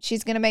think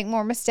she's gonna make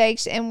more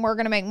mistakes, and we're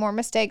gonna make more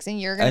mistakes, and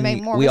you're gonna And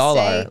make more we mistakes. all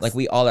are. Like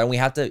we all are. And we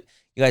have to.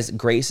 You guys,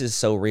 grace is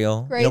so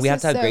real. Grace we have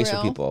is to have so grace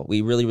real. for people. We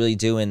really, really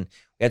do, and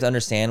we have to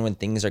understand when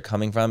things are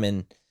coming from.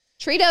 And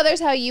Treat others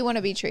how you want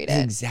to be treated.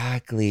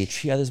 exactly,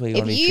 treat others the way you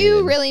If want to be you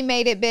treated. really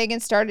made it big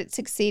and started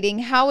succeeding,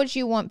 how would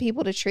you want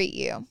people to treat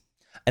you?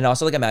 And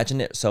also, like, imagine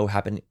it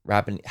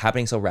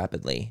happening so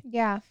rapidly.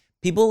 Yeah.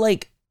 People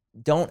like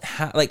don't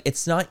have like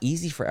it's not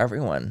easy for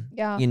everyone.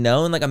 Yeah. You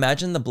know, and like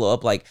imagine the blow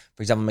up, like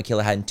for example,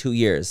 Michaela had in 2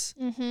 years.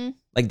 Mm-hmm.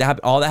 Like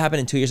that, all that happened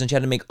in 2 years, and she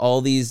had to make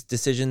all these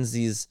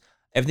decisions,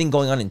 everything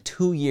going on in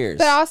 2 years.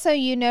 But also,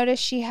 you notice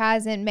she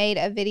hasn't made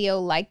a video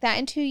like that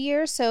in 2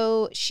 years.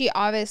 So she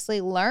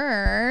obviously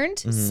learned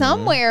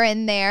somewhere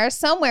in there,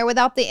 somewhere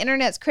without the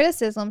internet's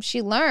criticism,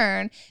 she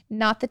learned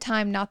not the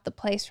time, not the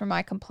place for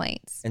my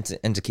complaints. and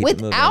to keep it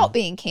moving Without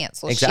being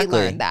canceled, she Exactly.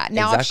 learned that.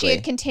 Now, if she had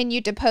Exactly.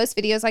 continued to post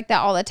videos like that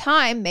all the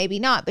time, maybe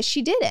not. But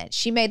she didn't.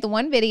 She made the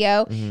one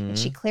video, and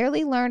she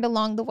clearly learned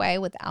along the way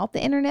without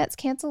the internet's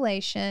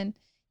cancellation.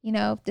 You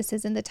know, this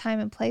isn't the time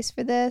and place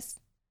for this,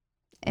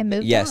 and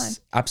moved on. Yes,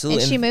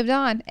 absolutely. And she moved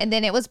on, and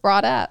then it was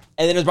brought up.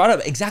 And then it was brought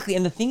up. Exactly.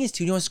 And the thing is,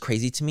 too, you know what's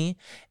crazy to me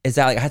is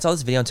that like I saw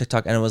this video on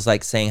TikTok and it was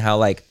like saying how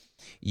like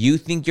you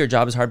think your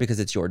job is hard because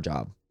it's your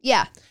job.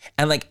 Yeah.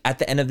 And like at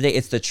the end of the day,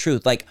 it's the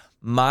truth. Like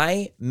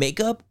my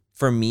makeup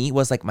for me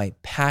was like my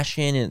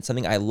passion and it's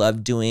something I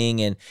loved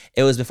doing. And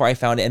it was before I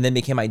found it and then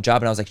became my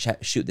job. And I was like,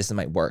 shoot, this is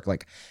my work.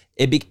 Like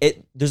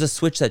there's a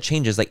switch that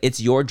changes. Like it's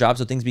your job.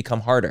 So things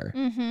become harder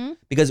Mm-hmm.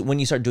 because when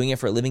you start doing it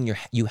for a living,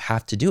 you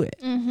have to do it.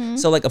 Mm-hmm.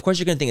 So like, of course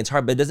you're going to think it's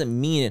hard, but it doesn't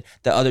mean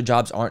that other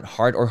jobs aren't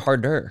hard or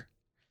harder.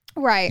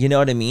 Right. You know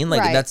what I mean?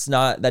 Like Right.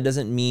 that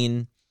doesn't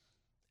mean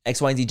X,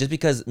 Y, and Z. Just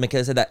because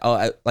Michaela said that,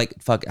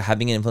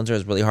 having an influencer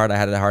is really hard. I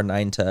had a hard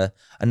 9 to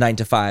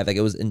 5. Like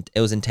it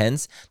was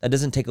intense. That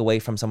doesn't take away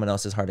from someone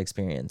else's hard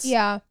experience.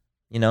 Yeah.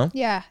 You know?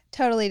 Yeah.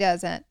 Totally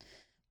doesn't.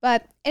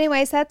 But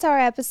anyways, that's our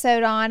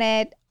episode on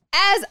it.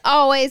 As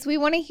always, we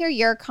want to hear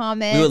your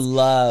comments. We would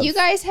love. You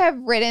guys have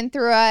ridden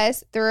through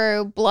us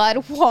through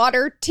blood,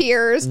 water,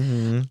 tears,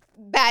 Mhm.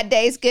 bad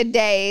days, good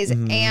days.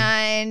 Mhm.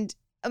 And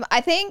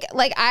I think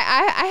like I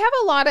have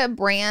a lot of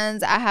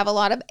brands, I have a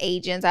lot of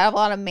agents, I have a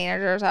lot of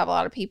managers, I have a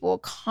lot of people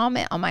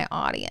comment on my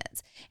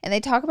audience. And they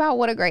talk about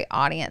what a great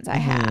audience I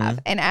have.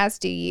 And as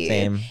do you.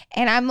 Same.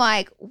 And I'm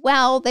like,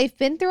 well, they've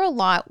been through a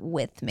lot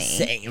with me.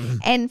 Same.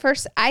 And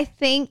first, I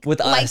think With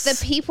like us.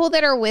 the people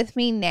that are with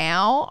me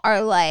now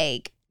are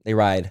like, They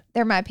ride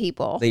they're my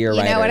people. They're your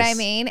you know what I riders.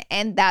 mean?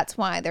 And that's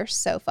why they're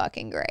so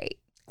fucking great.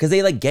 because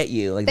they like get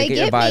you. Like they get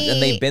your vibe,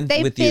 and they've been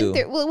with you.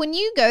 Well, when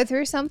you go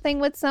through something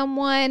with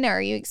someone or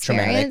you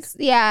Traumatic. experience,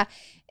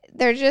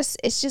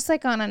 it's just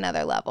like on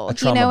another level. A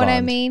Do you know trauma what I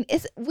bond. mean?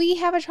 We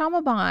have a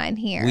trauma bond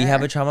here. We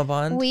have a trauma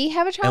bond. We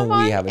have a trauma And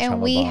bond. we have a and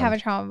trauma we bond. have a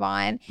trauma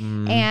bond.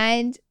 Mhm.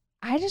 And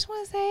I just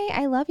want to say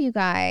I love you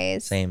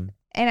guys. Same.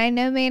 And I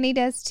know Manny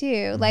does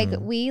too. Like,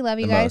 Mhm. we love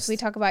you The guys. We most.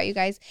 talk about you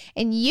guys.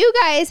 And you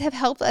guys have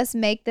helped us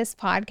make this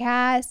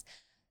podcast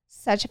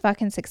such a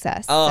fucking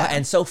success. Oh, So,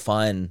 and so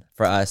fun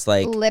for us.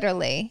 Like,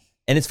 literally.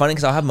 and it's funny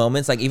because I'll have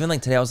moments like even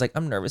like today I was like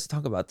I'm nervous to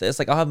talk about this.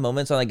 Like I'll have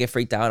moments when I get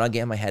freaked out and I'll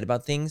get in my head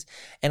about things,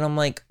 and I'm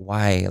like,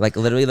 why? Like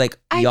literally, like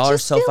y'all are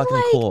just so feel fucking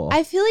like- cool.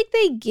 I feel like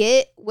they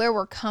get where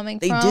we're coming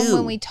They from do.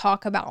 when we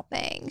talk about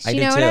things. I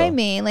You do know what I too.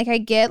 mean? Like I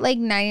get like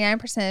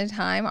 99% of the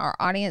time our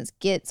audience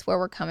gets where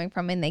we're coming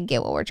from and they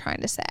get what we're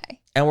trying to say.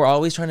 And we're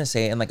always trying to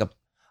say it in like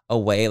a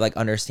way like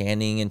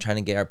understanding and trying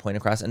to get our point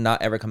across and not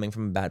ever coming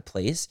from a bad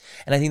place.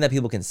 And I think that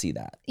people can see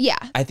that. Yeah.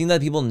 I think that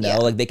people know, Yeah.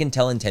 like they can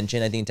tell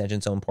intention. I think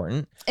intention's so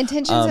important.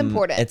 Intention's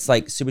important. It's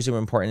like super, super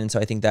important. And so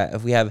I think that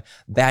if we have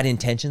bad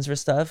intentions for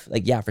stuff,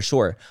 like, yeah, for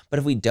sure. But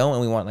if we don't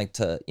and we want like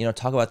to,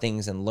 talk about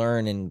things and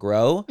learn and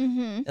grow,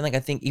 Mm-hmm. then like I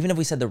think even if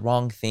we said the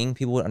wrong thing,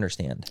 people would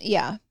understand,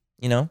 Yeah,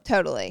 you know?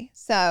 totally.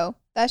 So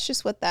that's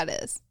just what that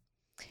is.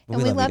 But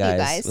And we love you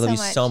guys We love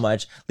so you so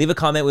much. Leave a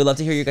comment. We'd love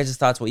to hear your guys'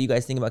 thoughts, what you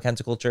guys think about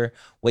cancel culture,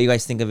 what you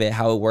guys think of it,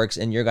 how it works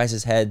in your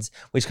guys' heads.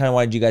 We just kind of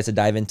wanted you guys to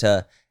dive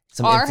into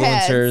some Our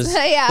influencers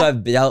heads. Yeah. who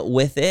have dealt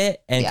with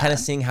it and Yeah. kind of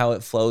seeing how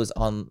it flows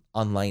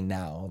online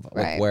now, like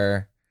Right.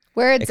 where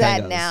Where it it's kinda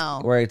at goes.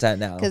 now. Where it's at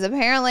now. Because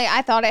apparently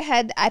I thought it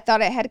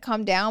had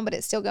calmed down, but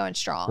it's still going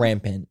strong.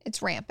 Rampant.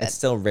 It's rampant. It's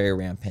still very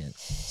rampant.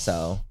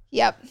 So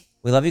Yep.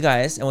 we love you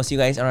guys, and we'll see you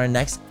guys on our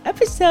next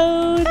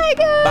episode. Bye,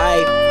 guys.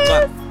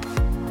 Bye. Mwah.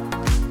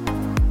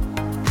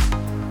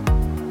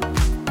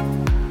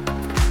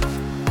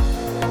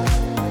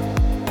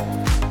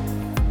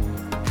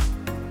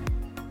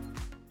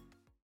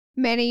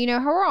 Manny, you know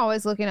how we're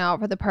always looking out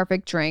for the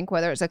perfect drink,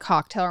 whether it's a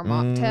cocktail or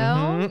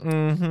mocktail?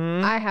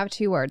 Mhm. I have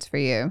 2 words for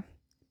you.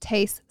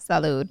 Taste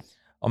salud.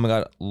 Oh my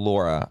God,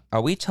 Laura,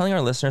 are we telling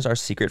our listeners our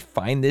secret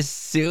find this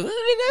soon?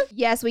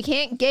 Yes, we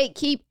can't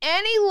gatekeep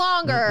any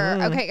longer.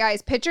 Okay,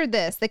 guys, picture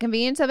this. The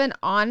convenience of an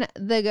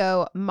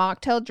on-the-go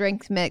mocktail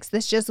drink mix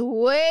that's just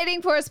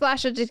waiting for a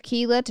splash of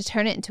tequila to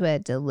turn it into a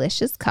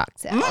delicious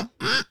cocktail.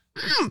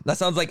 That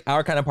sounds like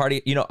our kind of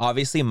party. You know,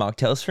 obviously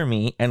mocktails for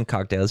me and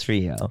cocktails for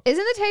you.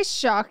 Isn't the taste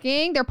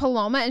shocking? Their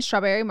Paloma and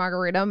strawberry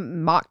margarita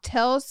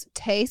mocktails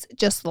taste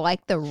just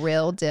like the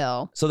real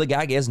deal. So the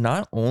gag is,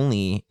 not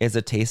only is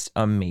the taste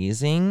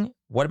amazing,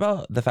 what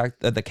about the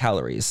fact that the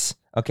calories?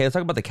 Okay, let's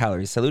talk about the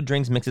calories. Salud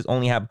drinks mixes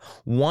only have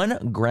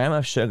 1 gram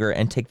of sugar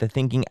and take the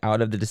thinking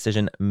out of the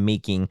decision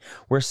making.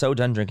 We're so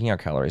done drinking our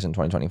calories in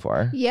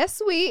 2024.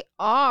 Yes, we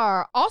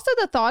are. Also,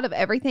 the thought of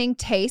everything,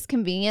 taste,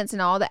 convenience,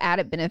 and all the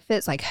added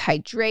benefits like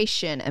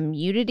hydration,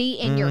 immunity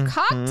in your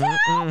cocktail.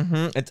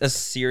 It's a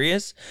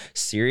serious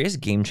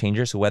game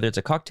changer. So whether it's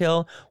a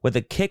cocktail with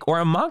a kick or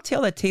a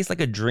mocktail that tastes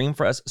like a dream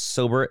for us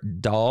sober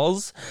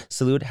dolls,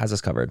 Salud has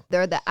us covered.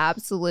 They're the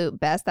absolute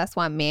best. That's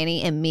why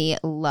Manny and me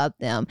love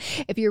them.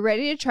 If you're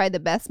ready to try the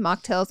best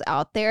mocktails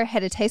out there, head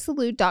to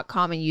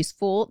tastesalud.com and use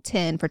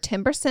full10 for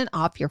 10%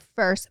 off your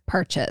first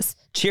purchase.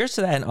 Cheers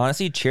to that, and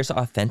honestly, cheers to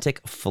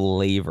authentic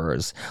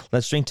flavors.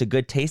 Let's drink to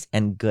good taste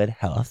and good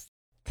health.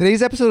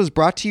 Today's episode is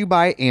brought to you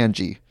by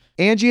Angie.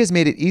 Angie has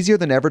made it easier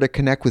than ever to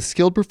connect with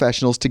skilled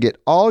professionals to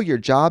get all your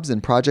jobs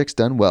and projects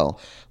done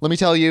well. Let me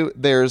tell you,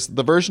 there's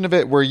the version of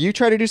it where you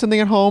try to do something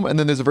at home, and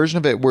then there's a version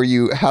of it where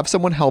you have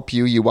someone help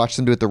you, you watch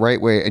them do it the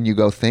right way, and you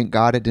go, thank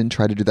God I didn't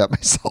try to do that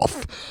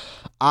myself.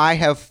 I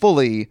have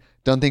fully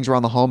done things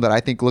around the home that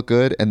I think look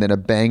good, and then a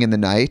bang in the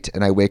night,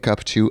 and I wake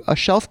up to a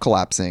shelf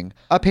collapsing,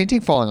 a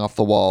painting falling off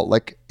the wall.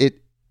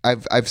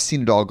 I've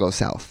seen it all go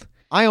south.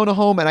 I own a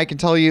home, and I can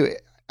tell you,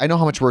 I know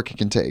how much work it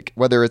can take.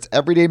 Whether it's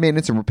everyday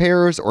maintenance and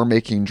repairs or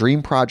making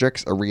dream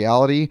projects a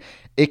reality,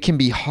 it can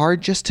be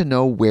hard just to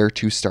know where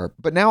to start.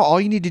 But now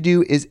all you need to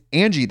do is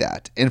Angie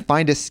that and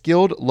find a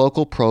skilled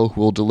local pro who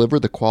will deliver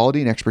the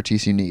quality and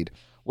expertise you need.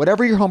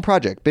 Whatever your home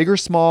project, big or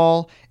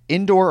small,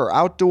 indoor or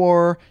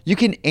outdoor, you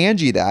can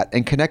Angie that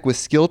and connect with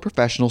skilled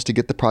professionals to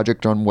get the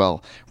project done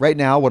well. Right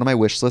now, one of my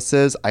wish lists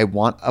is I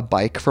want a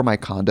bike for my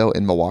condo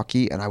in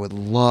Milwaukee, and I would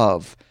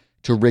love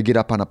to rig it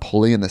up on a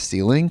pulley in the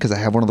ceiling because I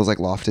have one of those like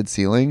lofted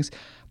ceilings,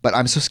 but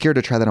I'm so scared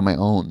to try that on my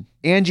own.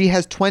 Angie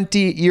has 20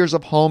 years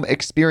of home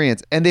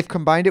experience, and they've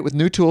combined it with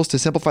new tools to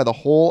simplify the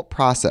whole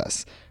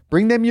process.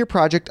 Bring them your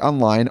project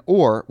online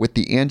or with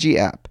the Angie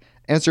app.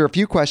 Answer a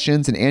few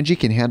questions and Angie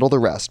can handle the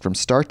rest from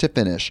start to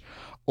finish,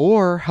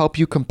 or help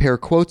you compare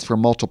quotes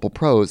from multiple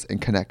pros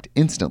and connect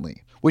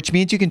instantly, which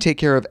means you can take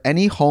care of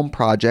any home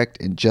project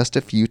in just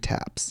a few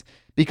taps.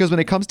 Because when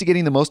it comes to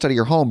getting the most out of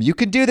your home, you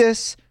can do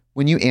this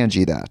when you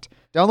Angie that.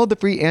 Download the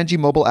free Angie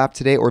mobile app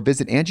today or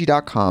visit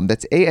Angie.com.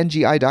 That's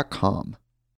ANGI.com.